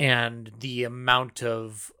and the amount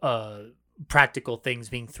of practical things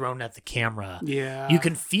being thrown at the camera. Yeah. You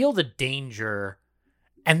can feel the danger,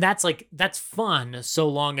 and that's fun so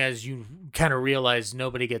long as you kind of realize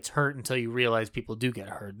nobody gets hurt until you realize people do get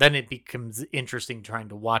hurt. Then it becomes interesting trying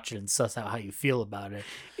to watch it and suss out how you feel about it.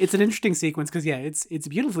 It's an interesting sequence because it's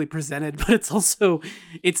beautifully presented, but it's also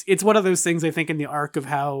it's one of those things I think in the arc of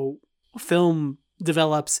how film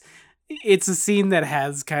develops. It's a scene that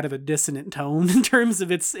has kind of a dissonant tone in terms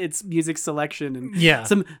of its music selection and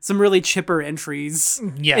some really chipper entries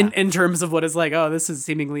in terms of what is like, oh, this is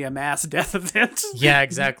seemingly a mass death event. Yeah,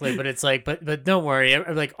 exactly. But it's like, but don't worry,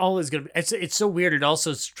 like all is good. It's so weird. It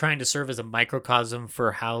also is trying to serve as a microcosm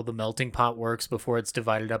for how the melting pot works before it's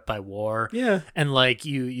divided up by war. Yeah. And like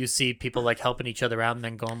you see people like helping each other out and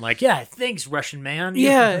then going like, yeah, thanks, Russian man.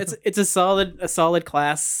 Yeah, it's a solid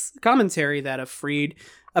class commentary that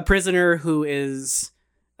a prisoner who is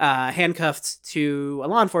handcuffed to a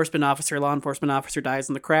law enforcement officer. Law enforcement officer dies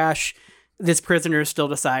in the crash. This prisoner still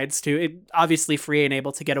decides obviously free and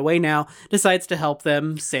able to get away now, decides to help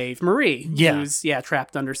them save Marie, who's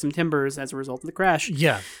trapped under some timbers as a result of the crash.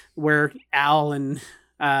 Yeah, where Al and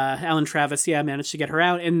Travis managed to get her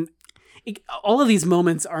out. And all of these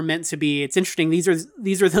moments are meant to be. It's interesting. These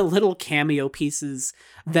are the little cameo pieces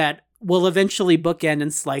that will eventually bookend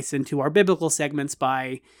and slice into our biblical segments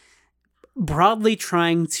by broadly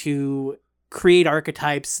trying to create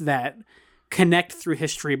archetypes that connect through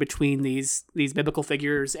history between these biblical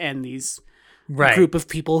figures and these group of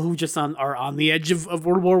people who just are on the edge of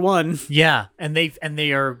World War I. Yeah, and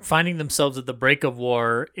they are finding themselves at the break of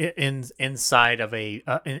war inside of a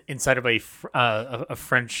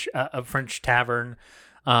French tavern,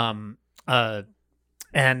 and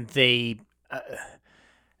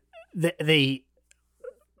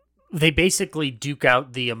they basically duke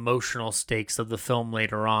out the emotional stakes of the film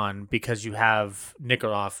later on, because you have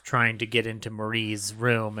Nikarov trying to get into Marie's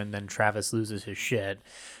room and then Travis loses his shit.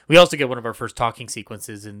 We also get one of our first talking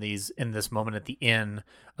sequences in this moment at the inn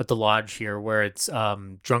at the lodge here, where it's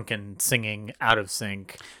drunken singing out of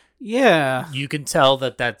sync. Yeah. You can tell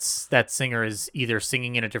that singer is either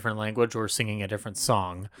singing in a different language or singing a different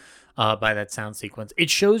song. By that sound sequence. It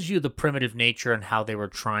shows you the primitive nature and how they were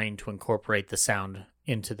trying to incorporate the sound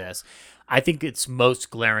into this. I think it's most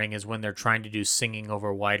glaring is when they're trying to do singing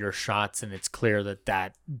over wider shots and it's clear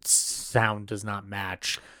that sound does not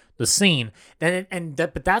match the scene.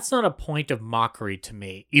 But that's not a point of mockery to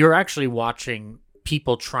me. You're actually watching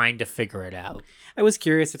people trying to figure it out. I was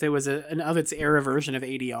curious if it was an of its era version of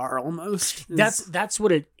ADR almost. That's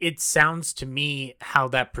what it sounds to me how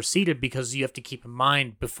that proceeded, because you have to keep in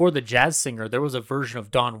mind before the Jazz Singer there was a version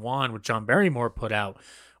of Don Juan which John Barrymore put out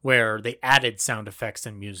where they added sound effects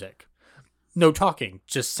and music. No talking,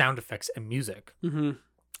 just sound effects and music. Mm-hmm.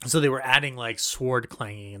 So they were adding like sword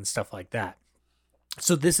clanging and stuff like that.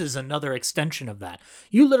 So this is another extension of that.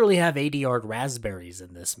 You literally have ADR raspberries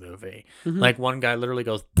in this movie. Mm-hmm. Like one guy literally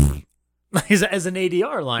goes as an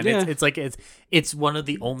ADR line. Yeah. It's one of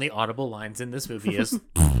the only audible lines in this movie is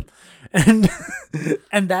and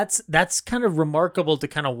that's kind of remarkable to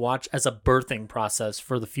kind of watch as a birthing process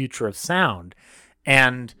for the future of sound.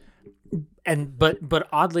 But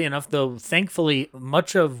oddly enough, though, thankfully,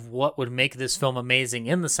 much of what would make this film amazing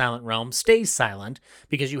in the silent realm stays silent,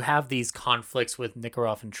 because you have these conflicts with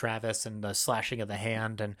Nikarov and Travis and the slashing of the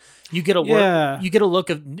hand, and you get a look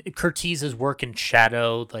of Curtiz's work in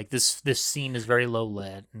shadow. Like this scene is very low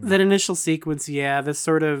lit. That initial sequence, the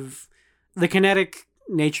sort of the kinetic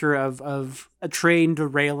nature of a train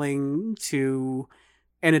derailing to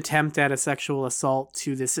an attempt at a sexual assault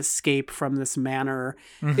to this escape from this manor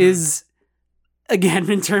is,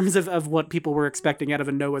 again, in terms of what people were expecting out of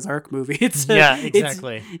a Noah's Ark movie.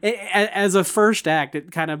 Exactly. As a first act,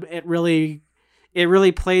 it really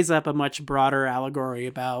plays up a much broader allegory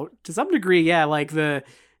about, to some degree, like the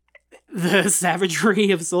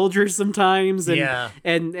savagery of soldiers sometimes,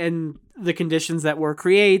 and the conditions that war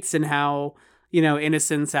creates, and how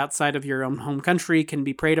innocence outside of your own home country can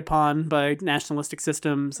be preyed upon by nationalistic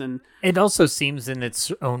systems. And it also seems in its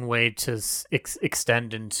own way to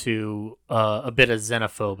extend into a bit of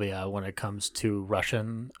xenophobia when it comes to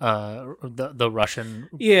Russian, the Russian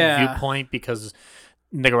viewpoint, because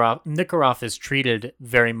Nikarov is treated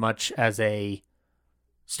very much as a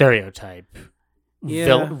stereotype,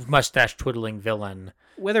 mustache twiddling villain.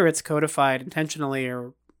 Whether it's codified intentionally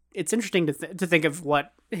or it's interesting to think of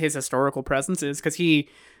what his historical presence is, because he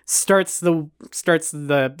starts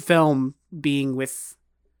the film being with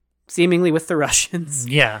seemingly with the Russians.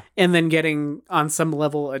 Yeah. And then getting on some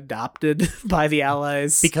level adopted by the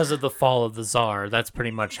Allies. Because of the fall of the Tsar. That's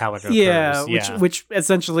pretty much how it occurs. Yeah, Yeah. which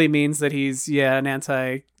essentially means that he's an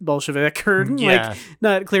anti-Bolshevik or Yeah.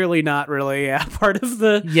 clearly not really part of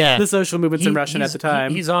the social movements in Russia at the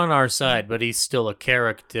time. He's on our side, but he's still a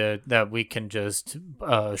character that we can just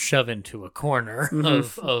shove into a corner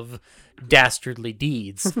of dastardly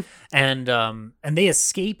deeds. and they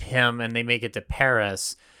escape him and they make it to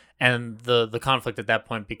Paris. And the conflict at that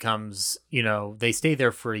point becomes, they stay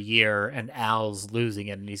there for a year and Al's losing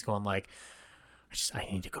it. And he's going like, I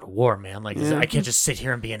need to go to war, man. Like, I can't just sit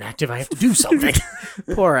here and be inactive. I have to do something.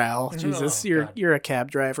 Poor Al. Jesus, you're a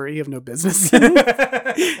cab driver. You have no business.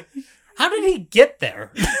 How did he get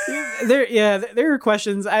there? There are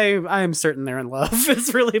questions. I am certain they're in love.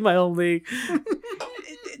 It's really my only...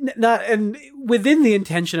 and within the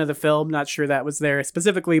intention of the film, not sure that was there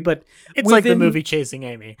specifically, but it's like the movie Chasing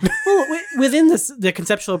Amy. Well, within the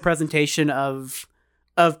conceptual presentation of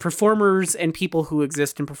performers and people who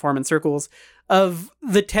exist in performance circles, of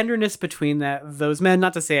the tenderness between those men.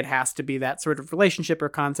 Not to say it has to be that sort of relationship or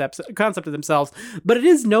concept of themselves, but it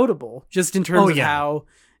is notable just in terms of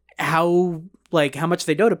how much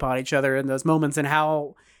they dote upon each other in those moments, and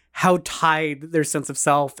how tied their sense of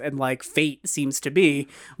self and fate seems to be,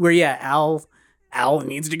 where Al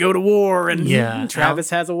needs to go to war and Travis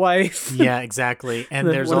has a wife. Yeah, exactly. And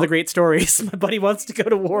there's one of the great stories. My buddy wants to go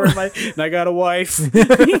to war and I got a wife.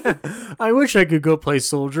 I wish I could go play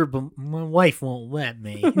soldier, but my wife won't let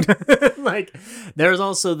me. There's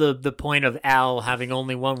also the point of Al having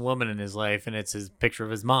only one woman in his life, and it's his picture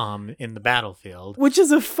of his mom in the battlefield. Which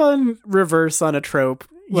is a fun reverse on a trope.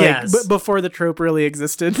 Yes. Before the trope really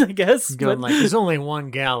existed, I guess. There's only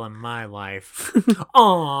one gal in my life.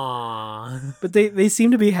 Aww. But they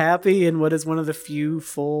seem to be happy in what is one of the few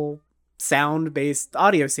full sound-based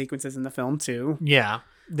audio sequences in the film, too. Yeah.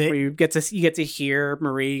 Where you get to hear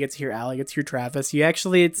Marie, you get to hear Al, you get to hear Travis. You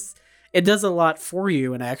actually, it does a lot for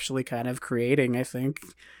you in actually kind of creating, I think...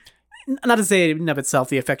 Not to say in of itself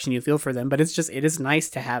the affection you feel for them, but it is nice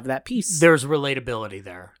to have that piece. There's relatability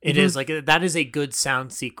there. It is that is a good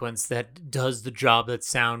sound sequence that does the job that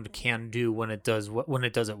sound can do when it does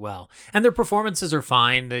it well. And their performances are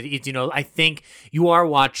fine. I think you are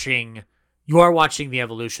watching the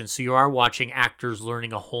evolution. So you are watching actors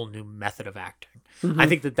learning a whole new method of acting. I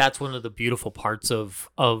think that's one of the beautiful parts of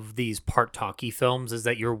these part talkie films, is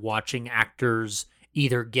that you're watching actors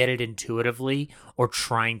either get it intuitively or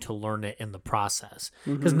trying to learn it in the process,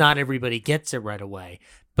 because not everybody gets it right away.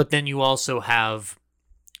 But then you also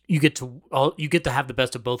you get to have the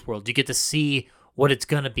best of both worlds. You get to see what it's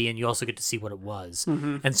going to be, and you also get to see what it was.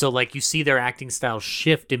 And so you see their acting style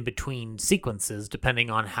shift in between sequences depending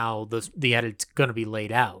on how the edit's going to be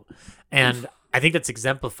laid out. And I think that's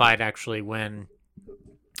exemplified actually when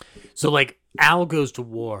Al goes to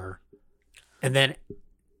war, and then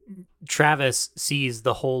Travis sees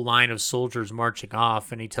the whole line of soldiers marching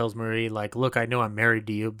off, and he tells Marie, look, I know I'm married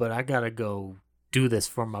to you, but I gotta go do this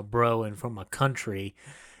for my bro and for my country,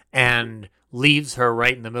 and leaves her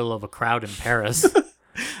right in the middle of a crowd in Paris.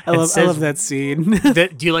 I love that scene.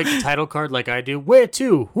 Do you like the title card like I do? Where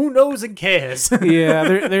to? Who knows and cares? Yeah,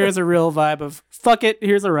 there is a real vibe of, fuck it,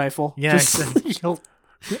 here's a rifle. Yeah,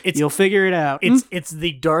 you'll figure it out. It's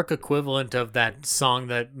the dark equivalent of that song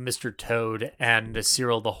that Mr. Toad and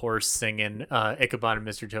Cyril the Horse sing in Ichabod and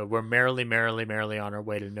Mr. Toad. We're merrily, merrily, merrily on our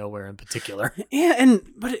way to nowhere in particular. Yeah,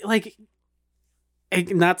 but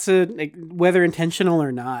not to, whether intentional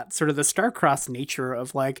or not, sort of the star-crossed nature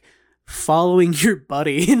of following your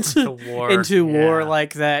buddy into war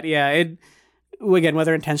like that. Yeah, again,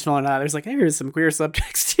 whether intentional or not, there's here's some queer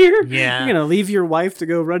subtext here. Yeah. You're going to leave your wife to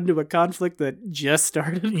go run to a conflict that just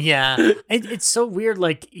started. Yeah. It's so weird.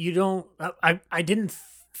 I didn't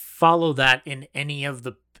follow that in any of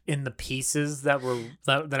the pieces that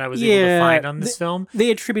I was able to find on this film. They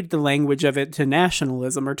attribute the language of it to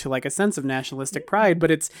nationalism or to a sense of nationalistic pride, but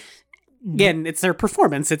it's their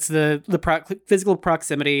performance. It's the physical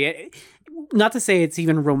proximity. Not to say it's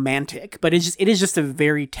even romantic, but it is just a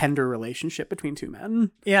very tender relationship between two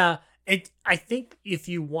men. Yeah. I think if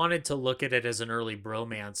you wanted to look at it as an early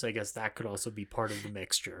bromance, I guess that could also be part of the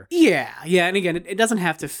mixture. Yeah. And again, it doesn't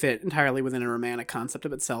have to fit entirely within a romantic concept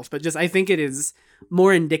of itself, but just I think it is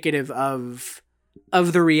more indicative of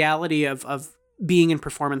the reality of being in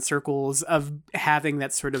performance circles, of having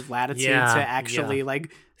that sort of latitude to actually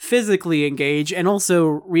physically engage and also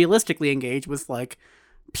realistically engage with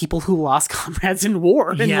people who lost comrades in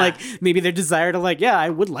war, and Yeah. like maybe their desire to like, yeah, I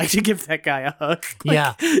would like to give that guy a hug. Like,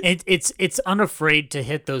 Yeah, it's unafraid to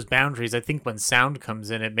hit those boundaries. I think when sound comes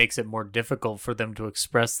in, it makes it more difficult for them to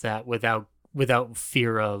express that without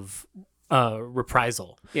fear of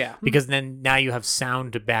reprisal. yeah. Because then now you have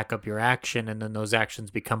sound to back up your action, and then those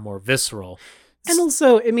actions become more visceral. And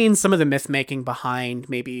also, it means some of the myth making behind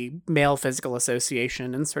maybe male physical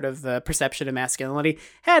association and sort of the perception of masculinity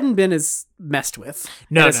hadn't been as messed with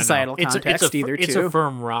in a societal context either. It's too. a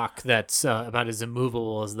firm rock that's about as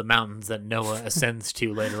immovable as the mountains that Noah ascends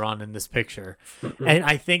to later on in this picture. And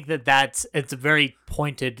I think it's a very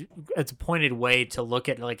pointed way to look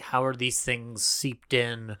at like how are these things seeped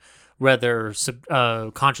in, whether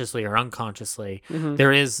consciously or unconsciously.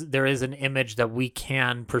 There is an image that we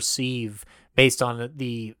can perceive based on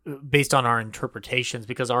our interpretations,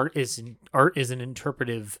 because art is an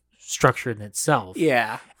interpretive structure in itself.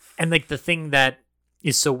 Yeah. And like the thing that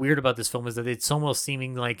is so weird about this film is that it's almost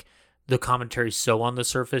seeming like the commentary's so on the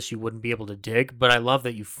surface you wouldn't be able to dig. But I love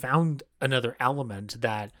that you found another element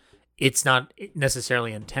that it's not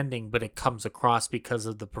necessarily intending, but it comes across because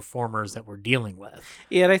of the performers that we're dealing with.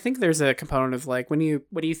 Yeah, and I think there's a component of like, what do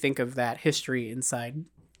you think of that history inside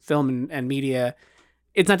film and media?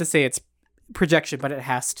 It's not to say it's projection, but it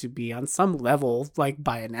has to be on some level like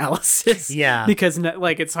by analysis. Yeah. Because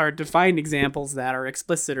like it's hard to find examples that are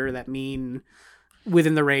explicit or that mean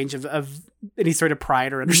within the range of any sort of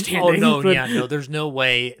pride or understanding. Oh no, there's no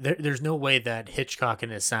way that Hitchcock in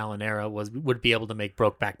his silent era would be able to make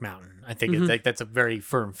Brokeback Mountain. I think it's like that's a very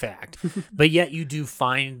firm fact. But yet you do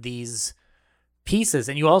find these pieces,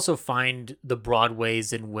 and you also find the broad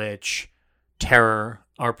ways in which terror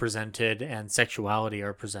are presented and sexuality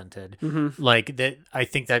are presented. Like that, I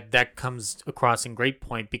think that comes across in great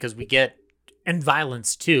point, because we get, and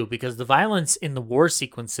violence too, because the violence in the war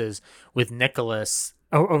sequences with Nicholas,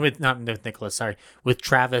 with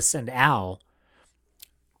Travis and Al,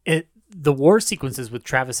 the war sequences with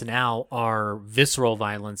Travis and Al are visceral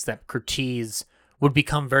violence that Curtiz would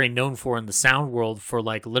become very known for in the sound world, for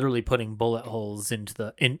like literally putting bullet holes into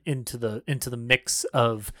the mix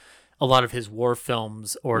of a lot of his war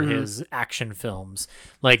films or his action films.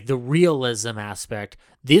 Like the realism aspect,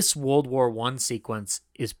 this World War I sequence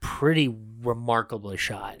is pretty remarkably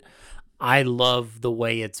shot. I love the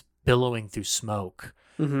way it's billowing through smoke.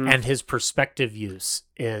 And his perspective use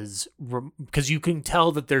is, because you can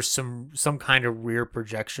tell that there's some kind of rear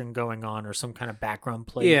projection going on or some kind of background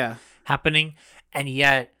play happening. And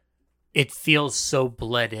yet it feels so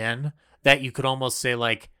bled in that you could almost say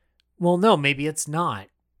like, well, no, maybe it's not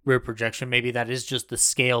rear projection. Maybe that is just the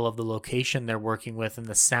scale of the location they're working with and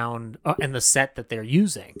the sound and the set that they're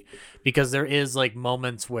using, because there is like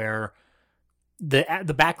moments where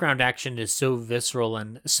the background action is so visceral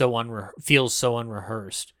and feels so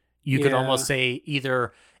unrehearsed. You could almost say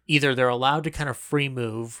either they're allowed to kind of free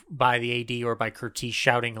move by the AD or by Curtiz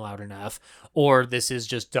shouting loud enough, or this is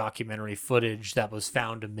just documentary footage that was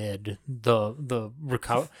found amid the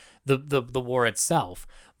war itself.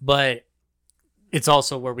 But it's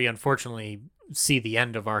also where we unfortunately see the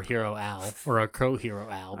end of our hero Al, or our co-hero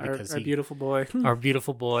Al, because our beautiful boy, our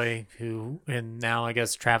beautiful boy, and now I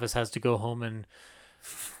guess Travis has to go home and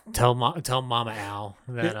tell Mama Al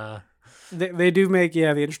that they do make the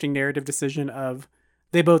interesting narrative decision of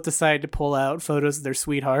they both decide to pull out photos of their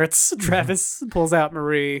sweethearts. Travis pulls out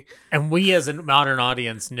Marie, and we as a modern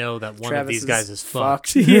audience know that one Travis of these guys is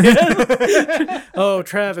fucked. Oh,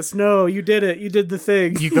 Travis, no, you did it. You did the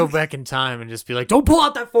thing. You go back in time and just be like, don't pull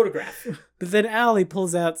out that photograph. But then Allie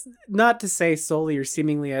pulls out, not to say solely or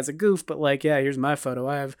seemingly as a goof, but like, yeah, here's my photo.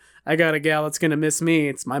 I got a gal that's gonna miss me.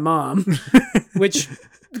 It's my mom. Which,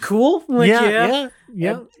 cool. Like, yeah.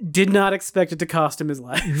 Did not expect it to cost him his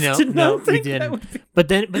life. No, we didn't. But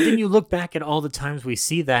then you look back at all the times we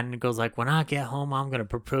see that, and it goes like, when I get home, I'm gonna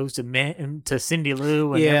propose to Cindy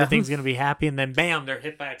Lou, and everything's gonna be happy, and then bam, they're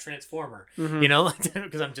hit by a transformer. You know,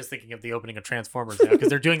 because I'm just thinking of the opening of Transformers now, because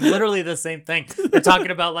they're doing literally the same thing. They're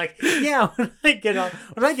talking about like, when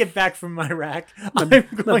I get back from Iraq, I'm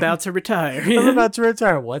about to retire. I'm about to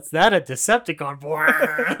retire. What's that? A Decepticon?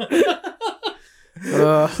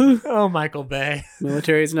 Oh, Michael Bay.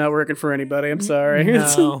 Military's not working for anybody. I'm sorry.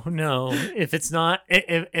 No. If it's not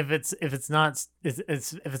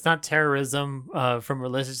terrorism from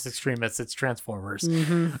religious extremists, it's Transformers.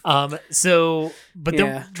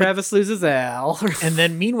 Travis loses Al, and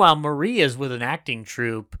then meanwhile Marie is with an acting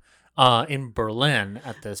troupe in Berlin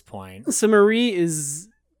at this point. So Marie is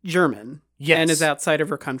German, yes, and is outside of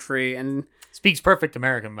her country and speaks perfect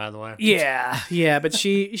American, by the way. Yeah, but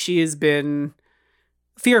she has been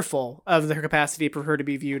fearful of her capacity for her to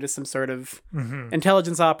be viewed as some sort of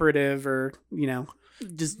intelligence operative, or, you know,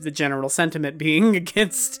 just the general sentiment being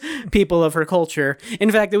against people of her culture. In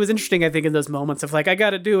fact, it was interesting, I think, in those moments of like, I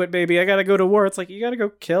gotta do it, baby, I gotta go to war. It's like, you gotta go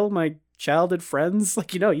kill my childhood friends.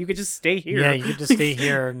 Like, you know, you could just stay here. Yeah, you could just stay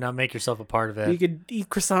here and not make yourself a part of it. You could eat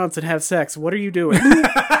croissants and have sex. What are you doing?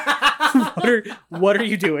 what are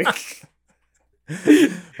you doing?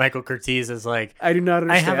 Michael Curtiz is like, I do not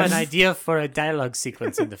understand. I have an idea for a dialogue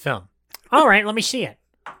sequence in the film. All right, let me see it.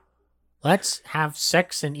 Let's have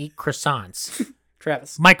sex and eat croissants.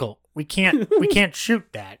 Travis. Michael, we can't shoot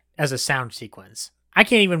that as a sound sequence. I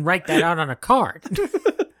can't even write that out on a card.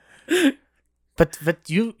 But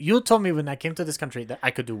you told me when I came to this country that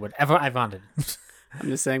I could do whatever I wanted. I'm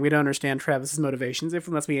just saying, we don't understand Travis's motivations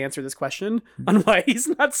unless we answer this question on why he's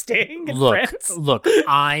not staying in France. Look,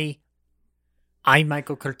 I,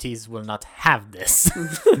 Michael Curtiz, will not have this.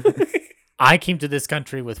 I came to this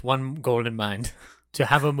country with one goal in mind: to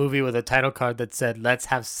have a movie with a title card that said, "Let's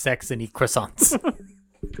have sex and eat croissants."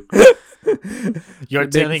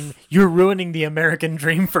 You're ruining the American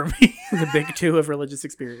dream for me. The big two of religious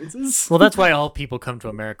experiences. Well, that's why all people come to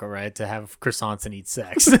America, right? To have croissants and eat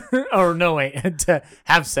sex. Or no, wait, to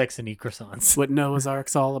have sex and eat croissants. What Noah's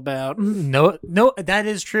Ark's all about. No, that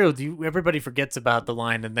is true. Everybody forgets about the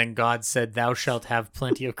line, and then God said, "Thou shalt have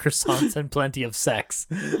plenty of croissants and plenty of sex."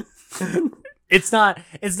 It's not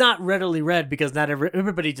readily read because not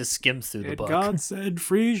everybody just skims through the book. God said,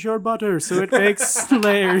 freeze your butter so it makes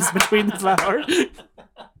layers between the flour.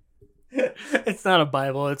 It's not a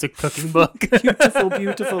Bible, it's a cooking book. Beautiful,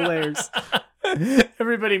 beautiful layers.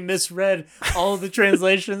 Everybody misread all the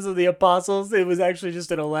translations of the apostles. It was actually just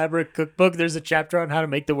an elaborate cookbook. There's a chapter on how to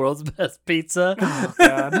make the world's best pizza. Oh,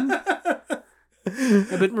 God.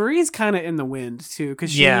 Yeah, but Marie's kind of in the wind, too,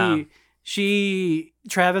 because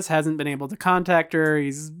Travis hasn't been able to contact her.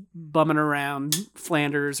 He's bumming around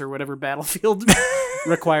Flanders or whatever battlefield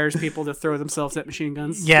requires people to throw themselves at machine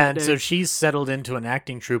guns. Yeah, and so she's settled into an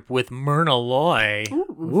acting troupe with Myrna Loy.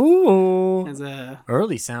 Ooh. As a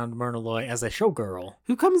early sound Myrna Loy as a showgirl.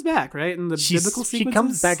 Who comes back, right? In the biblical sequences? She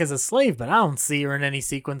comes back as a slave, but I don't see her in any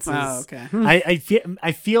sequences. Oh, okay.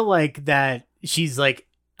 I feel like that she's like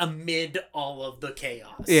amid all of the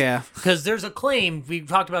chaos. Yeah. Because there's a claim, we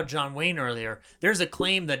talked about John Wayne earlier, there's a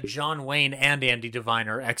claim that John Wayne and Andy Devine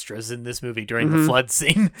are extras in this movie during the flood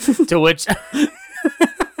scene, to which...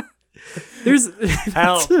 There's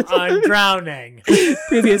help, I'm drowning.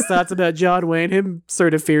 Previous thoughts about John Wayne, him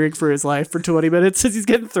sort of fearing for his life for 20 minutes as he's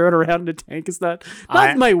getting thrown around in a tank is not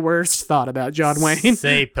my worst thought about John Wayne.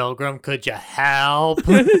 Say, Pilgrim, could you help?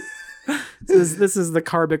 This is the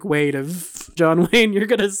karmic weight of John Wayne. You're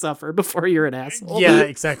gonna suffer before you're an asshole. Yeah,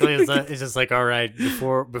 exactly. It's just like, all right,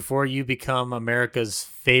 before you become America's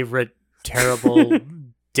favorite terrible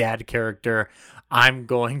dad character, I'm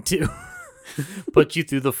going to put you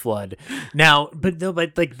through the flood. Now, but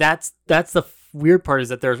like that's the weird part, is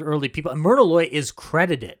that there's early people. And Myrna Loy is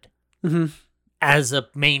credited as a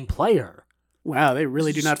main player. Wow, they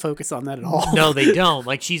really do not focus on that at all. No, they don't.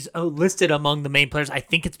 Like, she's listed among the main players. I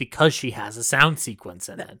think it's because she has a sound sequence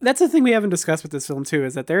in it. That's the thing we haven't discussed with this film, too,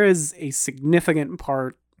 is that there is a significant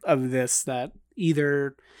part of this that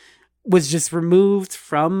either was just removed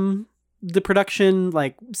from the production,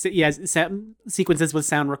 like, sequences with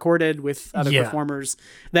sound recorded with other performers.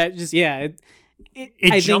 That just,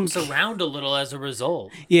 it jumps around a little as a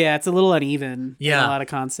result. Yeah, it's a little uneven in a lot of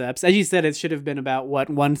concepts. As you said, it should have been about,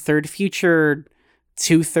 1/3 future,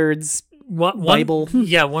 2/3 Bible.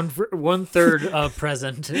 Yeah, one third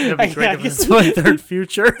present. That'd be great if it's 1/3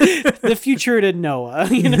 future. The future to Noah,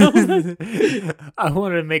 you know? I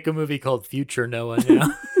wanted to make a movie called Future Noah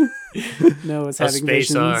now. Noah's having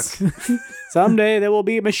visions. Someday there will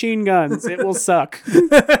be machine guns. It will suck.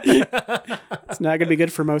 It's not going to be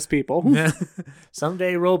good for most people.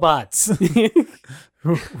 Someday robots.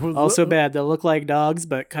 Also bad. They'll look like dogs,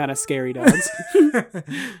 but kind of scary dogs.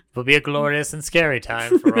 Will be a glorious and scary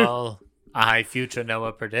time for all I, Future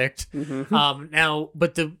Noah, predict. Now,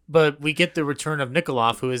 but we get the return of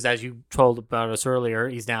Nikolov, who is, as you told about us earlier,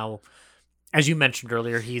 he's now, as you mentioned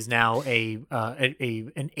earlier, he's now an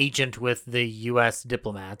agent with the U.S.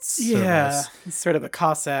 diplomats. Yeah, he's sort of a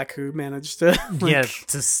Cossack who managed to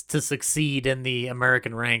to succeed in the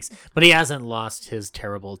American ranks, but he hasn't lost his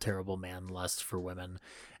terrible, terrible man lust for women,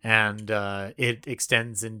 and it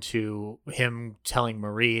extends into him telling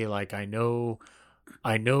Marie, like, I know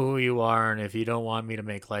I know who you are, and if you don't want me to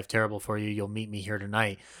make life terrible for you, you'll meet me here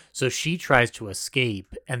tonight. So she tries to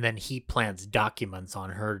escape, and then he plants documents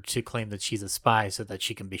on her to claim that she's a spy so that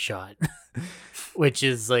she can be shot. Which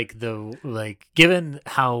is given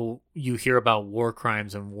how you hear about war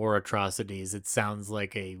crimes and war atrocities, it sounds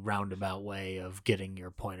like a roundabout way of getting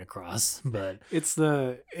your point across. But it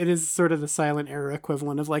is sort of the silent era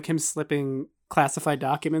equivalent of like him slipping classified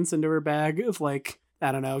documents into her bag of like,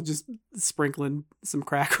 I don't know, just sprinkling some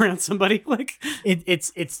crack around somebody. Like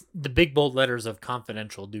it's the big bold letters of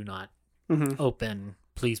confidential, do not open,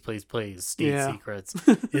 please, state secrets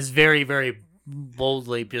is very, very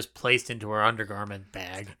boldly just placed into her undergarment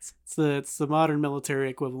bag. It's the modern military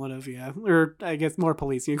equivalent of, or I guess more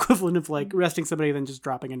policing equivalent of like arresting somebody than just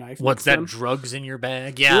dropping a knife. What's that, drugs in your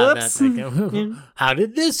bag? Yeah, Whoops. How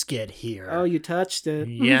did this get here? Oh, you touched it.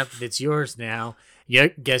 Yep, it's yours now. Yeah,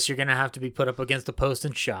 guess you're gonna have to be put up against a post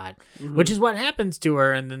and shot, which is what happens to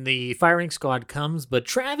her. And then the firing squad comes, but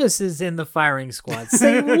Travis is in the firing squad.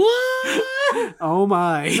 Say what? Oh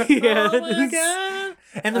my! Oh my god!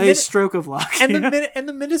 And a stroke of luck. And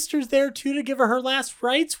the minister's there too to give her her last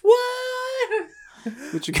rites. What?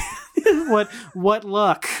 Which what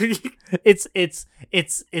luck? It's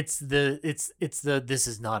the this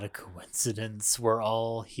is not a coincidence. We're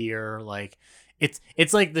all here. Like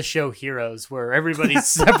it's like the show Heroes, where everybody's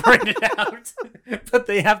separated out, but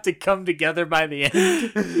they have to come together by the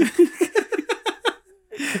end.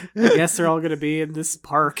 I guess they're all going to be in this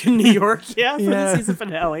park in New York, for the season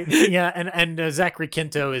finale. Yeah, and Zachary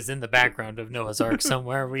Quinto is in the background of Noah's Ark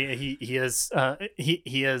somewhere. He is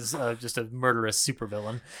just a murderous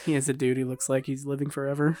supervillain. He is a dude who looks like he's living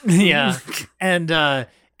forever. Yeah, and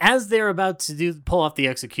as they're about to pull off the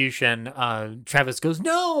execution, Travis goes,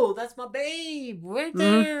 "No, that's my babe, right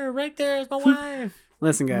there, right there is my wife."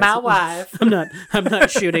 Listen, guys, my wife. I'm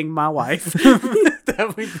not shooting my wife.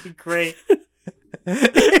 That would be great.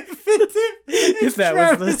 if that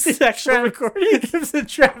Travis, was the sexual recording. If the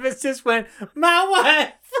Travis just went, "My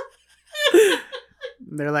wife."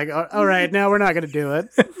 They're like, all right, now we're not going to do it.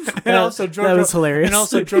 And also, that was hilarious. And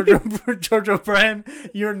also, George O'Brien,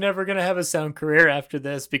 you're never going to have a sound career after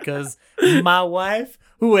this, because my wife,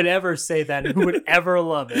 who would ever say that and who would ever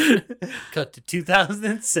love it? Cut to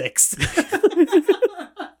 2006.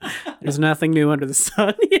 There's nothing new under the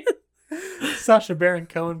sun. Sacha Baron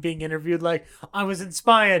Cohen being interviewed like, I was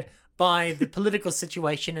inspired by the political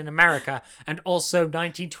situation in America and also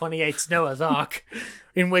 1928's Noah's Ark,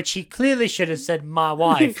 in which he clearly should have said my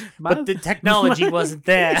wife, but the technology wasn't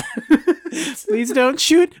there. Please don't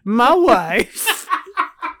shoot my wife.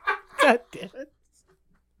 God damn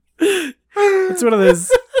it. It's one of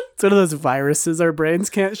those viruses our brains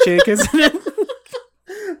can't shake, isn't it?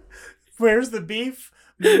 Where's the beef?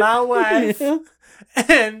 My wife.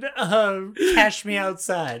 And cash me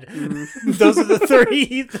outside. Those are the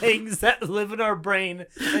 30 things that live in our brain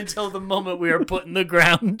until the moment we are put in the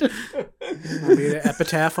ground. Will be the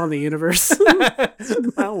epitaph on the universe.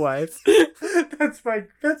 My wife. That's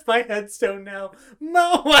my headstone now.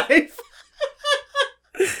 My wife.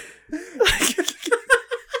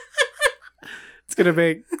 It's gonna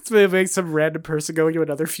make some random person going to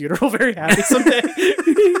another funeral very happy someday.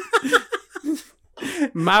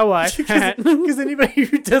 My wife. Because anybody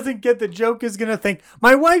who doesn't get the joke is going to think,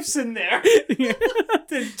 my wife's in there.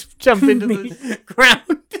 Then jump into the ground.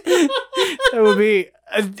 That would be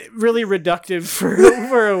really reductive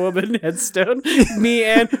for a woman headstone. Me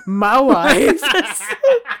and my wife.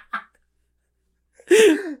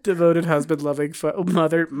 Devoted husband, loving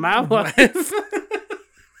mother, my wife.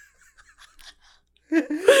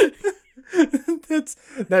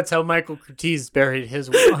 That's how Michael Curtiz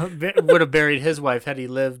would have buried his wife had he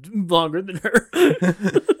lived longer than her.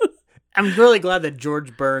 I'm really glad that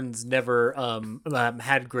George Burns never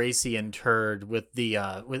had Gracie interred with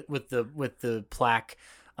the plaque,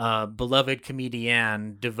 beloved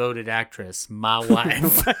comedian, devoted actress, my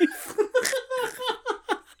wife.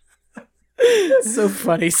 So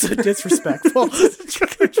funny, so disrespectful.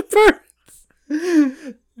 George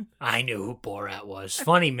Burns. I knew who Borat was.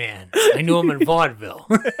 Funny man. I knew him in vaudeville.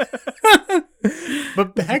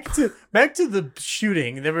 But back to the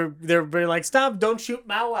shooting. They were like, stop! Don't shoot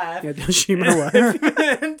my wife. Yeah, don't shoot my wife.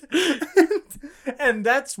 and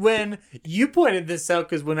that's when you pointed this out,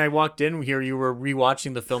 because when I walked in here, you were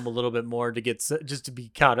rewatching the film a little bit more to get just to be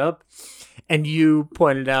caught up, and you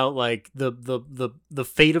pointed out like the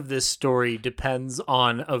fate of this story depends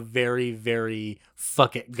on a very, very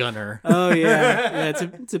fuck it gunner. Oh yeah.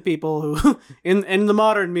 To people who in the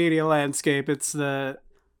modern media landscape, it's the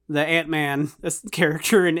the Ant-Man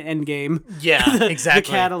character in Endgame. Yeah, exactly. The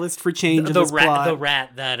catalyst for change of the this rat, plot. the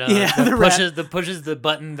rat that pushes the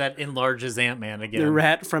button that enlarges Ant-Man again. The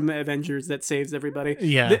rat from Avengers that saves everybody.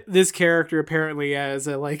 Yeah. This character apparently has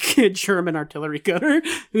a German artillery gunner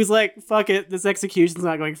who's like, fuck it, this execution's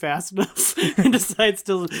not going fast enough, and decides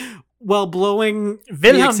to, while blowing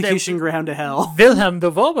the execution ground to hell. Wilhelm, the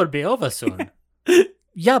war will be over soon.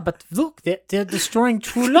 Yeah, but look, they're destroying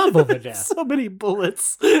true love over there. So many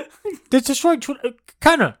bullets. They're destroying true...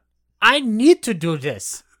 Connor, I need to do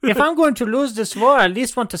this. If I'm going to lose this war, I at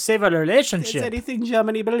least want to save a relationship. It's anything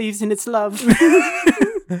Germany believes in, it's love.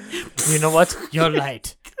 You know what? You're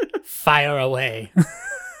right. Fire away.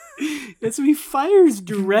 And so he fires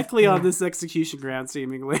directly on this execution ground,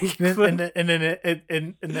 seemingly. and then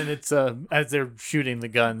it's as they're shooting the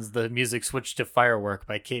guns, the music switched to "Firework"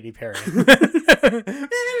 by Katy Perry.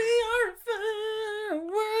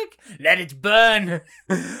 Let it burn,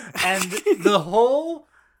 and the whole,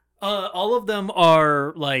 all of them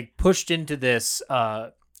are like pushed into this,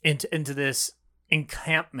 into this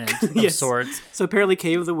encampment of sorts. So apparently,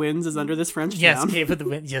 Cave of the Winds is under this French town. Yes, Cave of the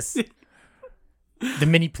Winds. Yes. The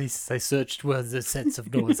many places I searched were the sets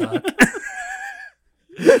of Noah's Ark.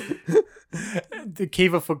 The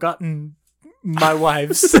Cave of Forgotten My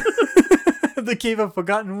Wives. The Cave of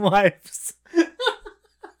Forgotten Wives.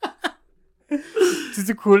 It is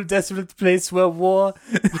a cool, desolate place where war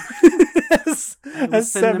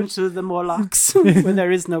has send them to the Morlocks when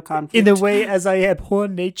there is no conflict. In a way, as I abhor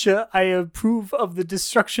nature, I approve of the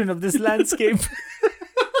destruction of this landscape.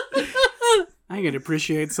 I can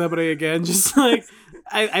appreciate somebody again. Just like,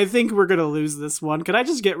 I think we're gonna lose this one. Could I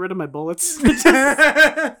just get rid of my bullets?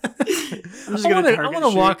 I want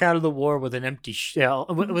to walk out of the war with an empty shell,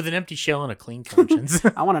 with an empty shell and a clean conscience.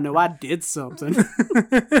 I want to know I did something.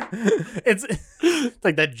 It's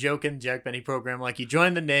like that joke in Jack Benny program. Like, you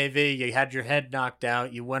joined the Navy, you had your head knocked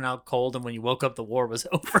out, you went out cold, and when you woke up, the war was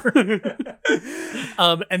over.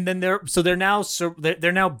 And then they're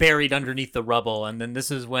now buried underneath the rubble. And then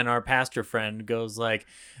this is when our pastor friend goes like,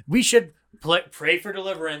 "We should pray for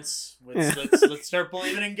deliverance. Let's start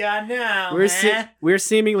believing in God now. We're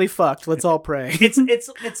seemingly fucked. Let's all pray."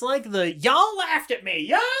 It's like the y'all laughed at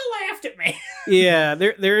me. Yeah,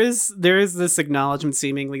 there is this acknowledgement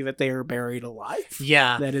seemingly that they are buried alive.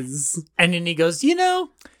 Yeah, that is. And then he goes,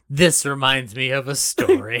 this reminds me of a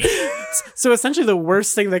story. So essentially the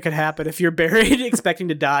worst thing that could happen if you're buried expecting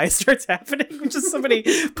to die starts happening, which is somebody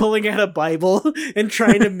pulling out a Bible and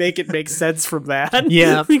trying to make it make sense from that.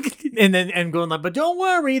 Yeah. and going like, but don't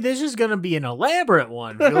worry, this is going to be an elaborate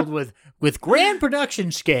one filled with grand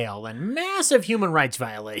production scale and massive human rights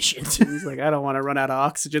violations. He's like, I don't want to run out of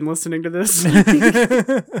oxygen listening to this.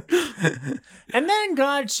 And then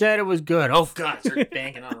God said it was good. Oh, God, starts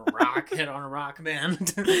banging on a rock, hit on a rock, man.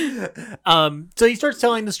 So he starts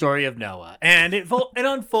telling the story of Noah, and it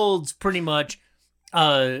unfolds pretty much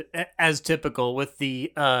as typical with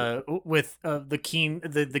the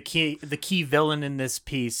key villain in this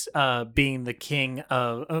piece being the king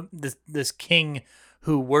of this king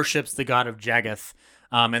who worships the god of Jagoth,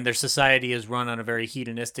 and their society is run on a very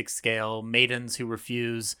hedonistic scale. Maidens who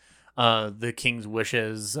refuse the king's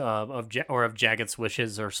wishes of Jagoth's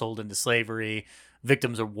wishes are sold into slavery.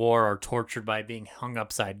 Victims of war are tortured by being hung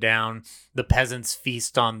upside down. The peasants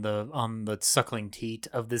feast on the suckling teat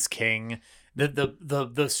of this king.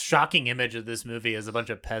 The shocking image of this movie is a bunch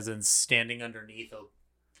of peasants standing underneath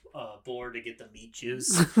a board to get the meat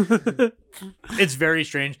juice. It's very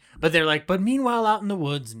strange. But they're like, but meanwhile out in the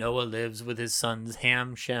woods, Noah lives with his sons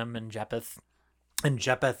Ham, Shem, and Japheth. And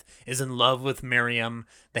Japheth is in love with Miriam,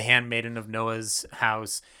 the handmaiden of Noah's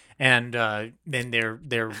house. And then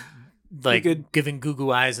they're like giving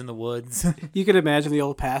goo eyes in the woods. You could imagine the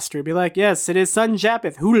old pastor be like, yes, it is son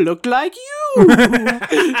Japheth, who looked like you.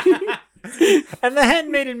 And the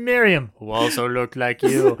handmaiden Miriam, who also looked like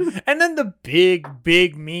you. And then the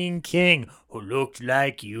big mean king, who looked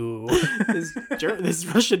like you. This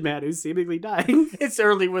Russian man who's seemingly dying. It's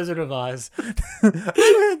early Wizard of Oz.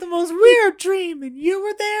 I had the most weird dream, and you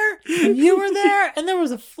were there, and you were there, and there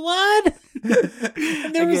was a flood,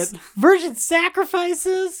 and there was virgin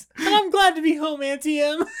sacrifices, and I'm glad to be home, Auntie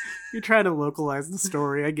M. You're trying to localize the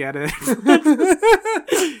story. I get it.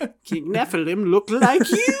 King Nephilim looked like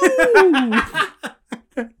you.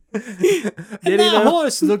 And that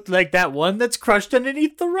horse looked like that one that's crushed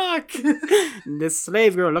underneath the rock. This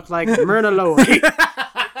slave girl looked like Myrna Loy.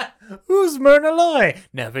 Who's Myrna Loy?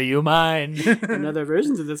 Never you mind. In other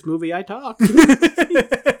versions of this movie, I talk.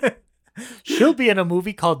 She'll be in a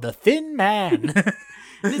movie called The Thin Man.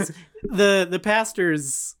 the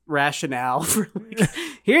pastor's rationale for like,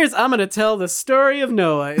 I'm gonna tell the story of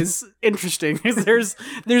Noah is interesting. There's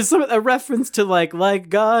a reference to like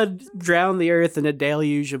God drowned the earth in a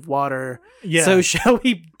deluge of water. Yeah. So shall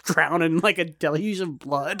we drown in like a deluge of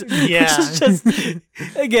blood? Yeah. Which is just,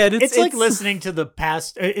 again, it's like listening to the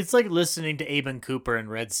past. It's like listening to Aben Cooper in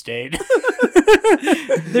Red State.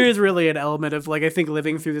 There is really an element of like, I think,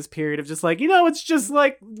 living through this period of just like, it's just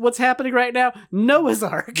like what's happening right now. Noah's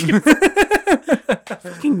Ark.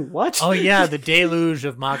 Fucking what? Oh yeah, the deluge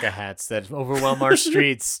of MAGA hats that overwhelm our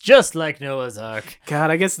streets, just like Noah's Ark. God,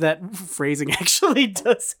 I guess that phrasing actually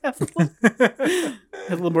does have a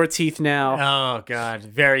little more teeth now. Oh God,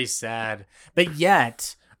 very sad. But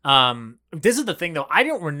yet, this is the thing though. I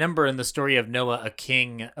don't remember in the story of Noah a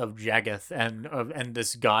king of Jaggeth and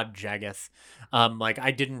this god Jaggeth. Like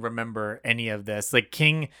I didn't remember any of this. Like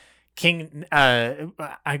King. I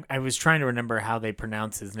was trying to remember how they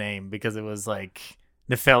pronounce his name because it was like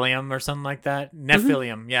Nephilim or something like that.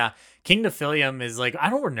 Nephilim, yeah. King Nephilim is like, I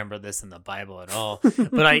don't remember this in the Bible at all.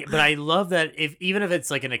 but I love that even if it's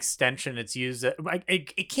like an extension, it's used.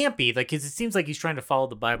 It can't be like, 'cause it seems like he's trying to follow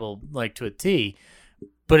the Bible like to a T.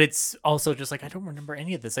 But it's also just like, I don't remember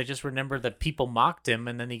any of this. I just remember that people mocked him,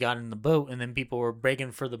 and then he got in the boat, and then people were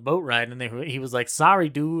begging for the boat ride, and he was like, "Sorry,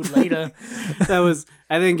 dude, later." That was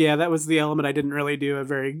the element I didn't really do a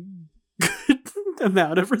very good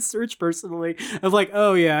amount of research personally. Of like,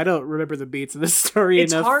 oh yeah, I don't remember the beats of this story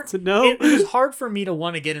enough to know. It was hard for me to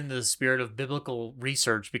want to get into the spirit of biblical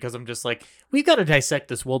research because I'm just like, we've got to dissect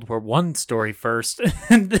this World War I story first.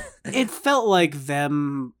 It felt like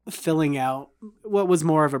them filling out what was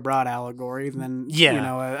more of a broad allegory than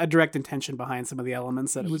a direct intention behind some of the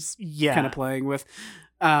elements that it was kind of playing with.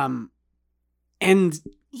 And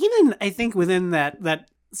even I think within that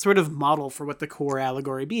sort of model for what the core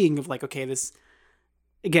allegory being of like, okay, this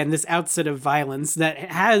outset of violence that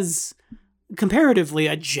has comparatively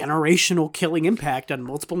a generational killing impact on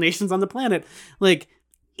multiple nations on the planet, like,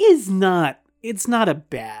 it's not a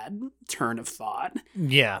bad turn of thought.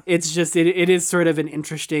 Yeah. It's just, it is sort of an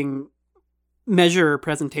interesting measure or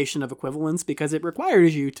presentation of equivalence because it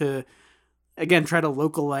requires you to, again, try to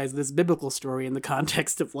localize this biblical story in the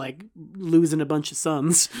context of like losing a bunch of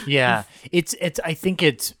sons. Yeah. I think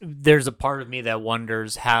there's a part of me that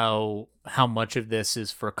wonders how much of this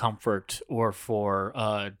is for comfort or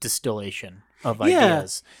for distillation of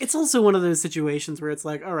ideas. It's also one of those situations where it's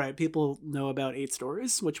like, all right, people know about 8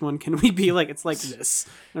 stories. Which one can we be like? It's like this.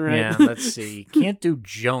 All right. Yeah, let's see. Can't do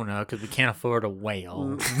Jonah because we can't afford a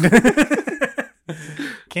whale.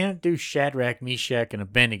 Can't do Shadrach, Meshach, and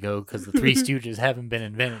Abednego because the Three Stooges haven't been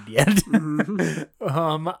invented yet.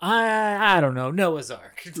 I don't know. Noah's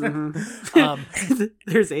Ark.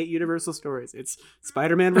 There's 8 universal stories. It's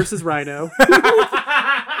Spider-Man versus Rhino.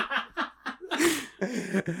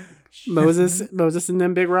 Moses and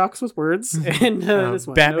them big rocks with words, and this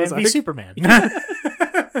one, Batman v Superman.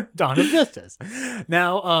 Dawn of Justice.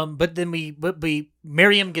 Now, but then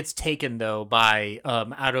Miriam gets taken though by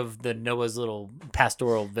out of the Noah's little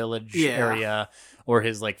pastoral village area or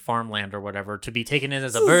his like farmland or whatever to be taken in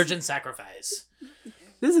as a virgin sacrifice.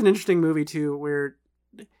 This is an interesting movie too, where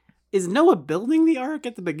is Noah building the ark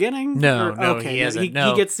at the beginning? No, he hasn't. He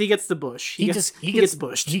gets the bush. He gets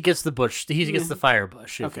bushed. He gets the bush. He gets the fire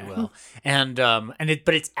bush, if you will.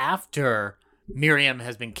 But it's after Miriam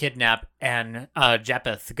has been kidnapped and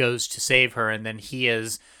Japheth goes to save her, and then he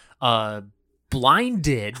is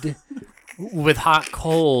blinded with hot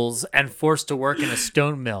coals and forced to work in a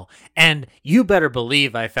stone mill. And you better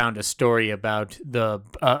believe I found a story about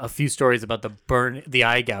a few stories about the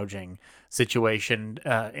eye gouging situation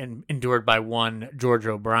endured by one George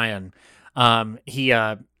O'Brien.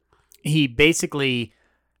 He basically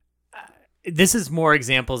this is more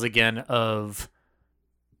examples again of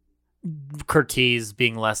Curtiz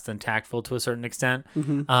being less than tactful to a certain extent.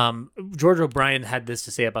 Mm-hmm. George O'Brien had this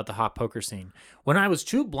to say about the hot poker scene. When I was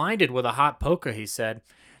too blinded with a hot poker, he said,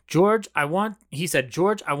 George, I want you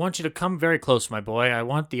to come very close, my boy. I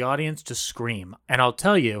want the audience to scream. And I'll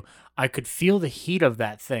tell you, I could feel the heat of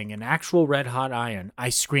that thing, an actual red hot iron. I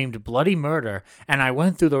screamed bloody murder, and I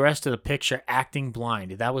went through the rest of the picture acting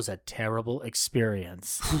blind. That was a terrible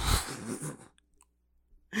experience.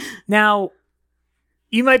 Now,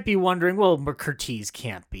 you might be wondering, well, Curtiz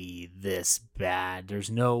can't be this bad. There's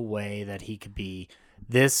no way that he could be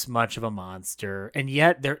this much of a monster. And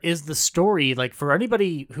yet there is the story, like for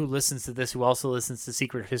anybody who listens to this, who also listens to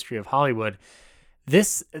Secret History of Hollywood,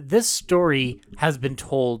 this story has been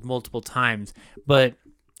told multiple times. But,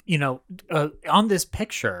 on this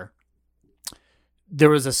picture, there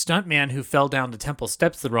was a stuntman who fell down the temple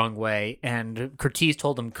steps the wrong way, and Curtiz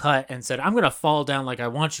told him cut and said, I'm going to fall down like I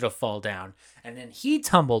want you to fall down. And then he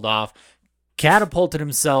tumbled off, catapulted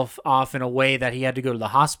himself off in a way that he had to go to the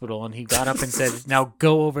hospital, and he got up and said, now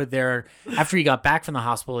go over there. After he got back from the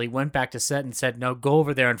hospital, he went back to set and said, now go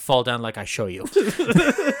over there and fall down like I show you.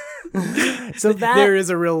 So there is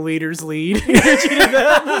a real leader's lead.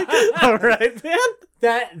 All right, man.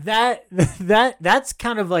 That's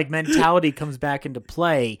kind of like mentality comes back into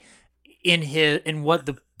play in what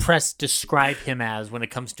the press describe him as when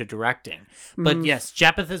it comes to directing. But yes,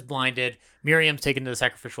 Japheth is blinded. Miriam's taken to the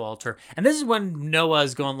sacrificial altar, and this is when Noah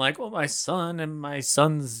is going like, "Oh, my son and my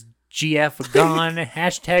son's GF are gone."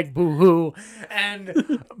 Hashtag boohoo.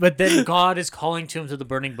 But then God is calling to him to the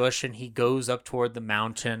burning bush, and he goes up toward the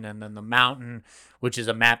mountain, and then the mountain, which is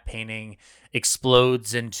a map painting,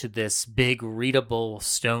 explodes into this big readable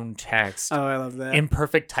stone text. Oh, I love that.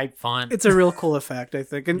 Imperfect type font. It's a real cool effect, I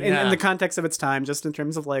think. In the context of its time, just in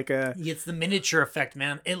terms of like a... It's the miniature effect,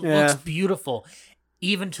 man. It looks beautiful.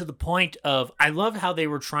 Even to the point of, I love how they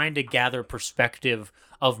were trying to gather perspective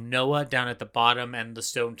of Noah down at the bottom and the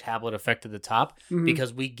stone tablet effect at the top,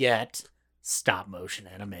 because we get stop motion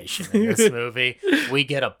animation in this movie. We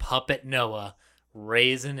get a puppet Noah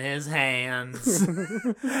raising his hands,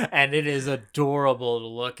 and it is adorable to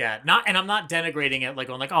look at. And I'm not denigrating it, like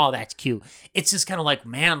going like, oh, that's cute. It's just kind of like,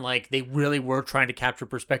 man, like they really were trying to capture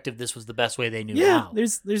perspective. This was the best way they knew how.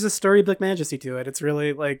 There's a storybook majesty to it. It's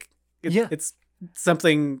really like, it's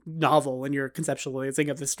something novel in your conceptualizing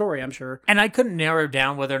of the story, I'm sure. And I couldn't narrow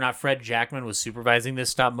down whether or not Fred Jackman was supervising this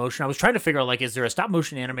stop motion. I was trying to figure out, like, is there a stop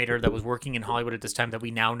motion animator that was working in Hollywood at this time that we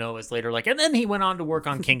now know as later, like, and then he went on to work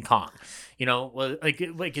on King Kong, you know,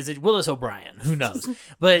 like is it Willis O'Brien? Who knows?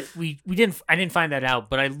 But I didn't find that out,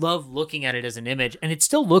 but I love looking at it as an image, and it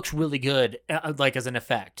still looks really good, like as an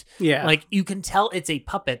effect. Yeah. Like you can tell it's a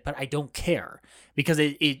puppet, but I don't care because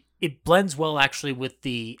it blends well actually with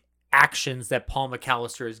the actions that Paul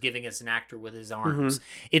McAllister is giving as an actor with his arms.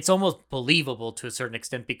 It's almost believable to a certain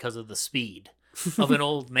extent because of the speed of an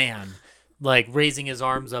old man, like raising his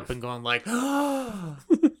arms up and going like, oh,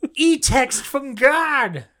 e-text from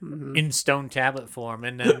God in stone tablet form.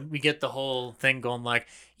 And then we get the whole thing going like,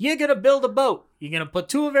 you're going to build a boat. You're going to put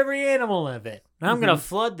 2 of every animal in it. And I'm going to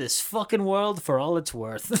flood this fucking world for all it's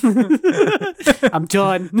worth. I'm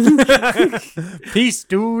done. Peace,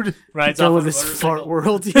 dude. Right, done with this fart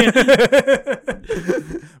world.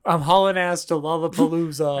 I'm hauling ass to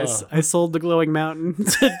Lollapalooza. I sold the glowing mountain.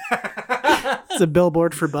 It's a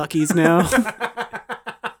billboard for Buc-ee's now.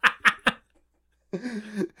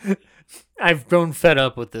 I've grown fed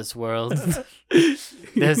up with this world.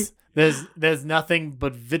 There's nothing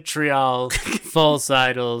but vitriol, false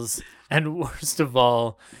idols, and worst of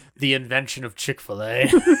all, the invention of Chick-fil-A.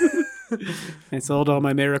 I sold all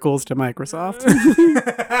my miracles to Microsoft.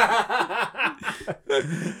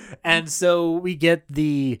 And so we get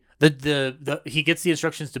he gets the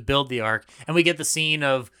instructions to build the ark, and we get the scene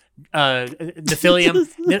of Nephilium.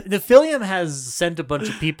 Nephilium has sent a bunch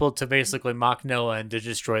of people to basically mock Noah and to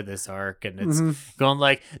destroy this ark, and it's going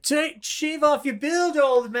like, shave off your beard,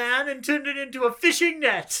 old man, and turn it into a fishing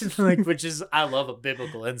net. Like, which is, I love a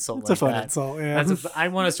biblical insult. It's like a fun insult, yeah. I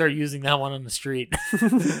want to start using that one on the street.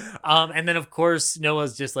 And then of course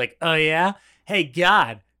Noah's just like, oh yeah, hey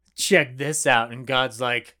God, check this out, and God's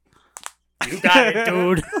like, you got it,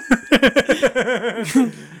 dude.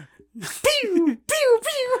 Pew, pew,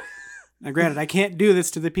 pew. Now, granted, I can't do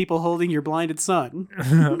this to the people holding your blinded son.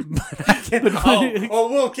 We'll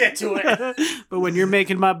get to it. But when you're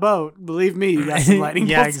making my boat, believe me, you got some lightning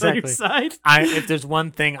bolts on your side. If there's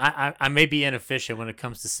one thing, I may be inefficient when it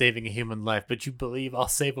comes to saving a human life, but you believe I'll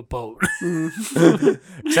save a boat.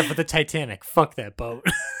 Except for the Titanic. Fuck that boat.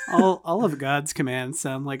 All of God's commands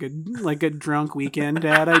sound like a drunk weekend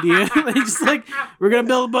dad idea. Just like, we're gonna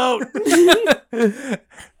build a boat.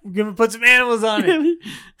 We're gonna put some animals on it.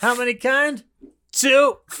 How many kind?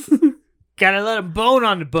 2. Gotta let a bone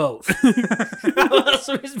on the boat. How else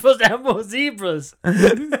are we supposed to have more zebras?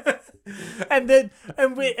 And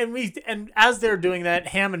as they're doing that,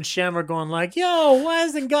 Ham and Shem are going like, yo, why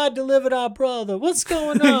hasn't God delivered our brother? What's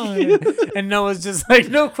going on? And Noah's just like,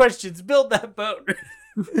 no questions, build that boat.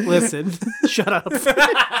 Listen, shut up.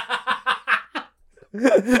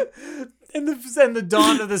 And the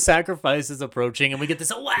dawn of the sacrifice is approaching, and we get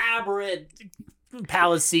this elaborate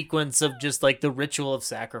palace sequence of just like the ritual of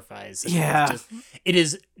sacrifice. And yeah. It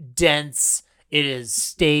is dense. It is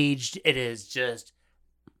staged. It is just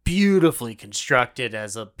beautifully constructed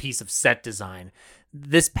as a piece of set design.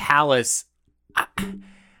 This palace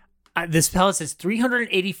is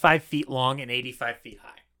 385 feet long and 85 feet high.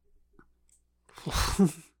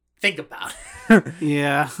 Think about it.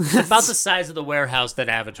 Yeah. It's about the size of the warehouse that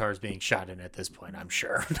Avatar is being shot in at this point, I'm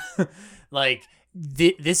sure. Like,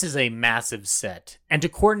 this is a massive set. And to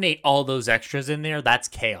coordinate all those extras in there, that's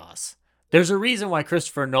chaos. There's a reason why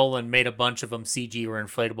Christopher Nolan made a bunch of them CG or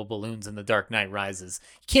inflatable balloons in The Dark Knight Rises.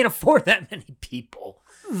 You can't afford that many people.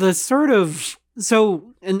 The sort of...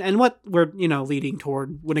 So, and what we're, leading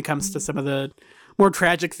toward when it comes to some of the more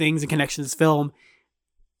tragic things in connection to this film,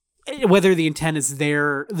 whether the intent is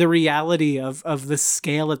there, the reality of the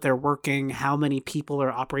scale that they're working, how many people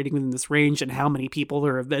are operating within this range, and how many people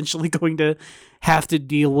are eventually going to have to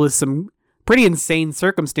deal with some pretty insane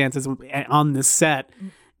circumstances on this set.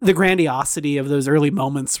 The grandiosity of those early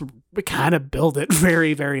moments kind of build it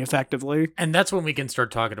very, very effectively. And that's when we can start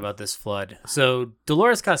talking about this flood. So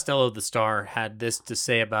Dolores Costello, the star, had this to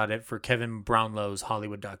say about it for Kevin Brownlow's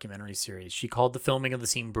Hollywood documentary series. She called the filming of the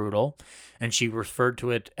scene brutal, and she referred to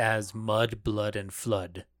it as mud, blood, and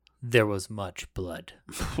flood. There was much blood.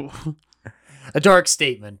 A dark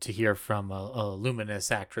statement to hear from a luminous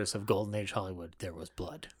actress of Golden Age Hollywood. There was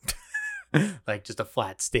blood. Like just a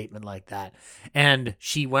flat statement like that. And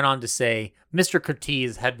she went on to say, Mr.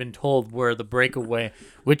 Curtiz had been told which were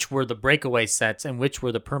the breakaway sets and which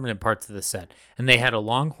were the permanent parts of the set. And they had a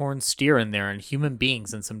longhorn steer in there and human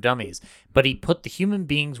beings and some dummies. But he put the human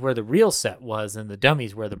beings where the real set was and the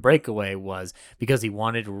dummies where the breakaway was because he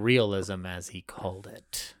wanted realism, as he called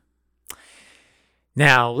it.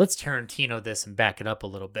 Now let's Tarantino this and back it up a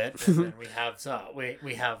little bit. And then we have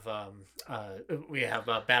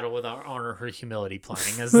battle with our honor, her humility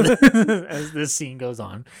playing as as this scene goes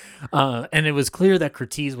on, and it was clear that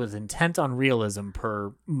Curtiz was intent on realism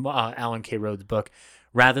per Alan K. Rhodes' book,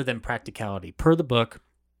 rather than practicality. Per the book,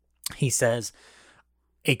 he says,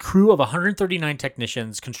 a crew of 139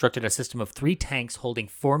 technicians constructed a system of 3 tanks holding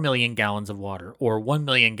 4 million gallons of water, or 1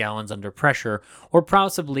 million gallons under pressure, or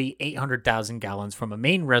possibly 800,000 gallons from a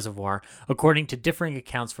main reservoir, according to differing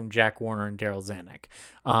accounts from Jack Warner and Daryl Zanuck.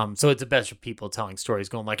 So it's a bunch of people telling stories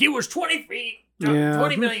going like, it was 20 feet,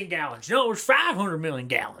 20 million gallons. No, it was 500 million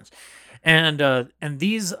gallons. And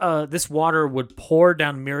this water would pour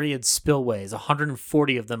down myriad spillways,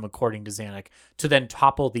 140 of them according to Zanuck, to then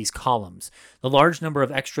topple these columns. The large number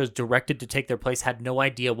of extras directed to take their place had no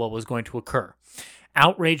idea what was going to occur.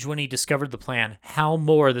 Outraged when he discovered the plan, Hal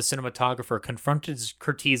Moore, the cinematographer, confronted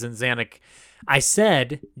Curtiz and Zanuck. I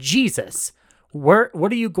said, Jesus, what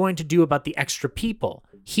are you going to do about the extra people?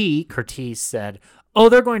 He, Curtiz, said, oh,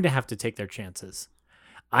 they're going to have to take their chances.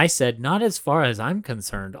 I said, not as far as I'm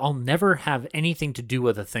concerned. I'll never have anything to do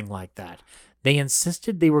with a thing like that. They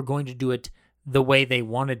insisted they were going to do it the way they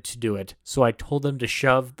wanted to do it, so I told them to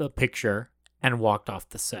shove the picture and walked off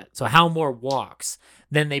the set. So Hal Moore walks.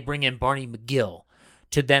 Then they bring in Barney McGill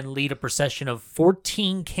to then lead a procession of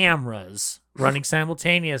 14 cameras running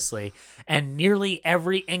simultaneously and nearly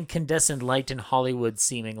every incandescent light in Hollywood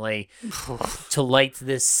seemingly to light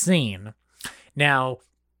this scene. Now,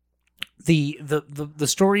 the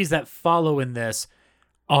stories that follow in this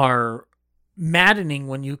are maddening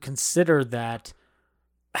when you consider that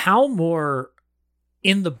Hal Moore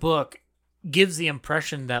in the book gives the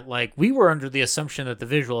impression that like we were under the assumption that the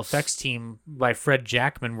visual effects team by Fred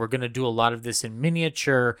Jackman were going to do a lot of this in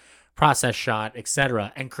miniature, process shot,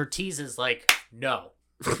 etc. And Curtiz is like, no,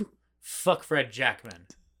 fuck Fred Jackman.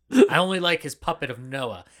 I only like his puppet of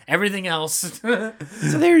Noah. Everything else. So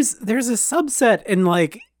there's a subset, and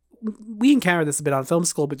like we encountered this a bit on film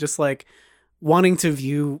school, but just like wanting to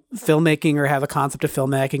view filmmaking or have a concept of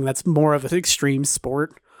filmmaking that's more of an extreme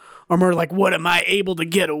sport, or more like, what am I able to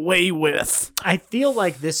get away with? I feel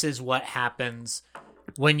like this is what happens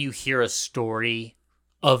when you hear a story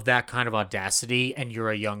of that kind of audacity and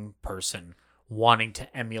you're a young person wanting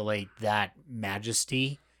to emulate that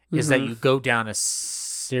majesty, is that you go down a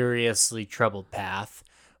seriously troubled path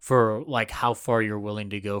for like how far you're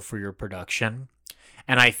willing to go for your production.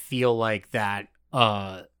 And I feel like that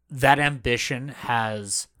that ambition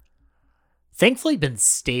has thankfully been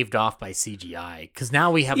staved off by CGI, because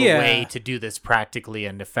now we have a way to do this practically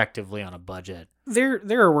and effectively on a budget. There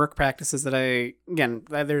are work practices that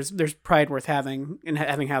there's pride worth having in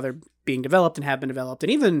having how they're being developed and have been developed,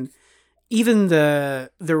 and even the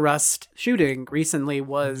Rust shooting recently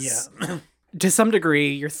was to some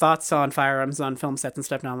degree. Your thoughts on firearms on film sets and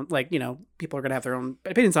stuff now, like, people are gonna have their own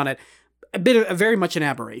opinions on it. Very much an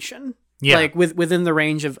aberration. Yeah. Like within the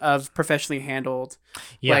range of professionally handled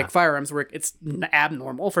like firearms work, it's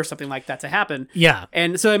abnormal for something like that to happen. Yeah.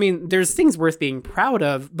 And so, I mean, there's things worth being proud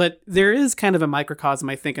of, but there is kind of a microcosm,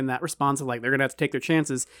 I think, in that response of like, they're going to have to take their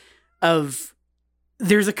chances of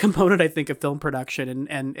there's a component, I think, of film production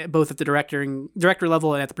and both at the director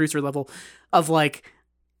level and at the producer level of like,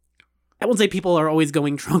 I won't say people are always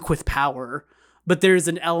going drunk with power, but there's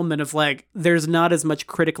an element of like, there's not as much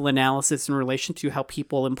critical analysis in relation to how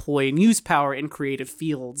people employ and use power in creative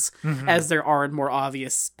fields as there are in more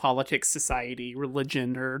obvious politics, society,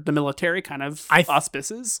 religion, or the military kind of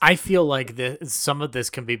auspices. I feel like some of this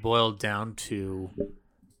can be boiled down to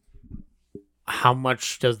how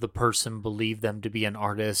much does the person believe them to be an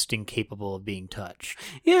artist incapable of being touched?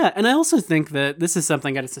 Yeah, and I also think that this is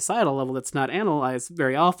something at a societal level that's not analyzed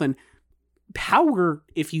very often. Power,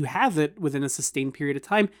 if you have it within a sustained period of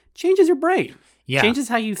time, changes your brain. Yeah. Changes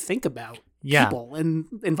how you think about people and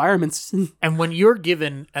environments. And when you're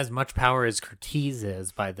given as much power as Curtiz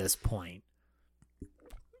is by this point,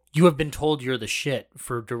 you have been told you're the shit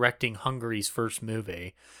for directing Hungary's first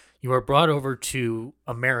movie. You are brought over to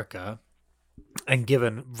America and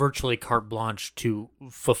given virtually carte blanche to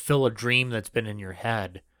fulfill a dream that's been in your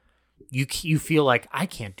head. You feel like, I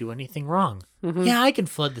can't do anything wrong. Yeah, I can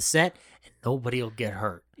flood the set and nobody will get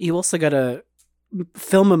hurt. You also got to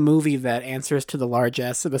film a movie that answers to the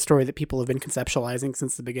largesse of a story that people have been conceptualizing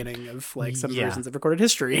since the beginning of like some versions of recorded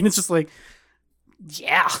history. And it's just like,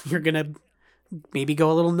 yeah, you're going to maybe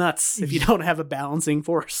go a little nuts if you don't have a balancing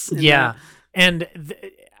force. Yeah. And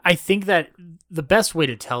I think that the best way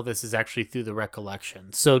to tell this is actually through the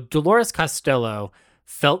recollection. So Dolores Costello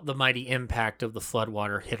felt the mighty impact of the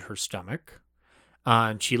floodwater hit her stomach.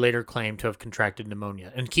 And she later claimed to have contracted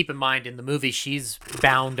pneumonia. And keep in mind, in the movie, she's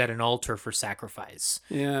bound at an altar for sacrifice.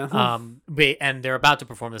 Yeah. And they're about to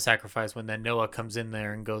perform the sacrifice when then Noah comes in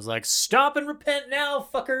there and goes like, "Stop and repent now,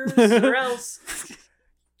 fuckers, or else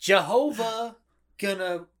Jehovah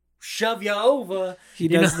gonna shove you over." He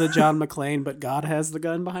does the John McClane, but God has the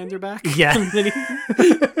gun behind their back. Yeah. And then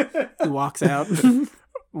he walks out.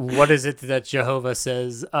 What is it that Jehovah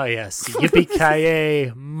says? Oh, yes.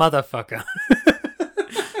 Yippee-ki-yay, motherfucker.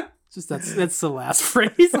 Just that's the last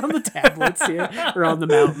phrase on the tablets here, or on the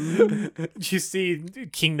mountain. You see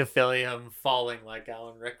King Nephilium falling like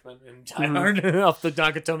Alan Rickman in Die Hard off the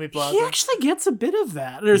Nakatomi Plaza. He actually gets a bit of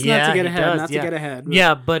that. There's not to get ahead. But.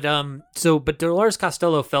 Yeah, but Dolores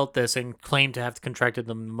Costello felt this and claimed to have contracted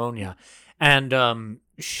the pneumonia. And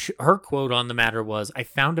her quote on the matter was, "I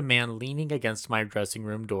found a man leaning against my dressing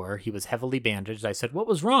room door. He was heavily bandaged. I said, 'What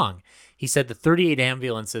was wrong?' He said, 'The 38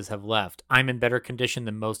 ambulances have left. I'm in better condition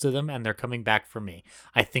than most of them, and they're coming back for me.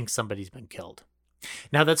 I think somebody's been killed.'"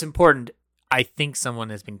 Now, that's important. I think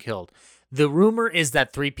someone has been killed. The rumor is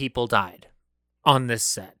that 3 people died on this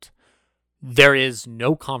set. There is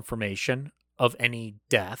no confirmation of any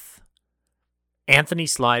death. Anthony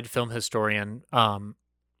Slide, film historian,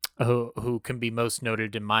 who can be most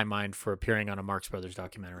noted in my mind for appearing on a Marx Brothers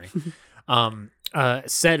documentary,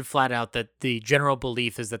 said flat out that the general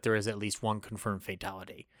belief is that there is at least one confirmed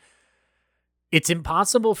fatality. It's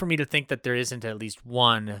impossible for me to think that there isn't at least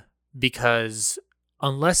one, because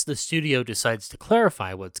unless the studio decides to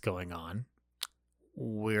clarify what's going on,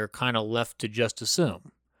 we're kind of left to just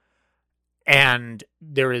assume. And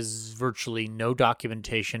there is virtually no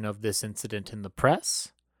documentation of this incident in the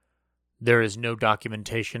press. There is no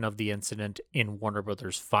documentation of the incident in Warner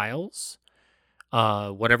Brothers files.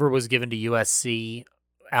 Whatever was given to USC,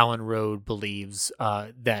 Alan Rode believes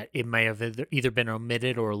that it may have either been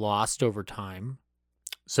omitted or lost over time.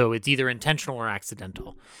 So it's either intentional or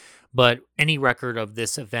accidental. But any record of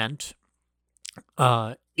this event,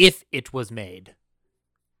 if it was made,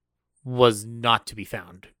 was not to be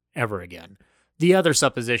found ever again. The other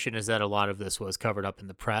supposition is that a lot of this was covered up in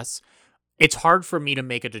the press. It's hard for me to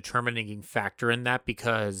make a determining factor in that,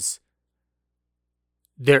 because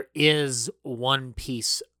there is one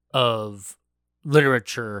piece of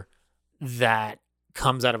literature that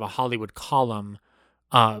comes out of a Hollywood column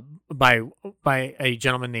by a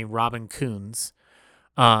gentleman named Robin Coons,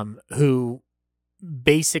 who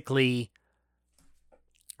basically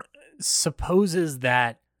supposes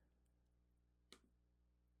that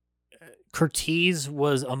Curtiz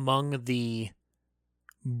was among the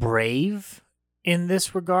brave in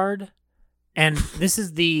this regard. And this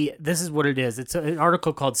is what it is. It's an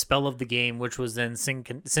article called Spell of the Game, which was then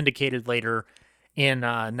syndicated later in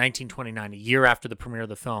 1929, a year after the premiere of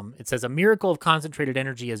the film. It says, "A miracle of concentrated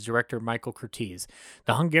energy as director Michael Curtiz,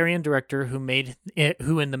 the Hungarian director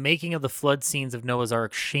who in the making of the flood scenes of Noah's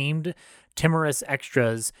Ark shamed timorous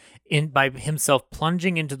extras by himself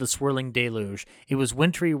plunging into the swirling deluge. It was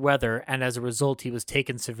wintry weather, and as a result, he was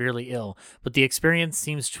taken severely ill. But the experience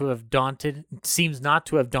seems not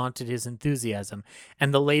to have daunted his enthusiasm."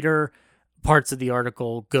 And the later parts of the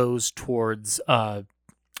article goes towards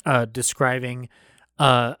describing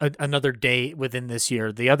another day within this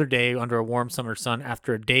year. The other day, under a warm summer sun,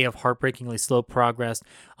 after a day of heartbreakingly slow progress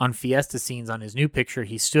on fiesta scenes on his new picture,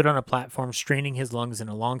 he stood on a platform, straining his lungs in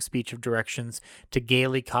a long speech of directions to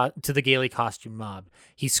the gaily costumed mob.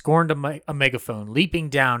 He scorned a megaphone. Leaping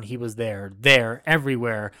down, he was there,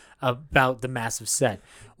 everywhere, about the massive set.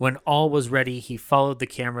 When all was ready, he followed the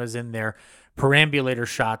cameras in their perambulator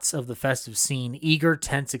shots of the festive scene, eager,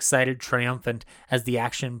 tense, excited, triumphant, as the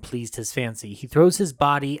action pleased his fancy. He throws his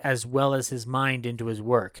body as well as his mind into his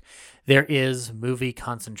work. There is movie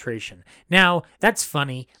concentration. Now, that's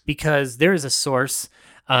funny because there is a source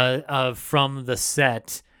from the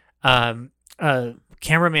set.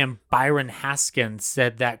 Cameraman Byron Haskins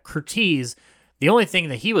said that Curtiz, the only thing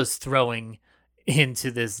that he was throwing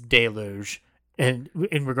into this deluge in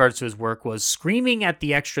regards to his work was screaming at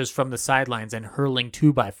the extras from the sidelines and hurling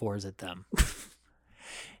 2x4s at them.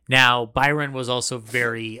 Now, Byron was also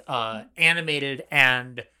very animated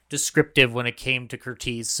and descriptive when it came to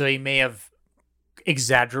Curtiz, so he may have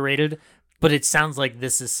exaggerated, but it sounds like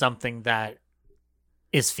this is something that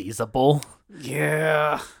is feasible.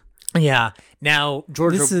 Yeah. Yeah. Now,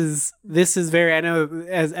 George... This is very, I know,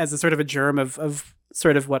 as a sort of a germ of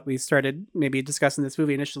sort of what we started maybe discussing this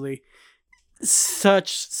movie initially,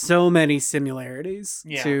 so many similarities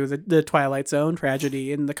to the Twilight Zone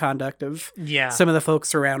tragedy in the conduct of some of the folks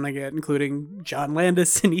surrounding it, including John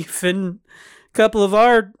Landis and even a couple of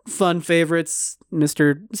our fun favorites,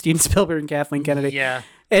 Mr. Steven Spielberg and Kathleen Kennedy. Yeah.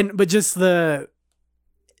 But just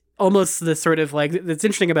almost the sort of like, that's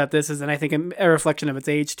interesting about this is, and I think a reflection of its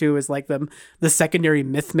age too, is like the secondary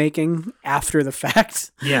myth making after the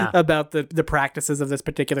fact about the practices of this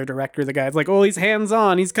particular director. The guy's like, oh, he's hands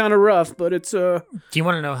on, he's kind of rough, but it's Do you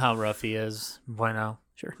want to know how rough he is? Bueno.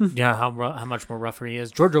 Sure. Yeah, how much more rougher he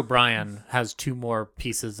is. George O'Brien has 2 more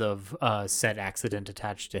pieces of set accident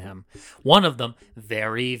attached to him. One of them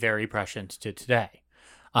very, very prescient to today.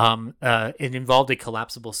 It involved a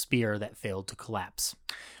collapsible spear that failed to collapse.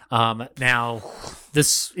 Now,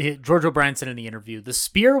 George O'Brien said in the interview, the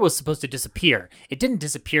spear was supposed to disappear. It didn't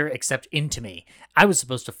disappear except into me. I was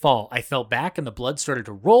supposed to fall. I fell back and the blood started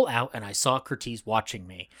to roll out and I saw Curtiz watching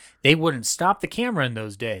me. They wouldn't stop the camera in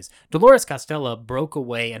those days. Dolores Costella broke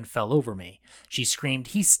away and fell over me. She screamed,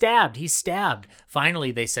 "He's stabbed! He's stabbed!"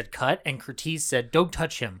 Finally, they said cut and Curtiz said, "Don't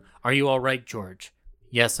touch him. Are you all right, George?"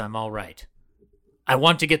 "Yes, I'm all right." "I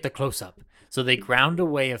want to get the close-up." So they ground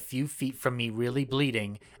away a few feet from me, really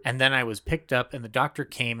bleeding, and then I was picked up and the doctor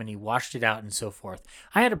came and he washed it out and so forth.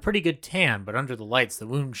 I had a pretty good tan, but under the lights the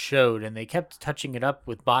wound showed and they kept touching it up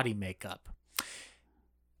with body makeup.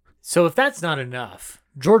 So if that's not enough,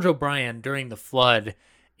 George O'Brien during the flood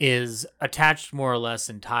is attached more or less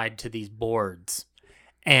and tied to these boards,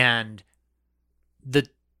 and the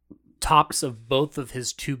tops of both of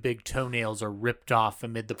his 2 big toenails are ripped off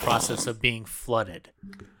amid the process of being flooded.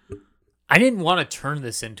 I didn't want to turn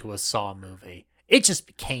this into a Saw movie. It just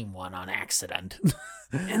became one on accident.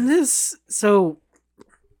 And this, so,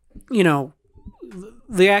 you know,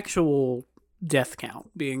 the actual death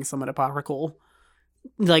count being somewhat apocryphal,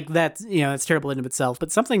 like that's, you know, it's terrible in of itself.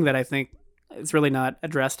 But something that I think is really not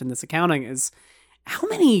addressed in this accounting is how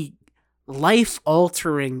many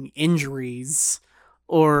life-altering injuries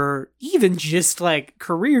or even just like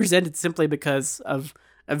careers ended simply because of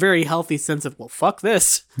a very healthy sense of, well, fuck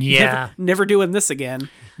this. Yeah. Never doing this again.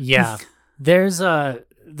 Yeah. There's a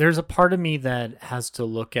part of me that has to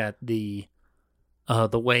look at the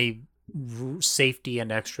way safety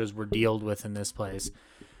and extras were dealt with in this place.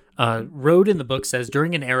 Rode in the book says,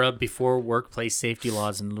 during an era before workplace safety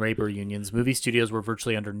laws and labor unions, movie studios were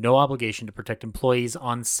virtually under no obligation to protect employees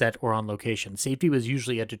on set or on location. Safety was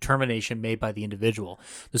usually a determination made by the individual.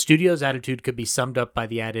 The studio's attitude could be summed up by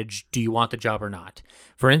the adage, do you want the job or not?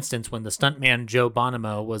 For instance, when the stuntman Joe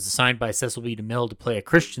Bonamo was assigned by Cecil B. DeMille to play a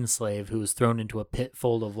Christian slave who was thrown into a pit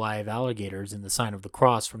full of live alligators in The Sign of the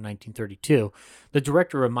Cross from 1932, the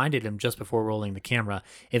director reminded him just before rolling the camera,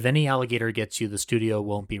 if any alligator gets you, the studio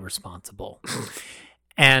won't be responsible.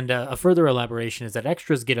 And a further elaboration is that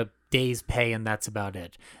extras get a day's pay and that's about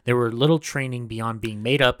it. There were little training beyond being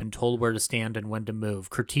made up and told where to stand and when to move.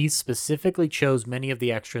 Curtiz specifically chose many of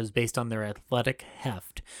the extras based on their athletic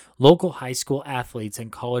heft. Local high school athletes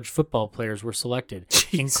and college football players were selected,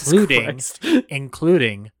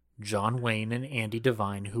 including John Wayne and Andy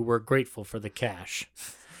Devine, who were grateful for the cash.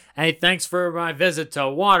 Hey, thanks for my visit to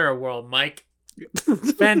Waterworld, Mike.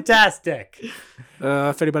 Fantastic.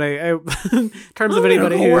 If anybody, in terms of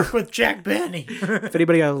anybody who work with Jack Benny, if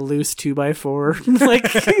anybody got a loose 2x4,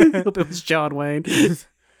 like, I hope it was John Wayne.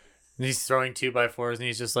 And he's throwing 2x4s, and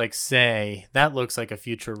he's just like, "Say, that looks like a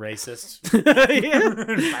future racist."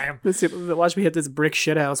 Yeah. Let's see, watch me hit this brick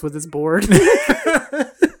shithouse with this board.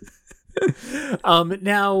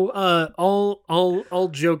 Now, all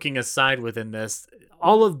joking aside, within this,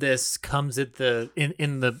 all of this comes at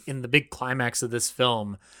in the big climax of this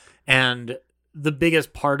film, and the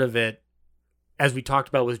biggest part of it, as we talked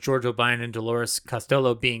about, with George O'Brien and Dolores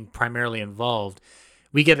Costello being primarily involved.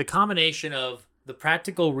 We get a combination of the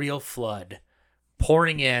practical real flood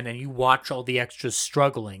pouring in, and you watch all the extras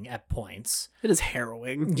struggling at points. It is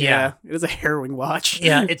harrowing. Yeah. It is a harrowing watch.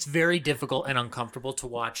 Yeah, it's very difficult and uncomfortable to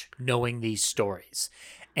watch knowing these stories.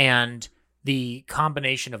 And the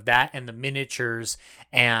combination of that and the miniatures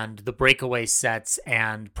and the breakaway sets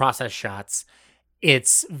and process shots,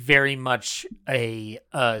 it's very much a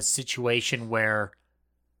situation where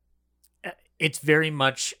it's very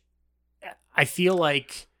much, I feel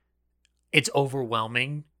like it's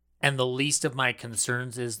overwhelming. And the least of my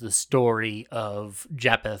concerns is the story of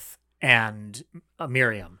Japheth and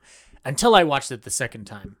Miriam, until I watched it the second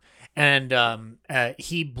time. And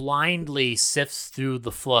he blindly sifts through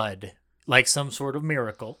the flood like some sort of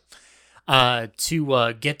miracle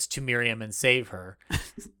to get to Miriam and save her.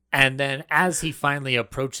 And then as he finally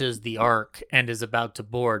approaches the ark and is about to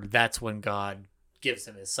board, that's when God gives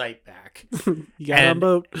him his sight back. You got on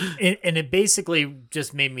boat. And it basically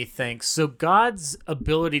just made me think, so God's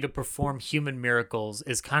ability to perform human miracles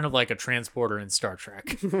is kind of like a transporter in Star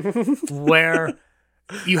Trek, where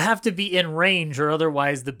you have to be in range or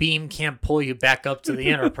otherwise the beam can't pull you back up to the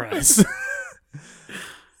Enterprise.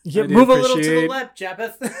 Move a little to the left,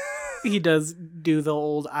 Japheth. He does do the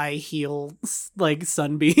old eye heal like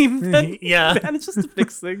sunbeam. Yeah. And it's just to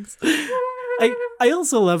fix things. I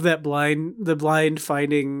also love that blind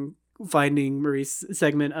finding Maurice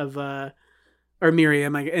segment of or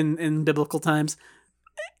Miriam in biblical times.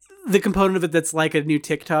 The component of it that's like a new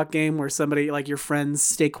TikTok game where somebody, like your friends,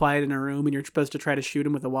 stay quiet in a room and you're supposed to try to shoot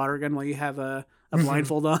them with a water gun while you have a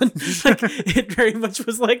blindfold on. Like, it very much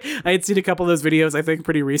was like, I had seen a couple of those videos, I think,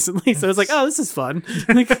 pretty recently. So I was like, oh, this is fun.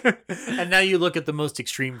 And now you look at the most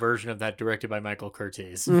extreme version of that, directed by Michael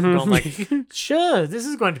Curtiz. Going like, sure, this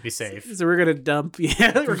is going to be safe. So we're going to dump,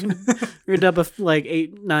 we're gonna dump like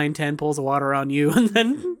 8, 9, 10 pulls of water on you, and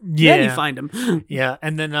then you find them. Yeah,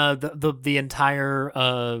 and then the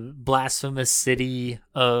entire blasphemous city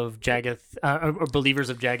of Jagheth, or believers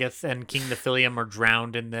of Jagheth and King Nephilium are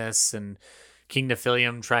drowned in this, and King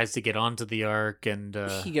Nephilium tries to get onto the ark, and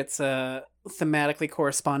he gets a thematically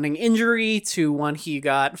corresponding injury to one he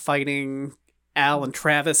got fighting Al and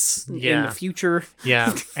Travis in the future.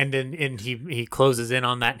 Yeah, and then he closes in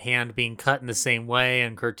on that hand being cut in the same way,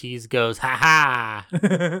 and Curtiz goes, "Ha ha!"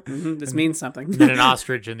 This means something. And then an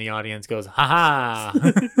ostrich in the audience goes, "Ha ha!"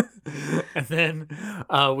 And then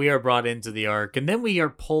we are brought into the ark, and then we are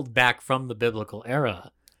pulled back from the biblical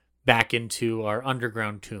era back into our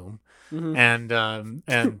underground tomb. And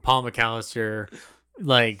Paul McAllister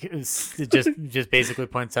just basically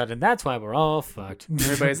points out, and that's why we're all fucked.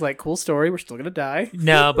 Everybody's like, cool story, we're still gonna die.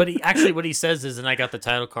 No, but what he says is, and I got the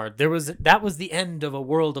title card, that was the end of a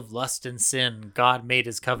world of lust and sin. God made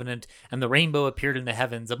his covenant, and the rainbow appeared in the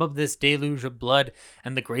heavens. Above this deluge of blood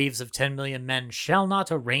and the graves of 10 million men, shall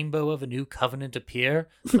not a rainbow of a new covenant appear?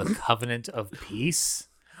 The covenant of peace?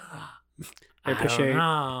 I appreciate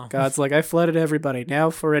God's like, I flooded everybody.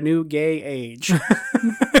 Now for a new gay age.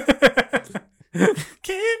 Can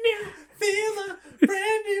you feel a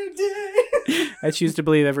brand new day? I choose to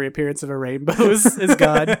believe every appearance of a rainbow is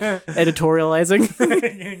God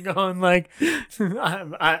editorializing. Going like,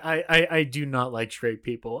 I do not like straight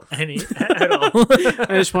people at all.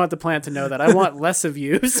 I just want the plant to know that I want less of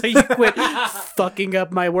you, so you quit fucking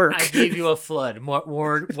up my work. I gave you a flood. What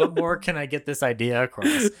more can I get this idea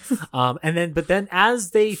across? But then as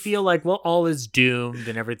they feel like, well, all is doomed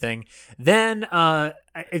and everything, then I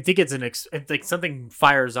think it's like something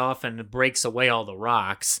fires off and breaks away all the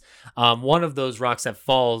rocks. One of those rocks that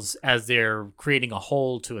falls as they're creating a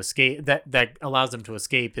hole to escape, that allows them to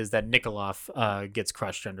escape, is that Nikolov gets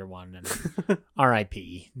crushed under one, and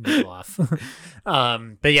R.I.P. Nikolov.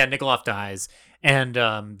 But yeah, Nikolov dies, and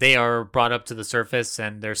they are brought up to the surface,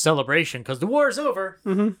 and their celebration, because the war is over.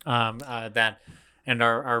 And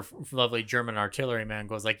our lovely German artilleryman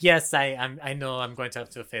goes like, yes, I know I'm going to have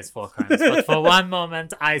to face war crimes, but for one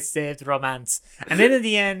moment I saved romance. And then in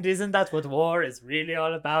the end, isn't that what war is really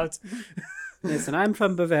all about? Listen, I'm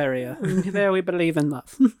from Bavaria. There we believe in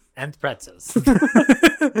love. And pretzels.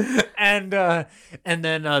 and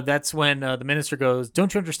then that's when the minister goes,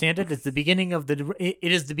 "Don't you understand it? It is the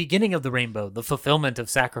beginning of the rainbow, the fulfillment of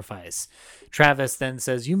sacrifice." Travis then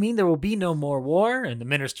says, "You mean there will be no more war?" And the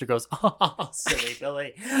minister goes, "Oh, silly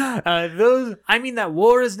Billy. I mean that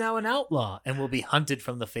war is now an outlaw and will be hunted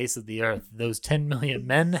from the face of the earth. Those 10 million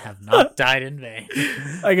men have not died in vain."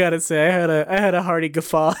 I gotta say, I had a hearty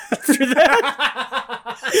guffaw after that.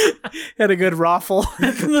 Had a good raffle.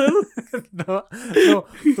 No,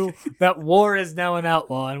 that war is now an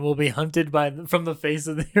outlaw and will be hunted from the face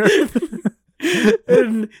of the earth.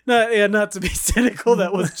 And not to be cynical,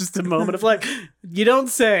 that was just a moment of like, you don't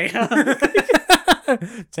say.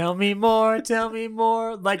 Tell me more.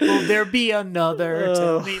 Like, will there be another?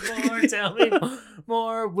 Tell me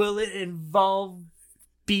more. Will it involve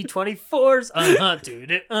B-24s?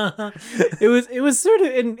 Dude. It was sort of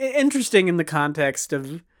interesting in the context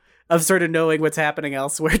of sort of knowing what's happening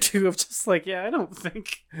elsewhere too. Of just like, yeah, I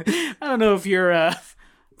don't know if your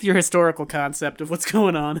historical concept of what's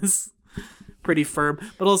going on is pretty firm,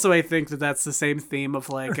 but also I think that that's the same theme of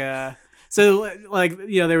like, so like,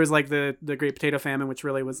 you know, there was like the Great Potato Famine, which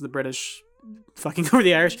really was the British fucking over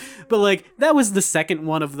the Irish, but like that was the second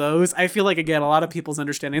one of those. I feel like, again, a lot of people's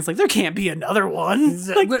understanding is like, there can't be another one.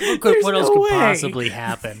 Like, what else could possibly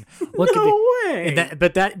happen? What could way.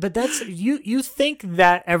 But that's you think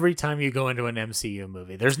that every time you go into an MCU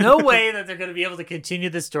movie, there's no way that they're going to be able to continue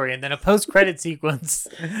the story, and then a post-credit sequence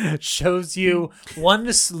shows you one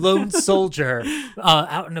lone soldier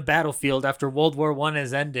out in a battlefield after World War I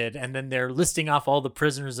has ended, and then they're listing off all the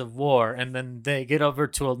prisoners of war, and then they get over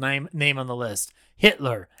to a name on the list: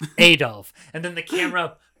 Hitler, Adolf, and then the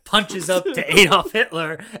camera punches up to Adolf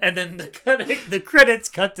Hitler, and then the credits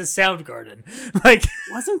cut to Soundgarden. Like,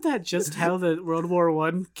 wasn't that just how the World War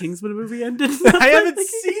I Kingsman movie ended? I haven't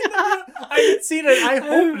seen it. I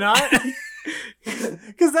hope not,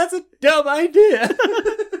 because that's a dumb idea.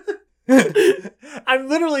 I'm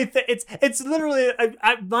literally it's literally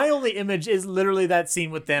my only image is literally that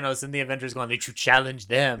scene with Thanos and the Avengers going, "They should challenge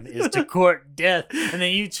them is to court death," and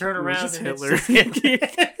then you turn around and Hitler. Hitler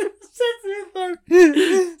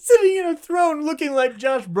sitting in a throne looking like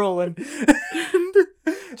Josh Brolin.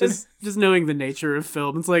 just knowing the nature of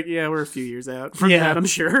film, it's like, yeah, we're a few years out from that, I'm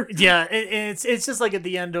sure. Yeah, it's just like at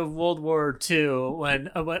the end of World War II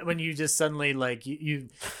when you just suddenly like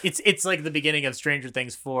it's like the beginning of Stranger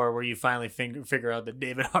Things 4, where you finally figure out that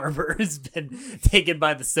David Harbour has been taken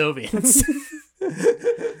by the Soviets.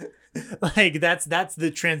 Like that's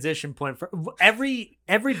the transition point for every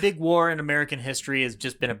big war in American history has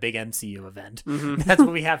just been a big MCU event. Mm-hmm. That's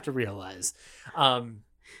what we have to realize.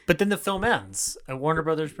 But then the film ends, a Warner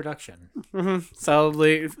Brothers production. Mm-hmm.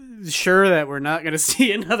 Solidly sure that we're not going to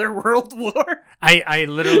see another world war. I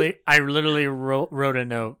literally wrote a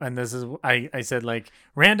note, and this is I said, like,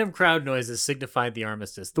 random crowd noises signified the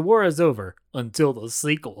armistice. The war is over until the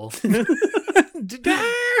sequel.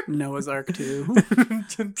 Noah's Ark 2.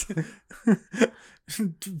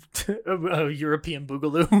 European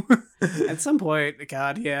Boogaloo. At some point,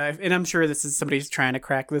 God, yeah, and I'm sure this is somebody's trying to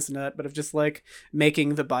crack this nut, but of just like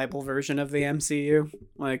making the Bible version of the MCU,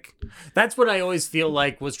 like that's what I always feel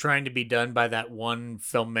like was trying to be done by that one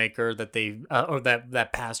filmmaker that they or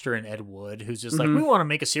that pastor in Ed Wood, who's just like, we want to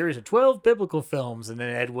make a series of 12 biblical films, and then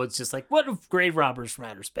Ed Wood's just like, what if grave robbers from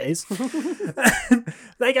outer space?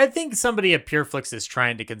 Like, I think somebody at Pureflix is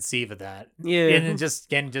trying to conceive of that, and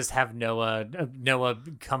just have Noah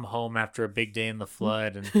come home after a big day in the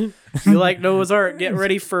flood, and you like Noah's Ark, get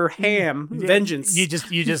ready for Ham vengeance. You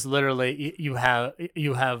just literally you have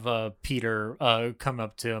Peter come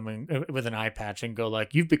up to him and with an eye patch and go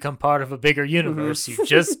like, you've become part of a bigger universe. You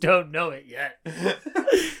just don't know it yet.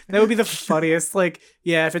 That would be the funniest. Like,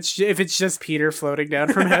 yeah, if it's just Peter floating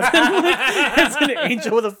down from heaven like, as an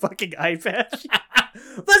angel with a fucking eye patch.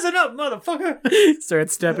 Listen up, motherfucker. Start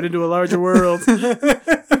stepping into a larger world.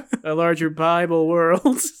 A larger Bible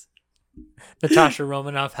world. Natasha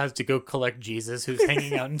Romanoff has to go collect Jesus, who's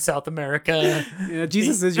hanging out in South America. Yeah,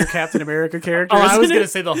 Jesus is your Captain America character. Oh, I was going to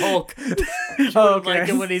say the Hulk. Oh, okay. Like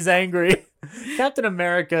it when he's angry. Captain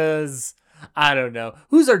America's, I don't know.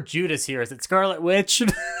 Who's our Judas here? Is it Scarlet Witch? Am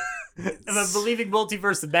I believing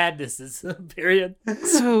multiverse of madness is period?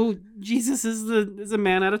 So Jesus is a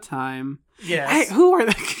man at a time. Yes. Who are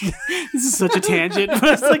they? This is such a tangent. But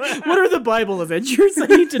I was like, what are the Bible Avengers? I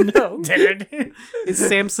need to know. Is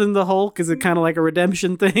Samson the Hulk? Is it kind of like a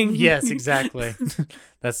redemption thing? Yes, exactly.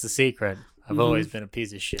 That's the secret. I've always been a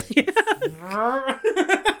piece of shit. Yeah.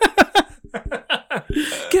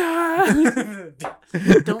 God,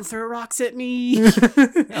 don't throw rocks at me.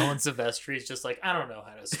 Ellen Silvestri is just like, I don't know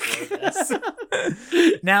how to score this.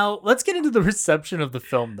 Now, let's get into the reception of the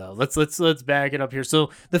film, though. Let's back it up here. So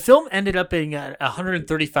the film ended up being at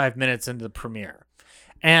 135 minutes into the premiere.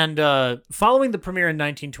 And following the premiere in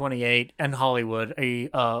 1928 in Hollywood,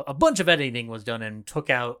 a bunch of editing was done and took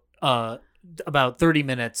out about 30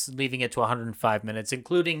 minutes, leaving it to 105 minutes,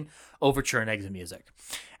 including overture and exit music.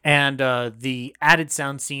 And the added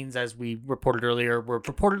sound scenes, as we reported earlier, were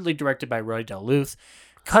purportedly directed by Roy Del Luth.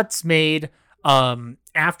 Cuts made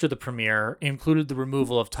after the premiere included the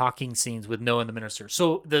removal of talking scenes with Noah and the minister.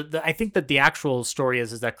 So I think that the actual story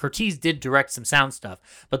is that Curtiz did direct some sound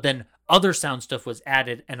stuff, but then other sound stuff was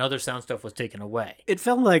added and other sound stuff was taken away. It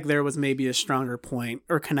felt like there was maybe a stronger point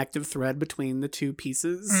or connective thread between the two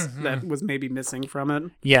pieces that was maybe missing from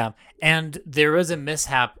it. Yeah, and there was a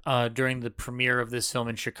mishap during the premiere of this film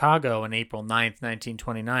in Chicago on April 9th,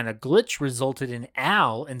 1929. A glitch resulted in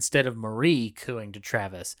Al instead of Marie cooing to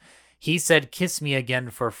Travis. He said, "Kiss me again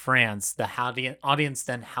for France." The audience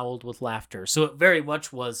then howled with laughter. So it very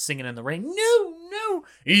much was Singing in the Rain. No,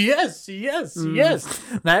 yes.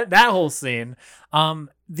 That whole scene.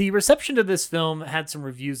 The reception to this film had some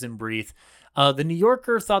reviews in brief. The New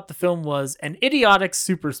Yorker thought the film was an idiotic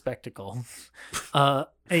super spectacle.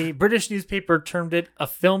 A British newspaper termed it a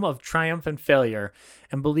film of triumph and failure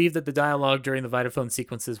and believed that the dialogue during the Vitaphone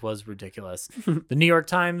sequences was ridiculous. The New York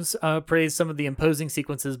Times praised some of the imposing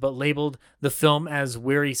sequences but labeled the film as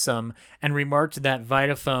wearisome and remarked that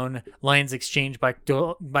Vitaphone lines exchanged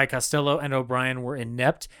by Costello and O'Brien were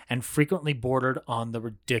inept and frequently bordered on the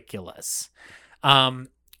ridiculous.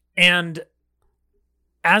 And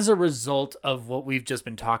as a result of what we've just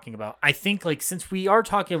been talking about, I think, like, since we are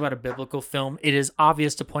talking about a biblical film, it is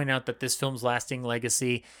obvious to point out that this film's lasting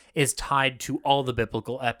legacy is tied to all the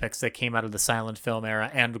biblical epics that came out of the silent film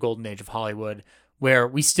era and the golden age of Hollywood, where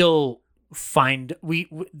we still find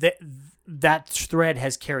that thread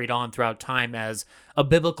has carried on throughout time as a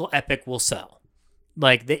biblical epic will sell.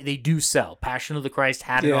 Like they do sell. Passion of the Christ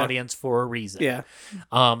had an audience for a reason. Yeah.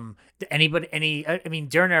 Darren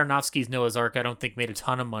Aronofsky's Noah's Ark, I don't think made a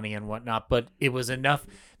ton of money and whatnot, but it was enough.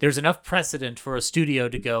 There's enough precedent for a studio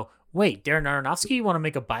to go, wait, Darren Aronofsky, you want to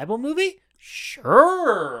make a Bible movie?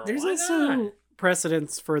 Sure. There's also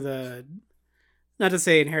precedence for the, not to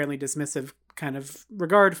say inherently dismissive kind of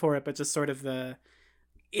regard for it, but just sort of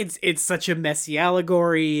it's such a messy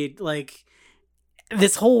allegory. Like,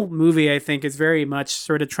 this whole movie, I think, is very much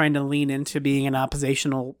sort of trying to lean into being an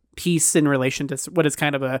oppositional piece in relation to what is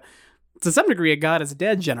kind of to some degree, a God is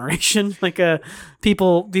dead generation. Like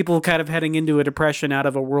people kind of heading into a depression out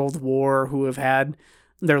of a world war who have had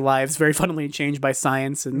their lives very fundamentally changed by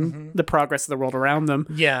science and the progress of the world around them.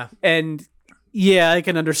 Yeah. And yeah, I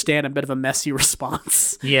can understand a bit of a messy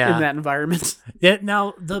response in that environment. Yeah.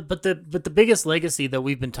 Now, but the biggest legacy that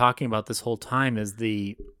we've been talking about this whole time is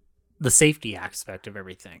the safety aspect of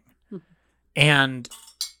everything. And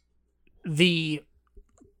the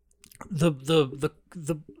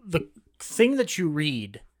thing that you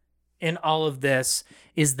read in all of this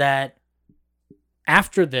is that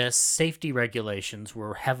after this, safety regulations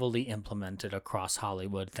were heavily implemented across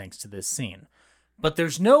Hollywood thanks to this scene. But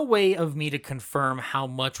there's no way of me to confirm how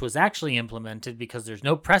much was actually implemented because there's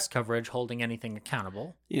no press coverage holding anything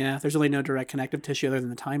accountable. Yeah, there's really no direct connective tissue other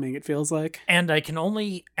than the timing, it feels like. And I can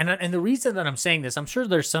only... And the reason that I'm saying this, I'm sure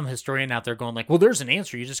there's some historian out there going like, well, there's an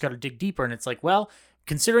answer. You just got to dig deeper. And it's like, well,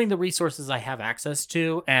 considering the resources I have access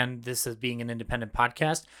to, and this as being an independent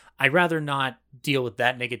podcast, I'd rather not deal with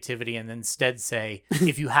that negativity and instead say,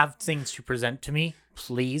 if you have things to present to me,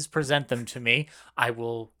 please present them to me. I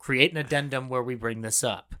will create an addendum where we bring this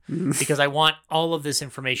up because I want all of this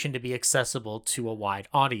information to be accessible to a wide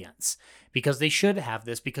audience because they should have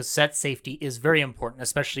this because set safety is very important,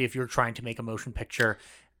 especially if you're trying to make a motion picture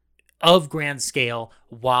of grand scale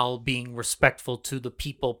while being respectful to the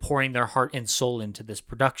people pouring their heart and soul into this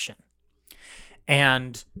production.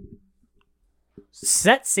 And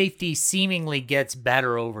set safety seemingly gets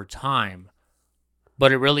better over time,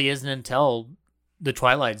 but it really isn't until the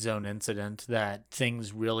Twilight Zone incident that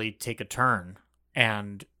things really take a turn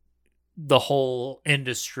and the whole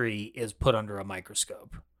industry is put under a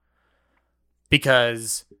microscope.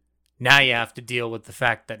 Because now you have to deal with the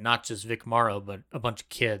fact that not just Vic Morrow, but a bunch of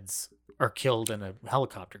kids are killed in a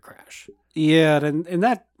helicopter crash. Yeah, and in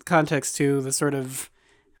that context too, the sort of,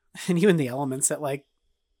 and even the elements that like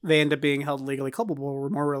they end up being held legally culpable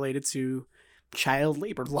were more related to child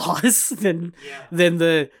labor laws than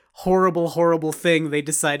the horrible thing they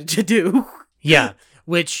decided to do. Yeah,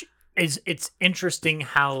 which is, it's interesting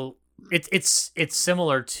how It's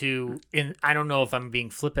similar to, I don't know if I'm being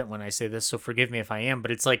flippant when I say this, so forgive me if I am,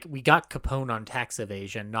 but it's like we got Capone on tax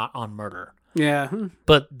evasion, not on murder. Yeah.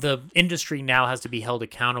 But the industry now has to be held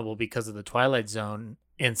accountable because of the Twilight Zone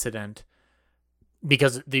incident,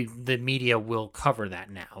 because the media will cover that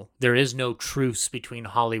now. There is no truce between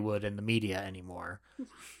Hollywood and the media anymore.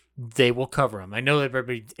 They will cover them. I know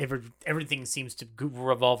that everything seems to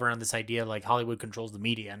revolve around this idea like Hollywood controls the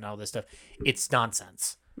media and all this stuff. It's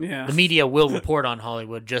nonsense. Yeah. The media will report on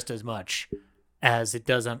Hollywood just as much as it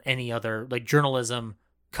does on any other, like journalism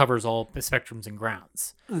covers all spectrums and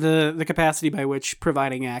grounds. The capacity by which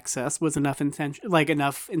providing access was enough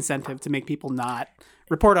incentive to make people not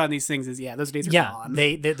report on these things those days are gone.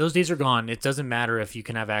 Those days are gone. It doesn't matter if you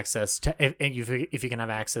can have access to if you can have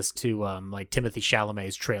access to like Timothy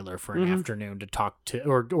Chalamet's trailer for an afternoon to talk to,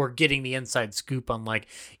 or getting the inside scoop on like,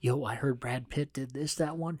 yo, I heard Brad Pitt did this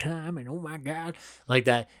that one time and oh my god, like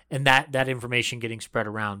that, and that information getting spread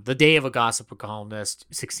around. The day of a gossip columnist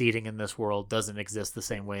succeeding in this world doesn't exist the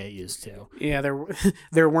same way it used to. Yeah,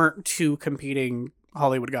 there weren't two competing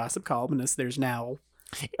Hollywood gossip columnists. There's now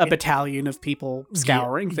a battalion of people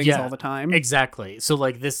scouring things all the time. Exactly. So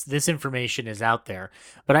like this information is out there.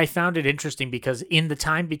 But I found it interesting because in the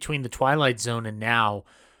time between the Twilight Zone and now,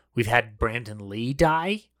 we've had Brandon Lee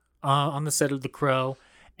die on the set of The Crow,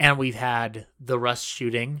 and we've had the Rust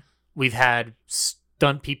shooting. We've had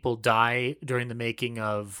stunt people die during the making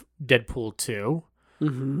of Deadpool 2.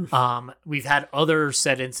 Mm-hmm. We've had other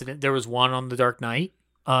set incidents. There was one on The Dark Knight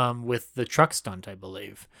with the truck stunt, I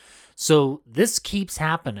believe. So this keeps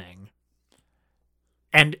happening.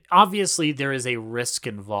 And obviously there is a risk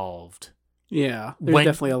involved. Yeah, there's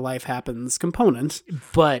definitely a life happens component.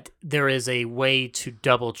 But there is a way to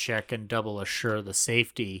double check and double assure the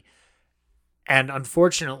safety. And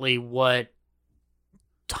unfortunately, what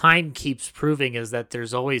time keeps proving is that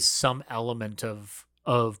there's always some element of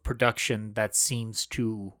production that seems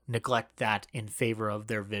to neglect that in favor of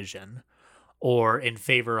their vision, or in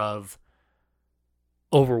favor of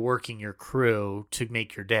overworking your crew to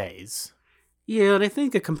make your days. Yeah, and I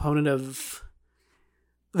think a component of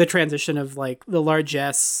the transition of like the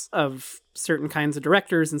largesse of certain kinds of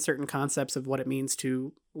directors and certain concepts of what it means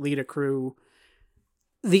to lead a crew.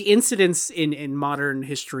 The incidents in modern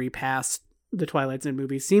history past the Twilight Zone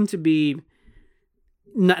movies seem to be,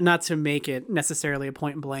 not to make it necessarily a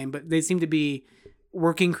point and blame, but they seem to be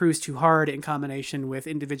working crews too hard in combination with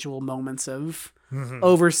individual moments of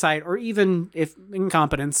oversight or even if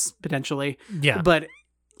incompetence potentially. Yeah. But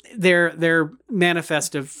they're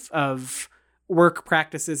manifest of work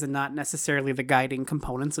practices and not necessarily the guiding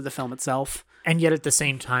components of the film itself. And yet at the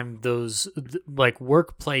same time, those like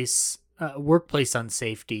workplace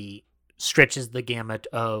unsafety stretches the gamut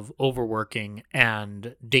of overworking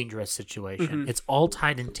and dangerous situation. Mm-hmm. It's all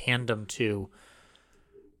tied in tandem to,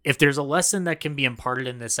 if there's a lesson that can be imparted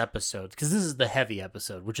in this episode, because this is the heavy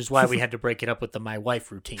episode, which is why we had to break it up with the my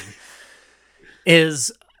wife routine,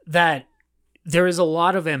 is that there is a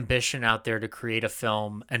lot of ambition out there to create a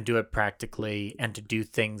film and do it practically and to do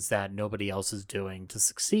things that nobody else is doing to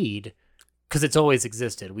succeed, because it's always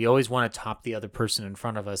existed. We always want to top the other person in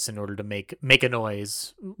front of us in order to make a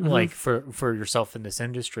noise, like for yourself in this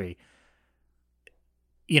industry.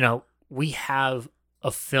 You know, we have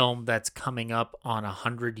a film that's coming up on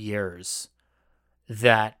 100 years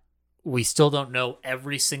that we still don't know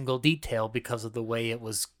every single detail because of the way it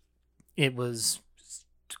was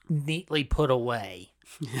neatly put away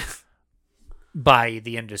by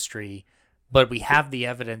the industry. But we have the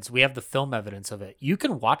evidence. We have the film evidence of it. You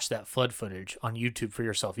can watch that flood footage on YouTube for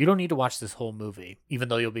yourself. You don't need to watch this whole movie, even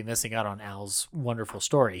though you'll be missing out on Al's wonderful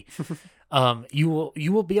story. You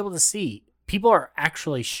will be able to see people are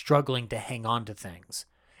actually struggling to hang on to things.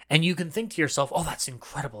 And you can think to yourself, oh, that's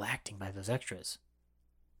incredible acting by those extras.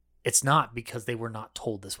 It's not, because they were not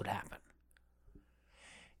told this would happen.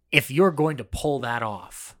 If you're going to pull that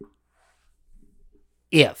off,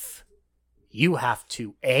 if you have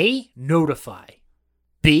to A, notify,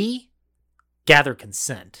 B, gather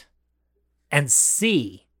consent, and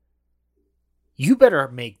C, you better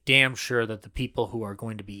make damn sure that the people who are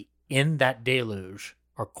going to be in that deluge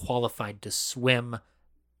are qualified to swim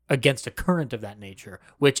against a current of that nature,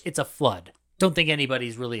 which it's a flood. Don't think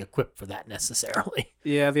anybody's really equipped for that necessarily.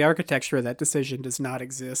 Yeah, the architecture of that decision does not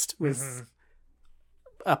exist with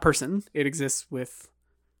a person. It exists with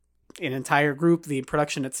an entire group, the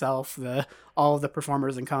production itself, all of the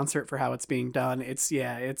performers in concert for how it's being done.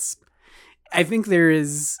 I think there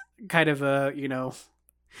is kind of a,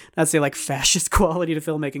 not say like fascist quality to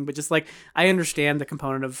filmmaking, but just like, I understand the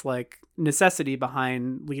component of like necessity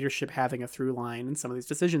behind leadership having a through line in some of these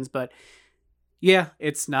decisions, but yeah,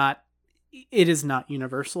 it's not it is not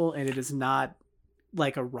universal, and it is not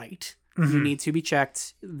like a right. You need to be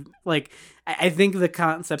checked. Like, I think the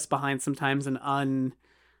concepts behind sometimes an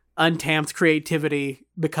untamped creativity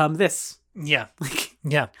become this. Yeah.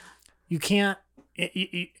 Yeah. You can't,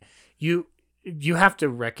 you have to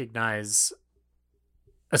recognize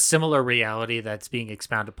a similar reality that's being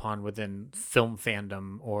expounded upon within film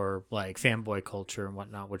fandom or like fanboy culture and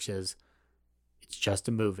whatnot, which is it's just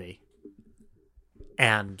a movie.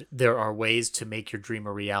 And there are ways to make your dream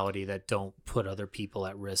a reality that don't put other people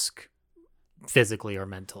at risk physically or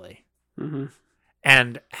mentally. Mm-hmm.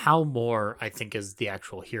 And Hal Moore, I think, is the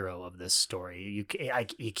actual hero of this story. You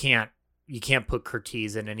can't put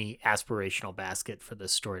Curtiz in any aspirational basket for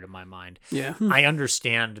this story, to my mind. Yeah. I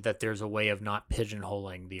understand that there's a way of not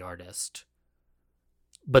pigeonholing the artist,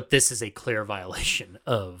 but this is a clear violation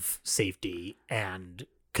of safety and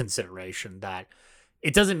consideration. That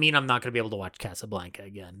it doesn't mean I'm not going to be able to watch Casablanca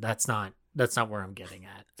again. That's not where I'm getting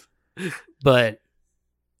at. But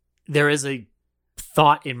there is a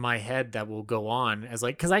thought in my head that will go on as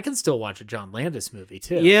like, because I can still watch a John Landis movie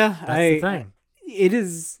too. Yeah, that's the thing. It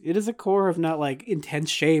is a core of not like intense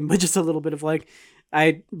shame, but just a little bit of like,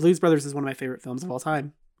 Blues Brothers is one of my favorite films of all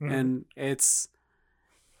time, and it's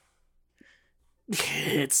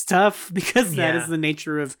tough because that is the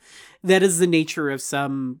nature of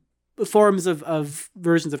some forms of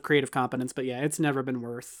versions of creative competence. But yeah, it's never been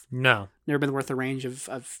worth the range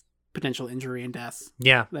of potential injury and death.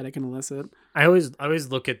 Yeah, that it can elicit. I always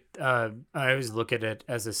look at it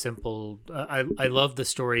as a simple. I love the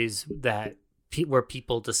stories that where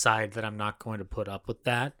people decide that I'm not going to put up with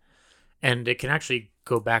that, and it can actually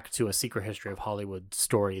go back to a Secret History of Hollywood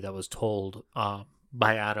story that was told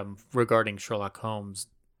by Adam regarding Sherlock Holmes.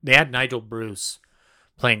 They had Nigel Bruce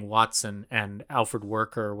playing Watson, and Alfred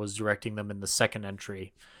Werker was directing them in the second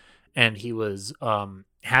entry, and he was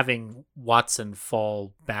having Watson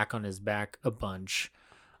fall back on his back a bunch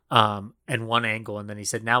and one angle, and then he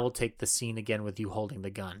said, now we'll take the scene again with you holding the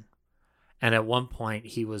gun. And at one point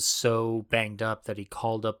he was so banged up that he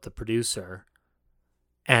called up the producer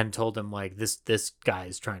and told him like, this guy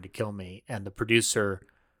is trying to kill me. And the producer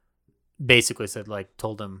basically said, like,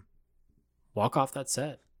 told him, walk off that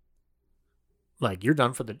set. Like, you're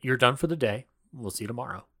done for the day. We'll see you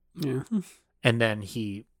tomorrow. Yeah. And then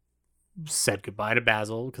he said goodbye to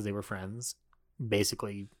Basil because they were friends.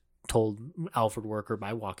 Basically told Alfred Werker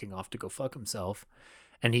by walking off to go fuck himself.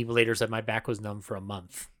 And he later said, my back was numb for a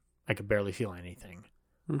month. I could barely feel anything.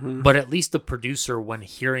 Mm-hmm. But at least the producer, when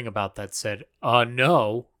hearing about that, said,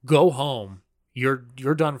 no, go home. You're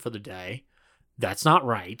done for the day. That's not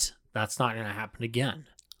right. That's not going to happen again.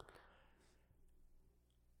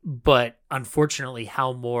 But unfortunately,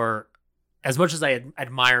 Hal Moore, as much as I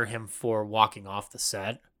admire him for walking off the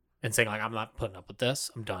set and saying, like, I'm not putting up with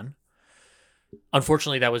this, I'm done.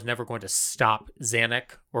 Unfortunately, that was never going to stop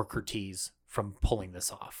Zanuck or Curtiz from pulling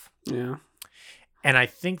this off. Yeah. And I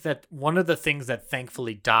think that one of the things that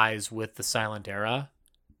thankfully dies with the silent era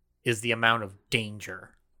is the amount of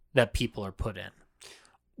danger that people are put in.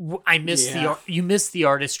 You miss the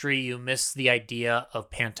artistry, you miss the idea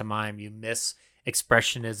of pantomime, you miss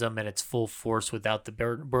expressionism at its full force without the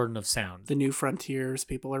burden of sound. The new frontiers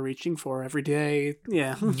people are reaching for every day.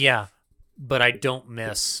 Yeah. Yeah. But I don't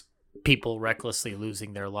miss people recklessly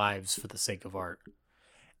losing their lives for the sake of art.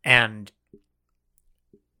 And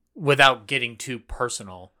without getting too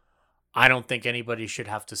personal, I don't think anybody should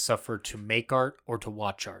have to suffer to make art or to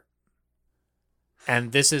watch art.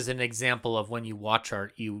 And this is an example of when you watch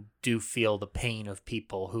art, you do feel the pain of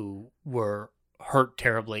people who were hurt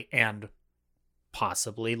terribly and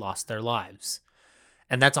possibly lost their lives.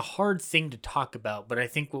 And that's a hard thing to talk about, but I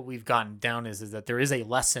think what we've gotten down is that there is a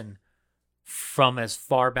lesson from as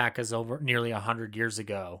far back as over nearly 100 years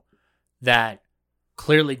ago that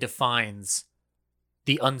clearly defines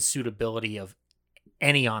the unsuitability of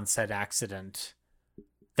any on-set accident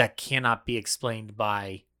that cannot be explained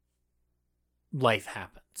by life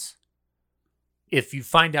happens. If you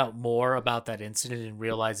find out more about that incident and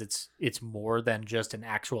realize it's more than just an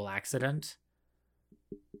actual accident,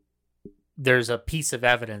 there's a piece of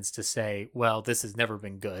evidence to say, well, this has never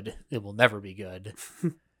been good. It will never be good.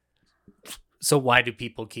 So why do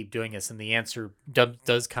people keep doing this? And the answer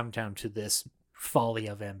does come down to this folly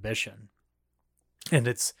of ambition. And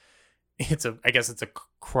I guess it's a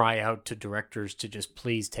cry out to directors to just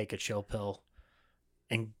please take a chill pill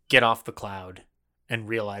and get off the cloud and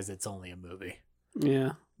realize it's only a movie.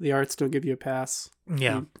 Yeah. The arts don't give you a pass.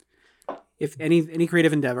 Yeah. If any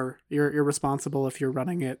creative endeavor, you're responsible if you're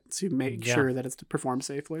running it to make sure that it's performed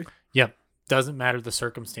safely. Yep. Doesn't matter the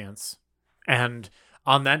circumstance. And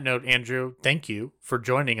On that note, Andrew, thank you for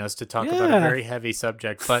joining us to talk about a very heavy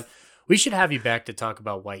subject, but we should have you back to talk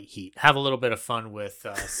about White Heat. Have a little bit of fun with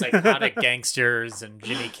psychotic gangsters and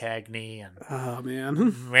Ginny Cagney and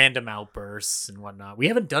random outbursts and whatnot. We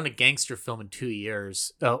haven't done a gangster film in 2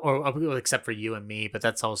 years, or except for You and Me, but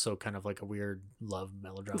that's also kind of like a weird love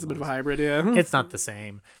melodrama. It's a bit of a hybrid, yeah. It's not the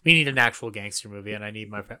same. We need an actual gangster movie, and I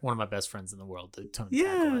need one of my best friends in the world to tackle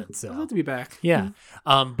it. So. I'd love to be back. Yeah.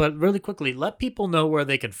 But really quickly, let people know where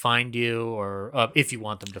they can find you, or if you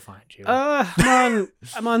want them to find you.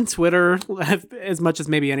 I'm on Twitter as much as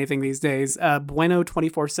maybe anything these days.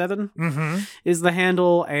 Bueno247 is the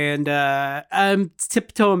handle, and I'm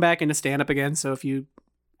tiptoeing back into stand-up again, so if you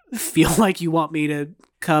feel like you want me to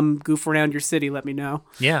come goof around your city, let me know.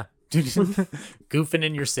 Yeah. Goofing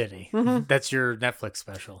in your city. That's your Netflix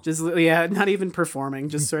special. Just not even performing,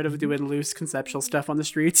 just sort of doing loose conceptual stuff on the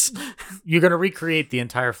streets. You're gonna recreate the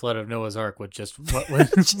entire flood of Noah's Ark with just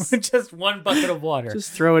just one bucket of water.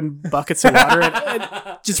 Just throwing buckets of water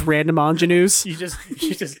at just random ingenues. You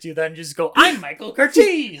just do that and just go, I'm Michael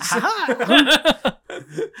Curtiz.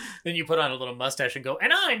 Then you put on a little mustache and go,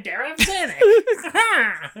 and I'm Darren Zanuck.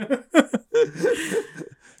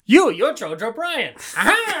 You're George O'Brien.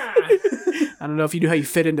 Aha! I don't know if you knew how you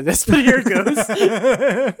fit into this, but here it goes.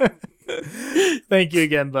 Thank you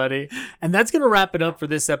again, buddy. And that's going to wrap it up for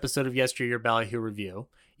this episode of Yesteryear Ballyhoo Review.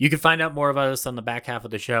 You can find out more about us on the back half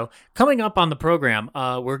of the show. Coming up on the program,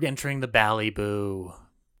 we're entering the Ballyboo.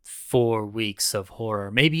 4 weeks of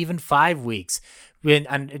horror, maybe even 5 weeks.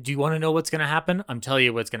 And do you want to know what's going to happen? I'm telling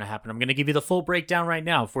you what's going to happen. I'm going to give you the full breakdown right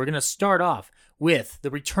now. If we're going to start off with the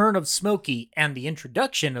return of Smokey and the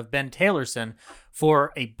introduction of Ben Taylorson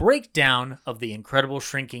for a breakdown of The Incredible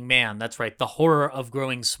Shrinking Man. That's right, the horror of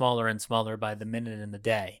growing smaller and smaller by the minute in the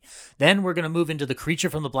day. Then we're going to move into The Creature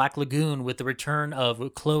from the Black Lagoon with the return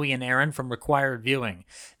of Chloe and Aaron from Required Viewing.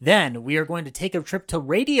 Then we are going to take a trip to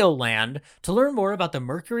Radioland to learn more about the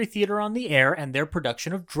Mercury Theater on the Air and their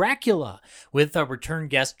production of Dracula with our return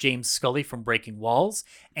guest James Scully from Breaking Walls.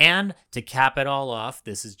 And to cap it all off,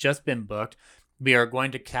 this has just been booked, we are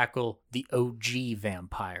going to tackle the OG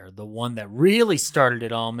vampire, the one that really started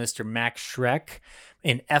it all, Mr. Max Schreck,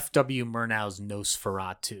 in F.W. Murnau's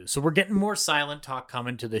Nosferatu. So we're getting more silent talk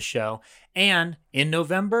coming to the show. And in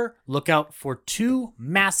November, look out for 2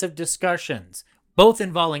 massive discussions, both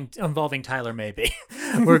involving Tyler Maybe.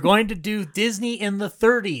 We're going to do Disney in the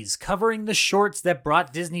 30s, covering the shorts that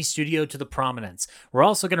brought Disney Studio to the prominence. We're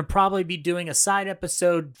also going to probably be doing a side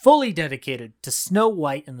episode fully dedicated to Snow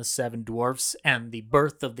White and the Seven Dwarfs and the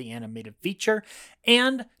birth of the animated feature.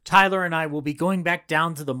 And Tyler and I will be going back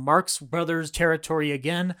down to the Marx Brothers territory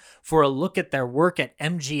again for a look at their work at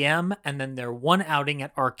MGM and then their one outing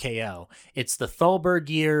at RKO. It's the Thalberg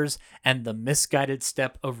years and the misguided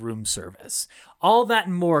step of room service. All that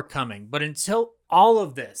and more coming. But until all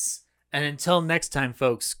of this, and until next time,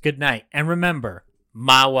 folks, good night. And remember,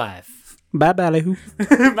 my wife. Bye, Ballyhoo.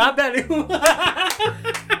 Bye, Ballyhoo.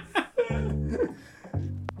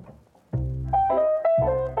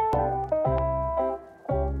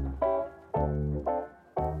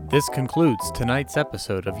 This concludes tonight's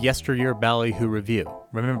episode of Yesteryear Ballyhoo Review.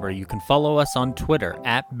 Remember, you can follow us on Twitter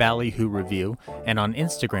at Ballyhoo Review and on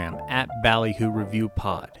Instagram at Ballyhoo Review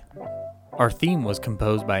Pod. Our theme was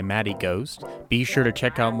composed by Matty Ghost. Be sure to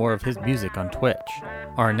check out more of his music on Twitch.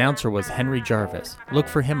 Our announcer was Henry Jarvis. Look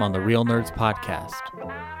for him on the Real Nerds podcast.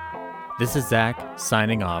 This is Zach,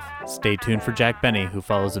 signing off. Stay tuned for Jack Benny, who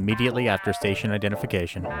follows immediately after station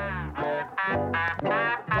identification.